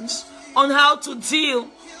guidelines on how to deal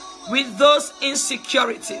with those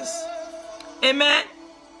insecurities. Amen.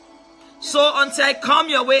 So until I come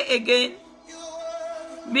your way again,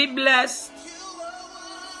 be blessed.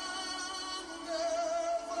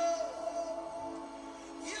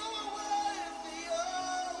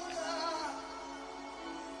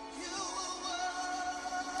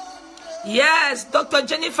 Yes, Dr.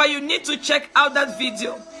 Jennifer, you need to check out that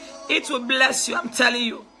video. It will bless you, I'm telling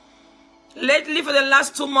you. Lately, for the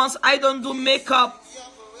last 2 months, I don't do makeup.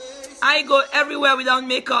 I go everywhere without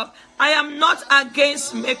makeup. I am not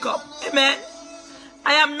against makeup. Amen.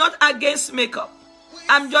 I am not against makeup.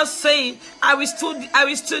 I'm just saying, I will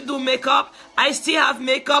still do makeup. I still have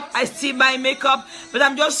makeup. I still buy makeup. But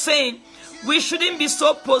I'm just saying, we shouldn't be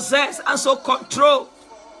so possessed and so controlled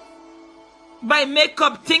by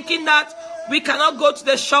makeup, thinking that we cannot go to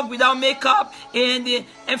the shop without makeup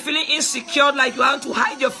and feeling insecure, like you want to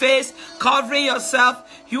hide your face, covering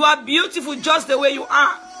yourself. You are beautiful just the way you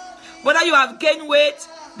are. Whether you have gained weight,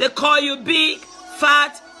 they call you big,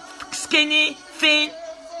 fat, skinny, thin.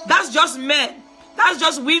 That's just men. That's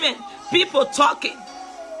just women. People talking.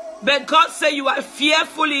 But God said you are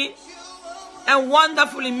fearfully and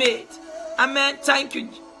wonderfully made. Amen. Thank you.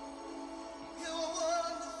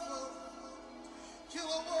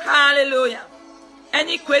 Hallelujah.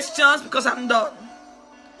 Any questions? Because I'm done.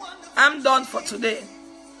 I'm done for today.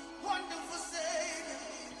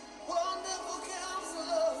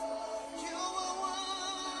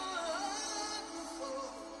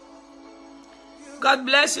 God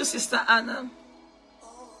bless you, Sister Anna.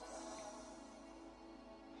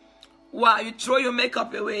 Wow, you throw your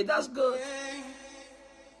makeup away. That's good.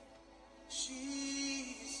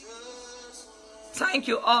 Thank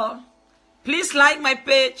you all. Please like my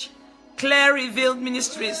page, Claire Revealed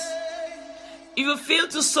Ministries. If you feel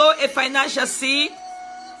to sow a financial seed,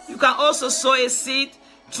 you can also sow a seed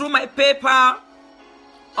through my PayPal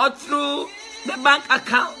or through the bank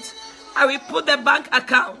account. I will put the bank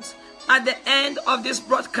account at the end of this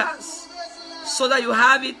broadcast so that you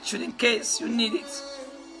have it should in case you need it.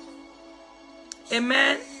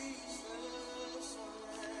 Amen.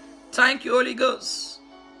 Thank you, Holy Ghost.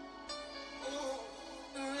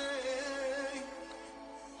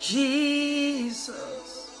 Jesus.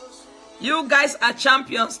 You guys are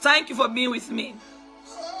champions. Thank you for being with me.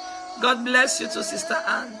 God bless you too, Sister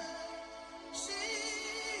Anne.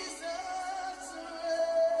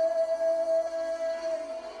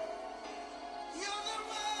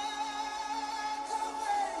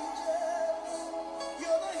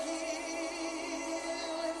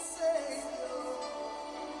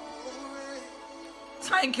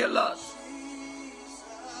 Thank you, Lord.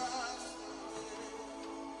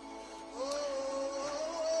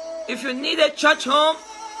 If you need a church home,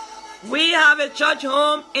 we have a church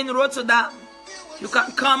home in Rotterdam. You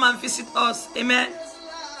can come and visit us. Amen.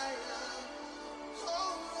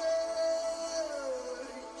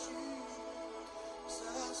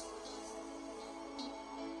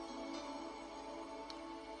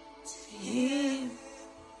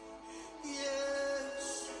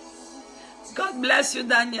 God bless you,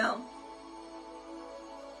 Daniel.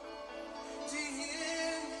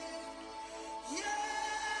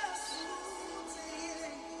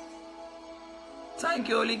 Thank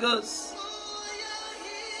you, Holy Ghost.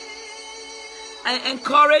 I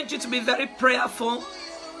encourage you to be very prayerful.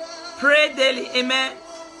 Pray daily. Amen.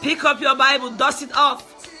 Pick up your Bible. Dust it off.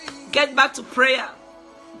 Get back to prayer.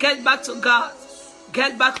 Get back to God.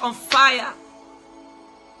 Get back on fire.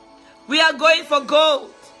 We are going for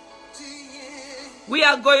gold. We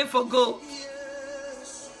are going for gold.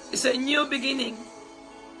 It's a new beginning.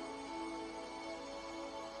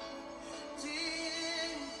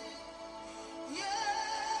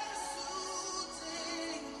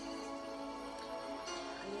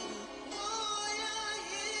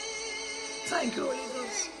 Thank you, Holy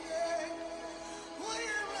Ghost.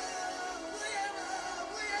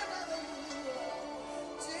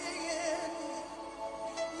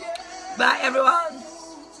 Bye, everyone.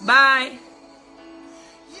 Bye.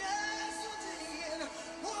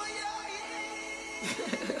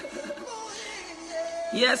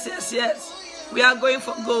 Yes, yes, yes. We are going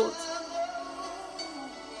for gold.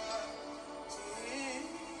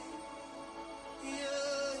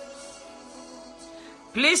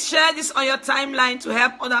 Please share this on your timeline to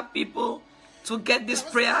help other people to get this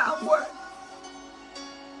prayer and word.